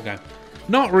on this full game?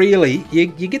 Not really. You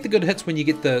get the good hits when you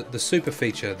get the super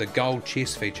feature, the gold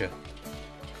chest feature.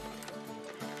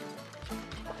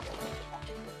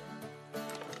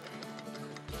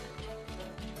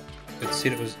 It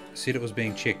said it was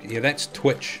being checked. Yeah, that's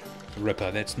Twitch,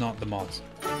 Ripper. That's not the mods.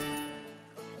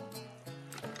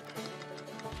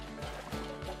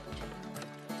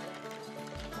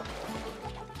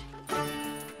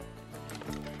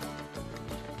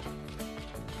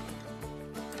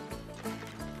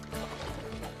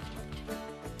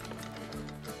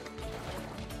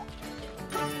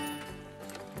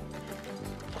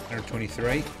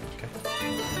 Okay.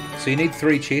 So you need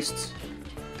 3 chests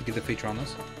to get the feature on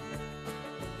this.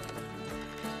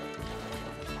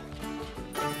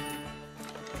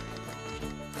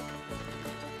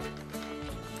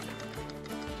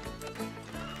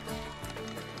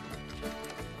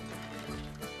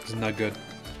 This is no good.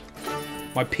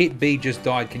 My pet bee just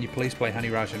died. Can you please play Honey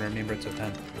Rush in remembrance of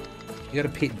him? You got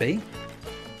a pet bee?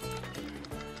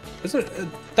 Is it?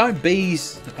 Don't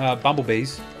bees,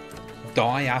 bumblebees,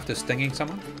 die after stinging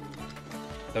someone?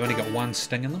 They've only got 1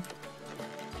 sting in them.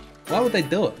 Why would they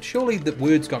do it? Surely the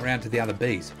words got round to the other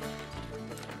bees.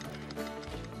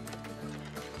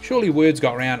 Surely words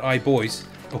got round. Hey boys,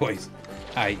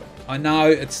 hey, I know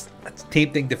it's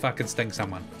tempting to fucking sting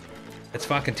someone. It's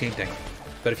fucking tempting.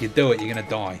 But if you do it, you're gonna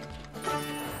die.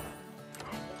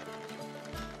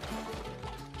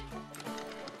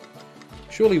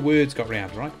 Surely words got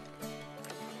round, right?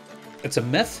 It's a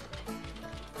myth.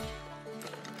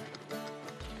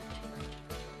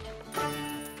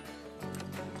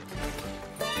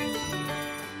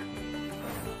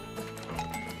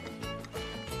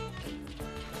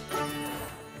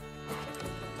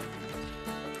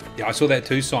 Yeah, I saw that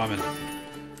too, Simon.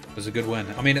 It was a good win.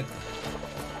 I mean,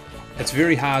 it's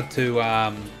very hard to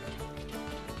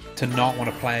not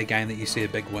want to play a game that you see a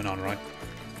big win on, right?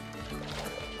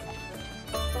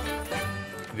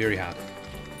 Very hard.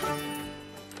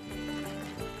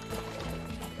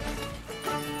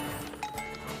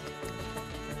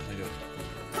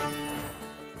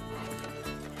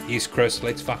 Yes, Chris,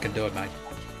 let's fucking do it, mate.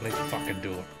 Let's fucking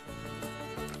do it.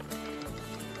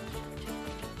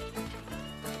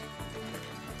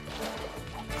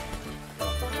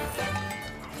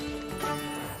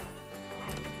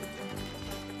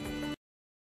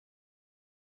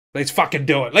 Let's fucking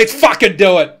do it. Let's fucking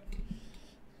do it.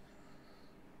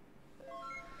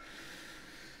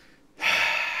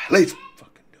 Let's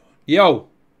fucking do it. Yo.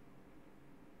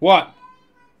 What?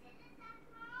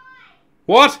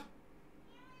 What?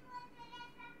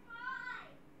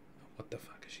 What the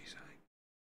fuck is she saying?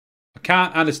 I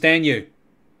can't understand you.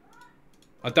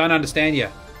 I don't understand you.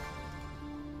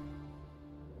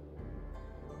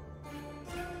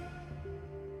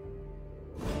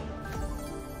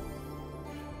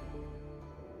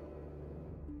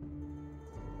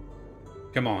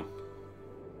 Come on.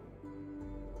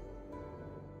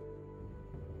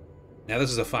 Now this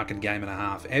is a fucking game and a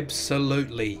half.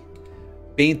 Absolutely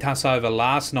bent us over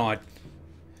last night.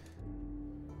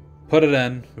 Put it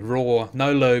in raw,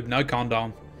 no lube, no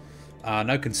condom,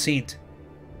 no consent.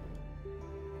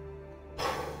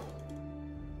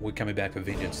 We're coming back for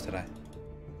vengeance today.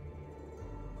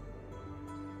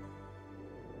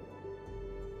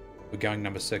 going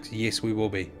number 6. Yes, we will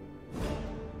be.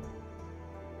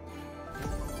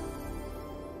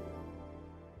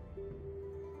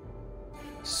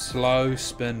 Slow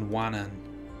spin 1 in.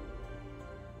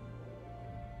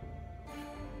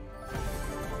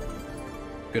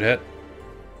 Good hit.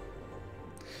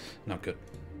 Not good.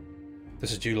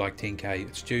 This is due like 10k.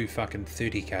 It's due fucking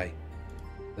 30k.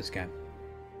 This game.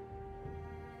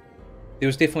 There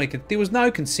was definitely... There was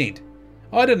no consent.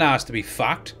 I didn't ask to be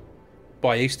fucked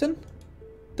by Easton.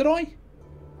 Did I?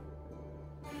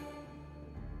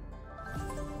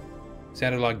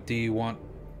 Sounded like, do you want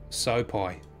so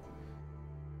pie?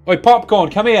 Oi,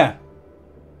 Popcorn, come here!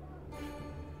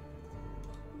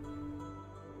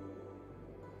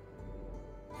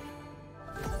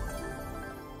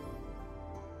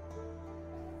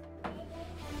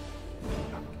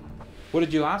 What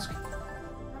did you ask?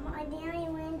 I nearly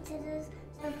went to the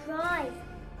surprise.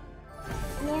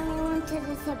 Nearly went to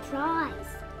the surprise.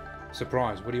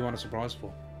 Surprise? What do you want a surprise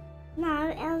for?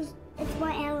 No, it's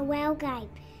my LOL game.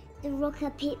 The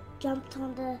rocket pit jumped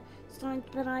on the sign,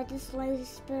 but I just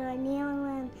lost, but I nearly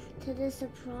went to the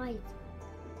surprise.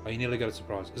 Oh, you nearly got a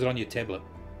surprise. Is it on your tablet?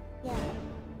 Yeah,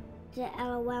 the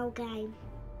LOL game.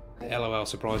 The LOL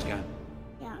surprise game.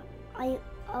 Yeah,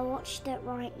 I watched it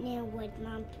right now with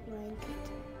Mum playing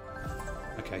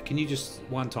it. Okay, can you just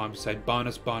one time say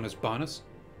bonus, bonus, bonus?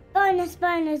 Bonus,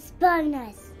 bonus,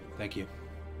 bonus. Thank you.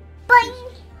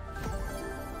 Boing!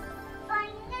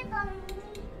 Boing, boing.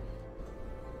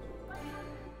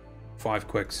 5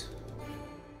 quicks.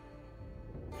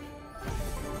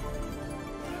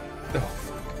 Oh,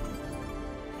 fuck.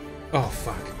 Oh,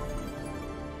 fuck.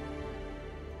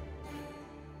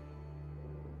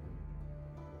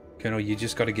 Colonel, you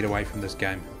just got to get away from this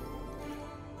game.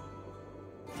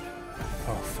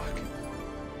 Oh, fuck.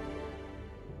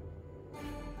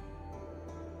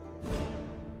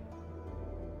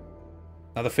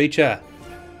 Another feature.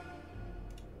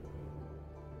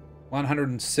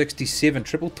 167,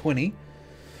 triple 20,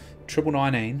 triple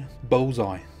 19,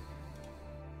 bullseye.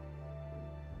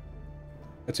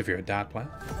 That's if you're a dart player.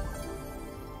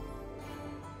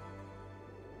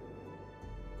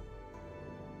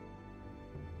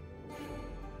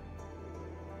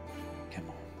 Come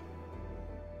on.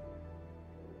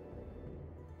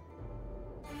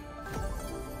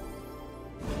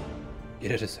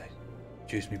 Get her to say,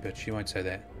 juice me bitch. She won't say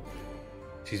that.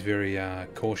 She's very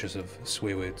cautious of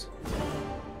swear words.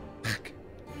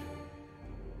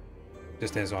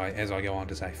 Just as I go on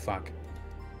to say fuck.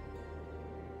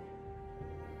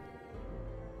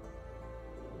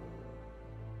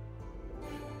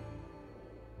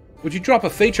 Would you drop a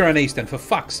feature on Easton, for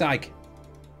fuck's sake?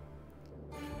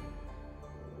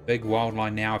 Big wild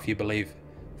line now, if you believe.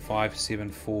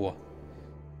 574.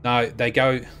 No, they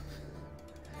go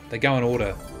in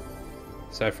order.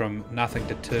 So from nothing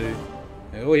to 2.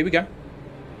 Oh, here we go.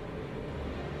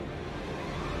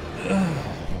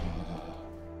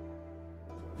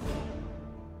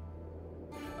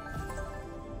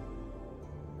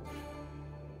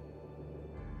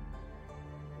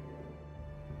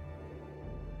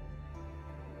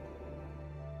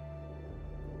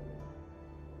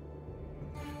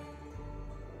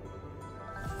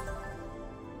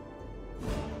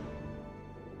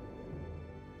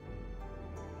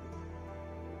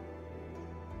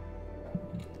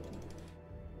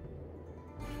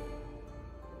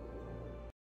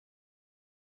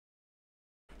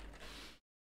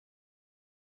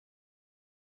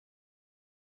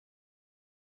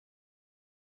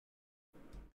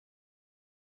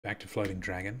 Back to Floating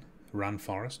Dragon. Run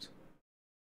Forest.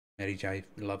 Matty J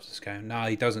loves this game. No,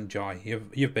 he doesn't, Jai.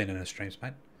 You've been in his streams,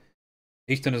 mate.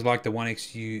 Easton is like the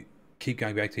 1x you keep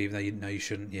going back to even though you know you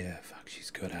shouldn't. Yeah, fuck, she's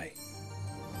good, eh?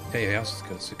 Tell you who else is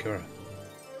good, Sakura.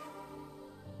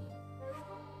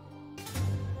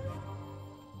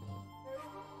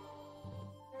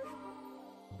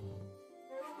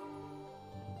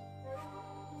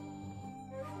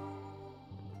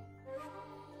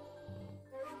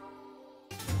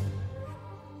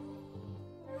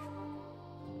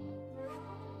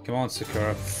 Come on,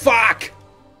 Sakura. Fuck!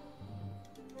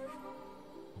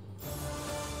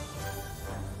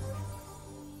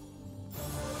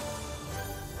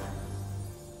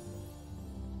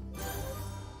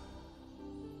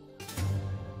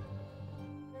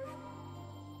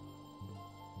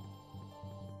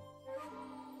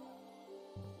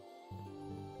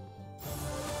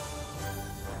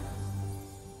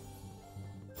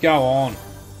 Go on.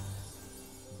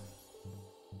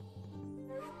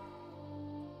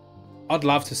 I'd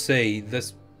love to see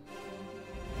this.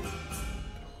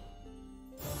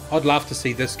 I'd love to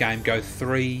see this game go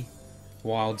 3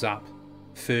 wilds up,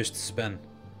 first spin.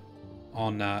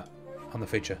 on the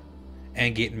feature.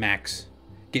 And get max.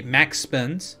 Get max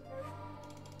spins.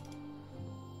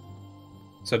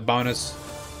 So bonus,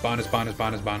 bonus, bonus,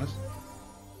 bonus, bonus.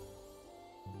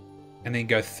 And then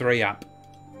go 3 up.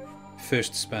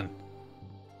 First spin.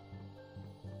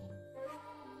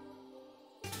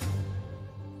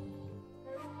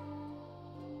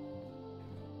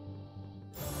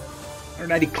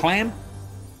 $180 clam.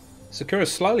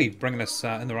 Sakura's slowly bringing us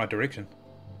in the right direction.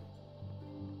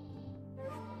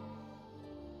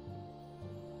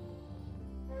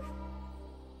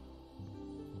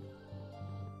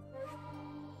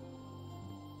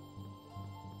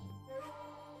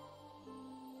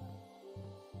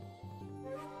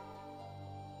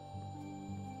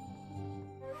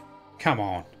 Come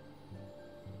on.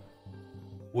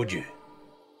 Would you?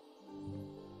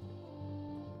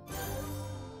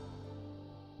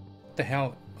 What the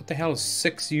hell? What the hell is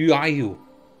 6 UIU?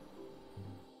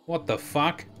 What the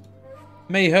fuck?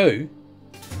 Me who?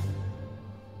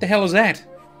 The hell is that?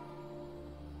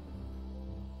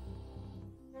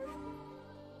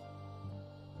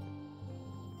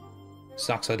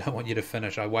 Sucks, I don't want you to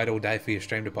finish. I wait all day for your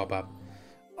stream to pop up.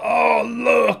 Oh,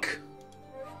 look!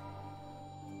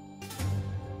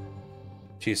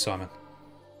 Cheers, Simon.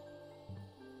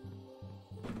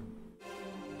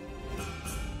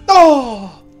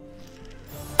 Oh!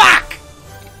 Fuck!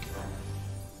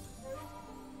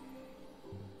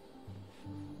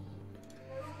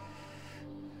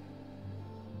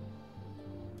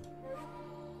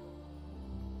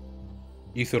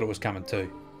 You thought it was coming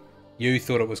too. You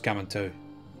thought it was coming too.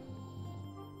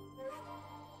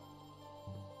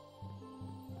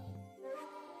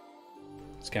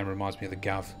 This game reminds me of the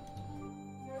Gov.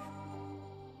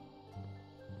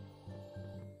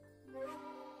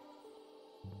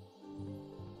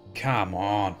 Come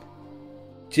on.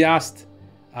 Just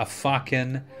a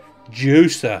fucking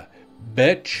juicer,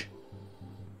 bitch.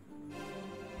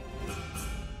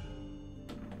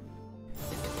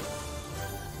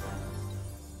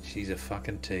 She's a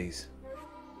fucking tease.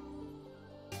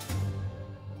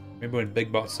 Remember when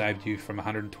Big Bot saved you from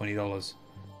 $120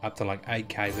 up to like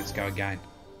 8k? Let's go again.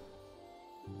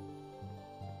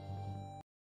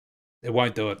 It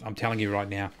won't do it. I'm telling you right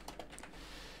now.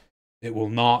 It will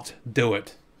not do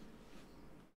it.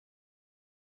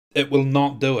 It will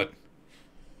not do it.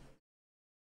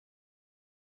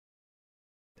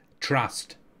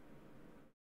 Trust.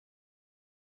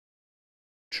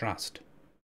 Trust.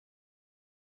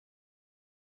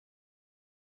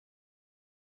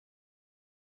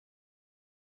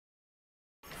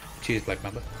 Cheers, Black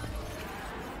Mamba.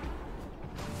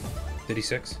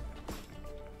 36.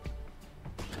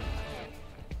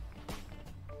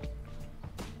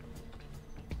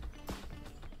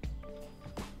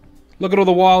 Look at all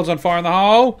the wilds on fire in the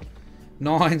hole.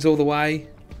 9s all the way.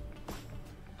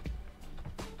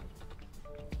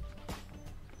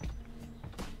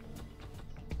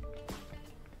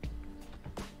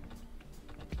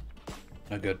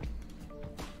 No good.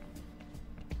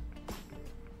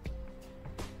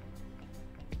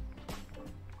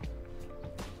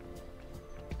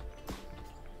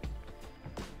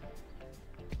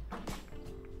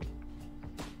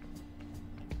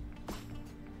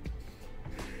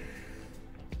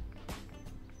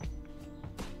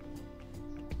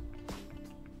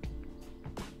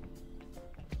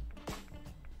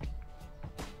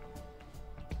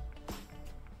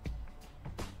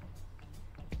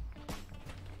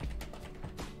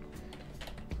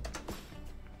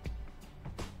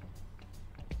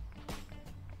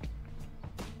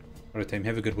 Alright team,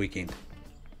 have a good weekend.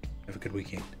 Have a good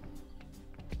weekend.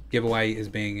 Giveaway is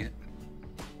being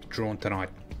drawn tonight.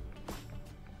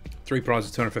 3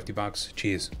 prizes, $250.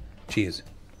 Cheers. Cheers.